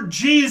 And Lord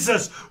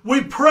Jesus,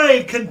 we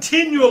pray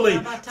continually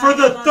for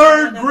the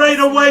third great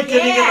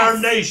awakening in our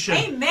nation.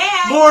 Amen.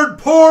 Lord,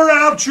 pour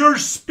out your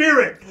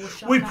Spirit.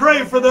 We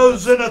pray for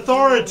those in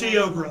authority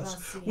over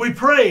us. We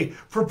pray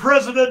for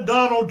President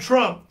Donald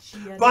Trump,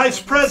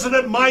 Vice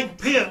President Mike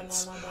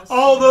Pence,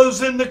 all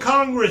those in the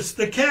Congress,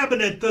 the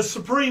Cabinet, the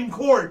Supreme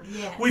Court.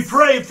 Yes. We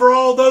pray for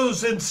all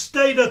those in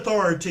state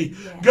authority,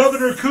 yes.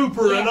 Governor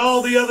Cooper yes. and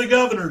all the other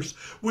governors.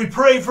 We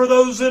pray for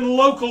those in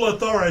local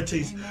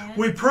authorities. Amen.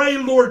 We pray,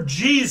 Lord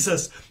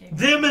Jesus, Amen.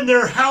 them and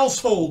their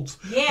households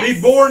yes.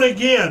 be born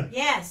again.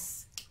 Yes.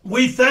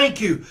 We thank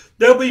you.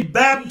 They'll be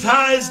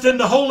baptized in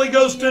the Holy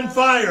Ghost and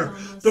fire.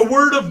 The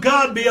Word of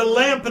God be a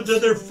lamp unto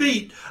their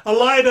feet, a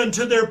light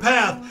unto their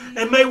path.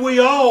 And may we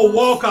all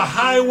walk a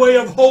highway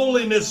of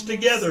holiness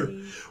together.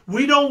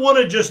 We don't want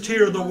to just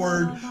hear the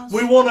Word.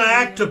 We want to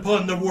act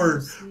upon the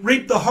Word.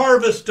 Reap the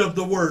harvest of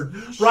the Word.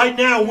 Right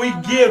now we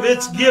give.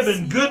 It's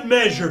given. Good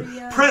measure.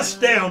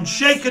 Pressed down.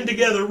 Shaken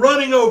together.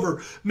 Running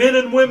over. Men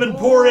and women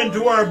pour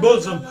into our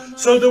bosom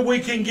so that we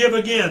can give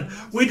again.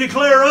 We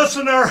declare us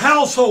and our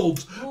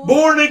households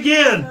born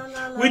again.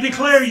 We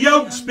declare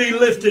yokes be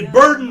lifted.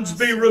 Burdens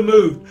be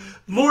removed.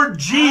 Lord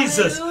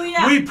Jesus,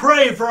 Hallelujah. We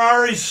pray for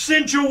our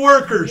essential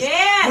workers.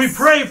 Yes. We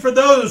pray for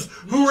those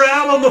who are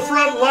out on the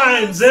front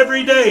lines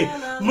every day.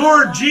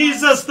 Lord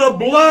Jesus, the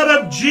blood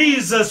of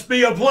Jesus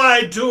be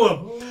applied to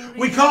them.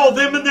 We call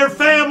them and their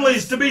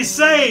families to be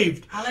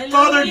saved. Hallelujah.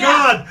 Father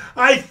God,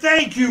 I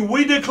thank you.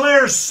 We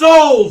declare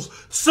souls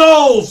to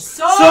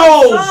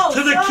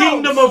the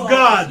kingdom of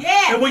God.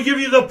 Yes. And we give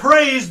you the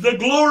praise, the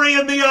glory,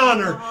 and the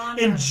honor.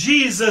 In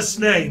Jesus'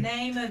 name.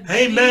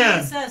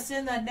 Amen. Jesus,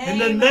 in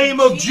the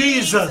name of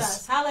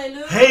Jesus.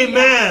 Hallelujah.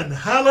 Amen.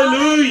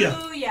 Hallelujah.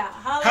 Hallelujah.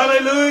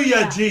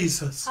 Hallelujah,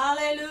 Jesus.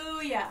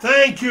 Hallelujah.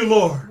 Thank you,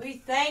 Lord. We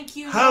thank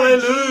you, Lord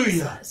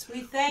Hallelujah. Jesus.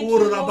 We thank you,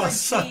 Lord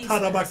Jesus. Thank you,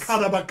 Lord Jesus.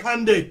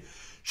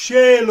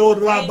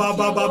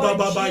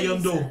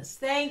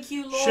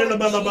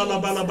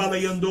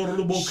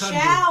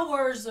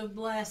 Showers of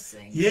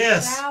blessings.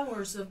 Yes.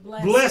 Showers of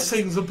blessings.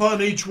 Blessings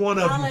upon each one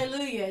of you.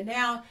 Hallelujah.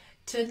 Now,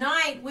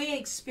 tonight we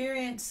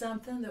experienced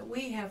something that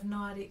we have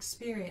not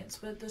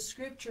experienced, but the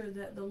scripture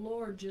that the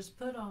Lord just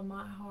put on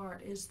my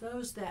heart is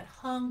those that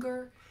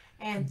hunger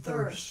and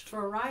thirst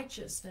for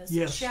righteousness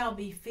yes. shall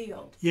be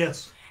filled.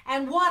 Yes.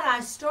 And what I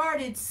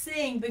started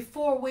seeing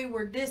before we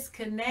were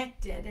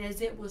disconnected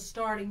as it was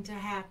starting to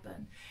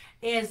happen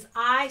is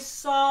I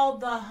saw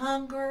the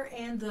hunger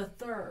and the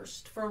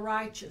thirst for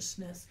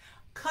righteousness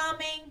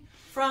coming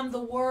from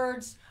the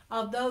words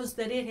of those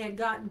that it had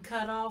gotten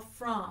cut off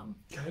from.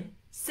 Okay.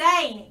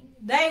 Saying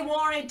they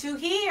wanted to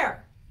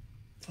hear.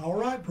 All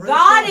right.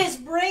 God is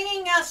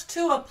bringing us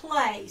to a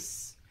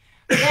place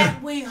that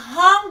we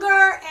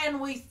hunger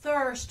and we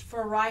thirst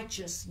for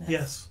righteousness.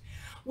 Yes.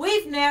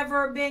 We've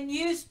never been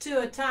used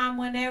to a time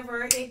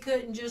whenever it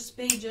couldn't just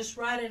be just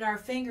right at our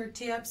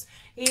fingertips.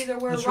 Either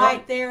we're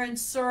right there in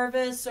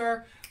service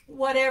or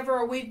whatever,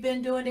 or we've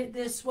been doing it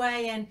this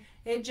way and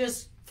it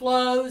just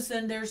flows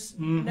and there's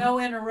no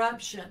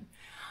interruption.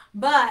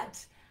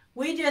 But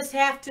we just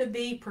have to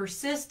be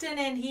persistent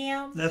in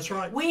Him. That's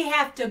right. We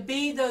have to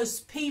be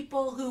those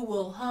people who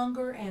will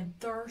hunger and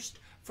thirst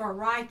for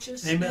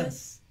righteousness. Amen.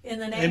 In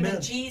the name Amen.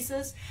 of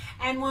Jesus.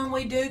 And when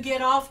we do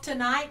get off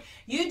tonight,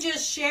 you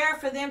just share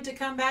for them to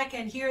come back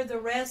and hear the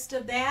rest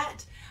of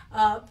that.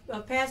 A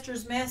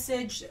pastor's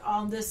message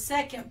on the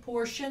second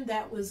portion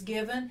that was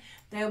given.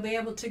 They'll be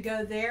able to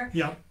go there.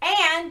 Yeah.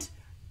 And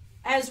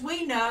as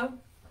we know,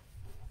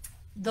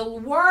 the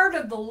word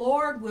of the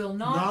Lord will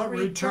not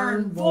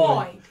return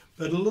void.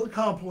 But it'll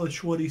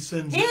accomplish what He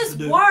sends it to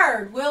do. His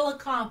word will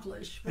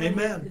accomplish what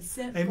Amen. it's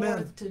sent Amen.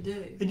 forth to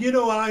do. And you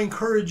know, I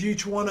encourage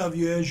each one of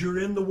you as you're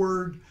in the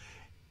Word,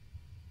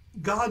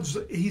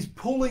 He's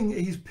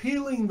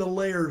peeling the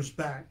layers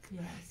back.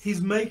 Yes.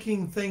 He's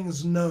making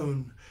things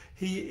known.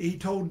 He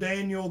told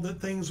Daniel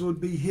that things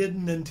would be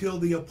hidden until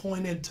the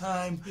appointed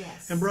time.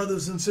 Yes. And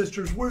brothers and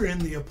sisters, we're in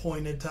the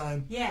appointed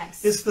time.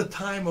 Yes. It's the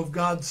time of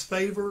God's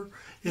favor.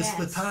 It's Yes.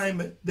 the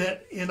time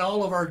that in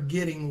all of our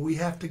getting, we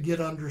have to get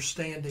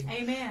understanding.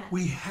 Amen.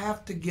 We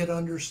have to get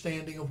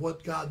understanding of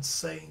what God's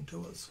saying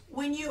to us.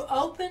 When you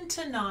opened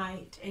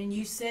tonight and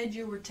you said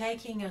you were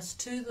taking us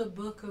to the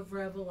book of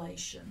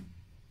Revelation,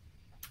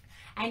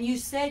 and you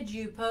said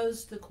you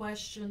posed the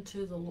question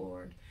to the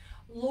Lord,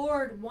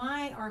 Lord,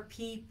 why are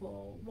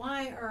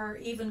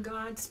even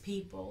God's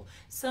people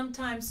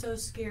sometimes so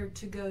scared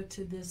to go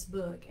to this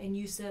book? And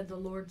you said the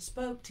Lord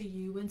spoke to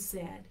you and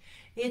said,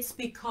 it's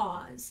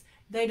because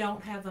they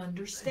don't have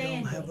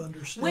understanding. They don't have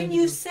understanding. When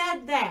you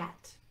said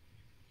that,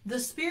 the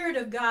Spirit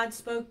of God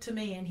spoke to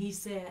me and He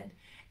said,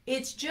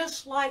 it's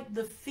just like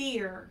the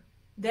fear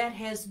that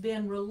has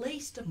been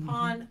released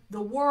upon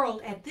the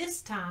world at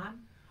this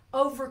time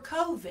over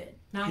COVID-19.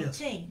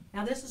 Yes.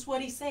 Now this is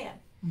what He said.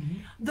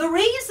 The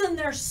reason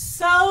there's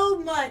so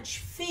much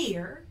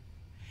fear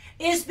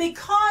is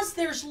because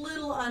there's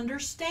little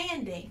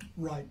understanding.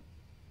 Right.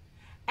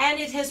 And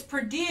it has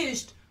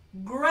produced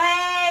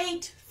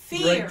great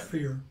fear. Great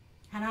fear.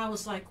 And I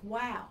was like,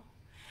 wow.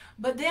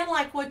 But then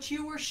like what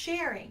you were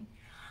sharing,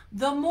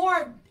 the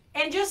more,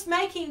 and just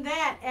making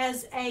that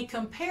as a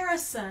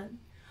comparison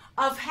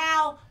of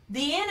how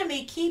the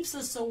enemy keeps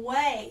us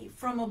away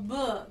from a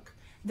book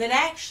that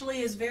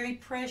actually is very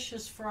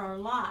precious for our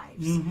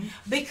lives.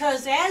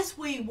 Because as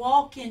we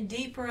walk in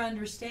deeper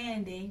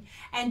understanding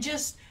and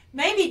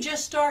maybe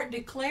just start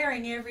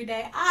declaring every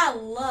day, I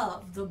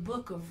love the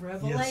book of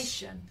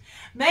Revelation.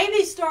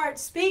 Maybe start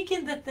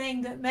speaking the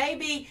thing that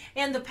maybe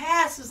in the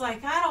past is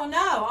like, I don't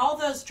know, all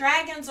those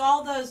dragons,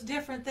 all those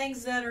different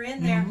things that are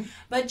in there,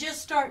 but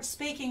just start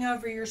speaking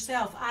over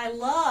yourself. I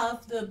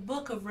love the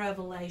book of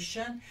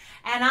Revelation,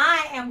 and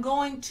I am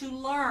going to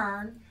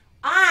learn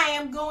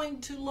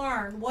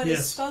what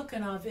is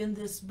spoken of in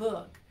this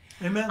book.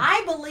 Amen.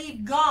 I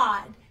believe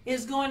God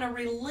is going to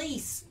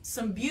release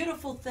some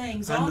beautiful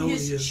things on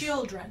his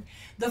children.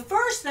 The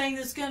first thing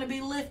that's going to be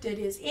lifted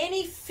is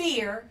any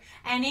fear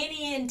and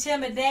any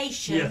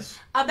intimidation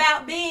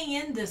about being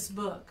in this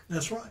book.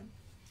 That's right.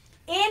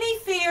 Any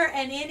fear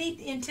and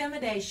any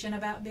intimidation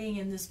about being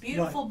in this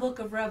beautiful book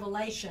of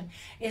Revelation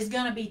is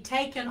going to be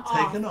taken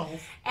off.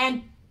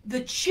 And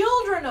the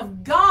children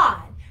of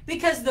God,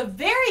 because the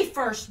very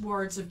first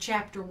words of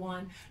chapter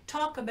 1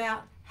 talk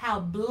about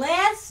how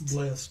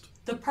blessed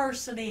the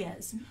person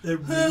is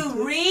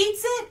who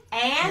reads it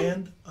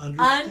and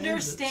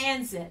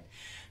understands it.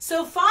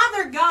 So,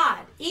 Father God,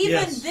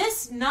 even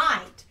this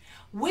night,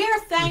 we're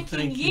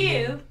thanking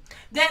you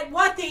that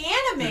what the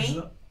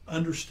enemy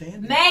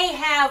may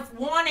have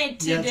wanted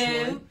to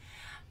do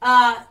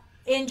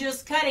in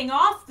just cutting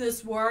off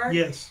this word,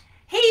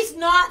 he's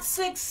not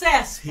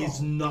successful.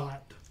 He's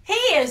not. He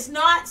is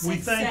not successful.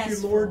 We thank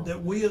you, Lord,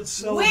 that we at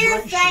Celebration,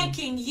 we're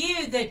thanking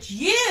you that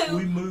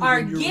you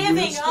are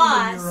giving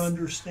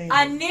us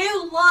a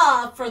new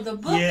love for the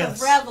book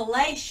of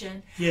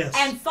Revelation.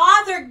 And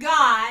Father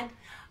God,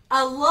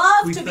 a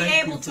love to be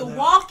able to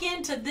walk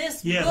into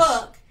this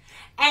book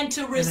and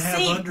to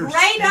receive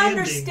great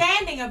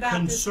understanding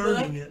about this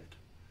book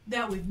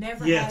that we've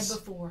never had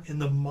before. In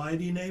the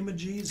mighty name of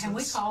Jesus. And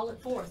we call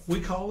it forth. We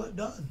call it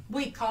done.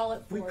 We call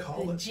it forth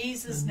in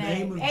Jesus'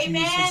 name.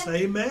 Amen. Jesus.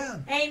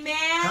 Amen. Amen.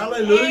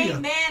 Hallelujah.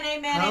 Amen.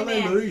 Amen.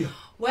 Hallelujah. Amen.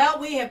 Well,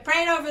 we have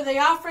prayed over the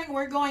offering.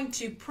 We're going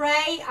to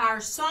pray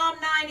our Psalm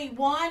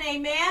 91.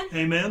 Amen.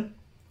 Amen.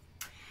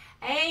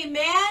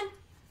 Amen.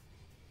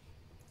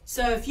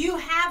 So if you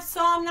have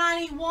Psalm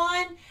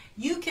 91,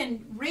 you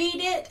can read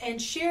it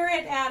and share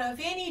it out of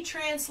any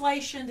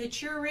translation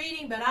that you're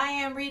reading, but I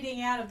am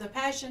reading out of the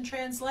Passion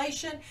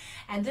Translation,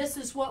 and this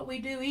is what we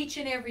do each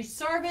and every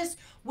service.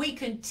 We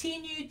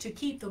continue to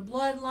keep the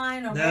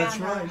bloodline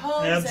around our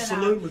homes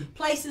and our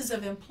places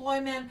of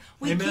employment.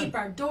 We keep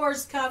our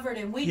doors covered,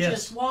 and we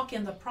just walk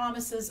in the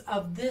promises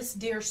of this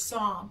dear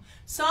psalm.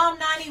 Psalm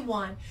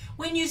 91.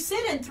 When you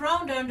sit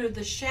enthroned under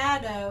the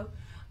shadow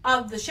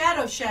of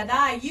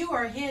Shaddai, you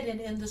are hidden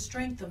in the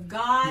strength of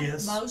God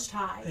Most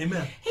High.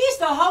 Amen. He's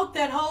the hope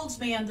that holds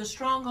me and the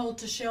stronghold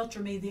to shelter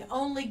me, the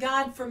only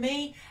God for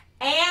me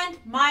and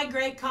my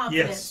great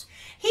confidence.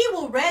 He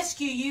will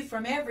rescue you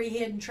from every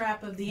hidden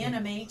trap of the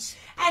enemy,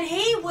 and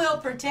he will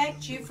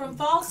protect you from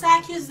false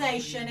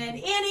accusation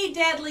and any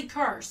deadly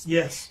curse.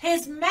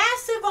 His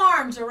massive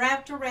arms are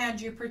wrapped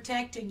around you,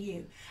 protecting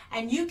you,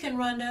 and you can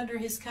run under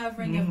his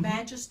covering of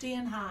majesty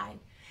and hide.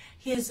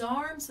 His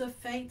arms of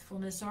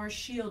faithfulness are a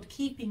shield,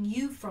 keeping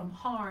you from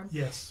harm.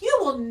 You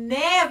will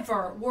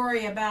never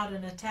worry about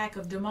an attack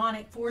of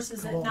demonic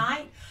forces at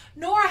night,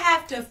 nor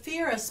have to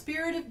fear a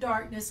spirit of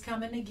darkness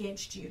coming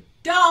against you.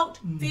 Don't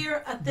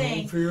fear a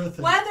thing.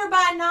 Whether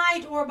by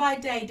night or by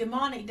day,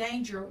 demonic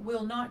danger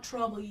will not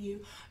trouble you,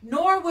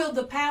 nor will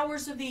the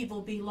powers of evil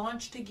be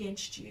launched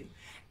against you.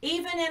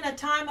 Even in a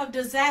time of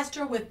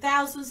disaster with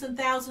thousands and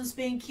thousands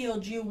being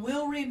killed, you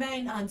will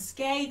remain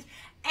unscathed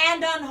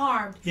and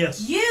unharmed.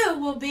 You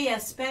will be a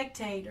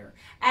spectator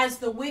as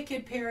the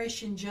wicked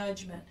perish in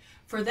judgment,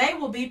 for they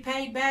will be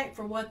paid back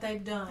for what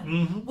they've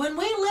done. When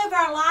we live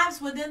our lives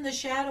within the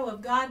shadow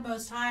of God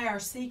Most High, our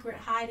secret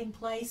hiding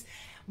place,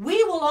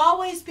 we will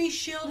always be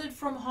shielded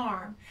from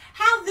harm.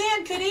 How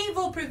then could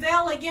evil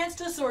prevail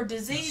against us or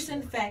disease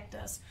infect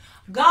us?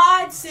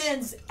 God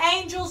sends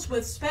angels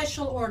with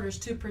special orders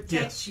to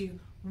protect you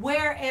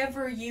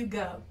wherever you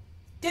go,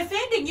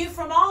 defending you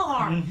from all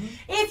harm.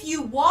 If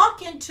you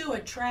walk into a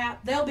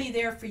trap, they'll be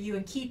there for you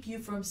and keep you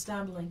from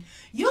stumbling.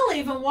 You'll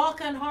even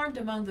walk unharmed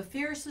among the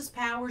fiercest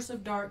powers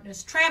of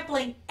darkness,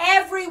 trampling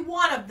every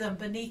one of them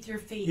beneath your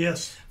feet.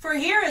 For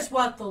here is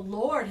what the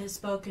Lord has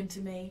spoken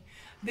to me.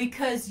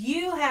 Because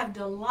you have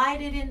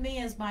delighted in me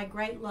as my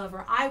great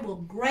lover, I will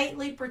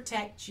greatly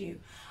protect you.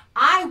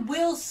 I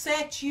will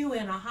set you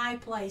in a high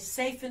place,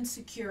 safe and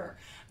secure,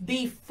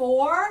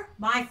 before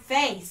my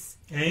face.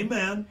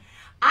 Amen.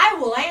 I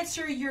will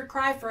answer your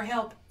cry for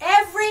help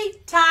every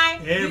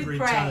time you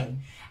pray.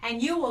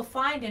 And you will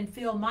find and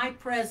feel my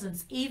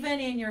presence even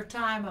in your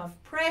time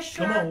of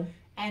pressure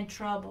and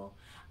trouble.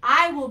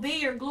 I will be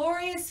your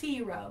glorious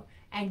hero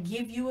and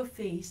give you a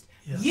feast.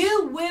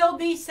 You will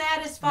be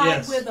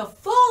satisfied with a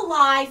full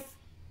life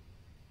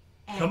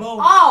and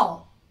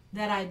all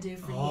that I do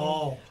for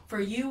you. For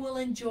you will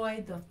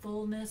enjoy the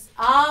fullness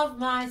of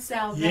my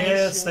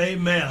salvation.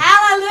 Amen.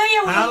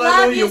 Hallelujah. We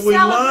love you, we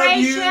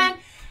Celebration. Love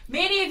you.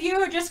 Many of you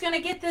are just going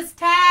to get this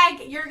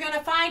tag. You're going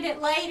to find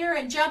it later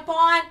and jump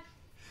on.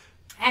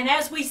 And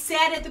as we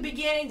said at the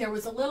beginning, there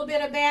was a little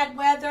bit of bad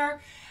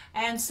weather.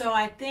 And so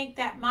I think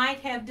that might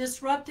have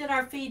disrupted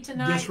our feed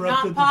tonight.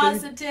 Not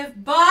positive,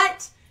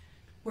 but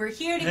we're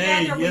here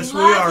together. Hey, yes,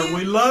 we are.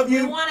 We love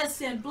you. We want to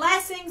send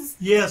blessings.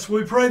 Yes,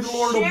 we pray the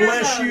Lord will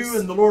bless you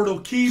and the Lord will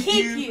keep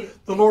you.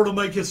 The Lord will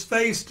make his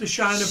face to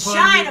shine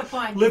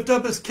upon you. Lift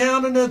up his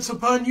countenance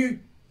upon you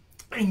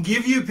and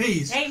give you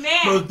peace. Amen.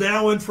 Both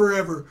now and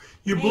forever.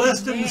 You're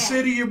blessed in the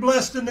city. You're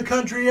blessed in the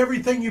country.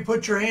 Everything you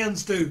put your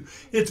hands to,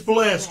 it's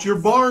blessed. Your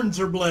barns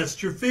are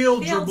blessed. Your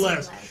fields are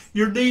blessed.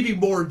 Your kneading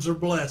boards are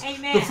blessed.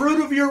 Amen. The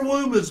fruit of your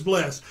womb is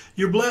blessed.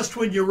 You're blessed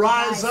when you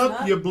rise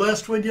up. You're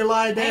blessed when you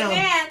lie down.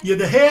 Amen. You're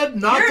the head,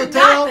 not the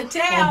tail.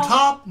 On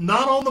top,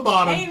 not on the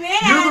bottom. Amen.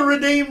 You're the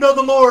redeemed of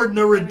the Lord. And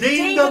the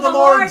redeemed of the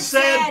Lord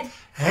said,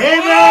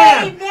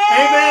 Amen.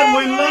 Amen.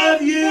 We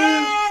love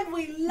you.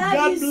 We love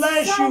God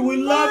bless you. We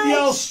love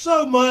y'all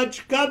so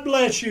much. God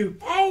bless you.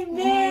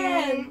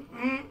 Amen.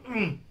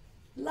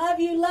 Love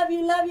you, love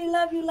you, love you,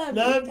 love you, love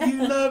you. Love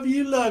you, love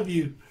you, love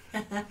you.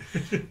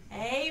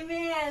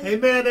 Amen.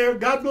 Amen.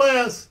 God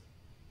bless.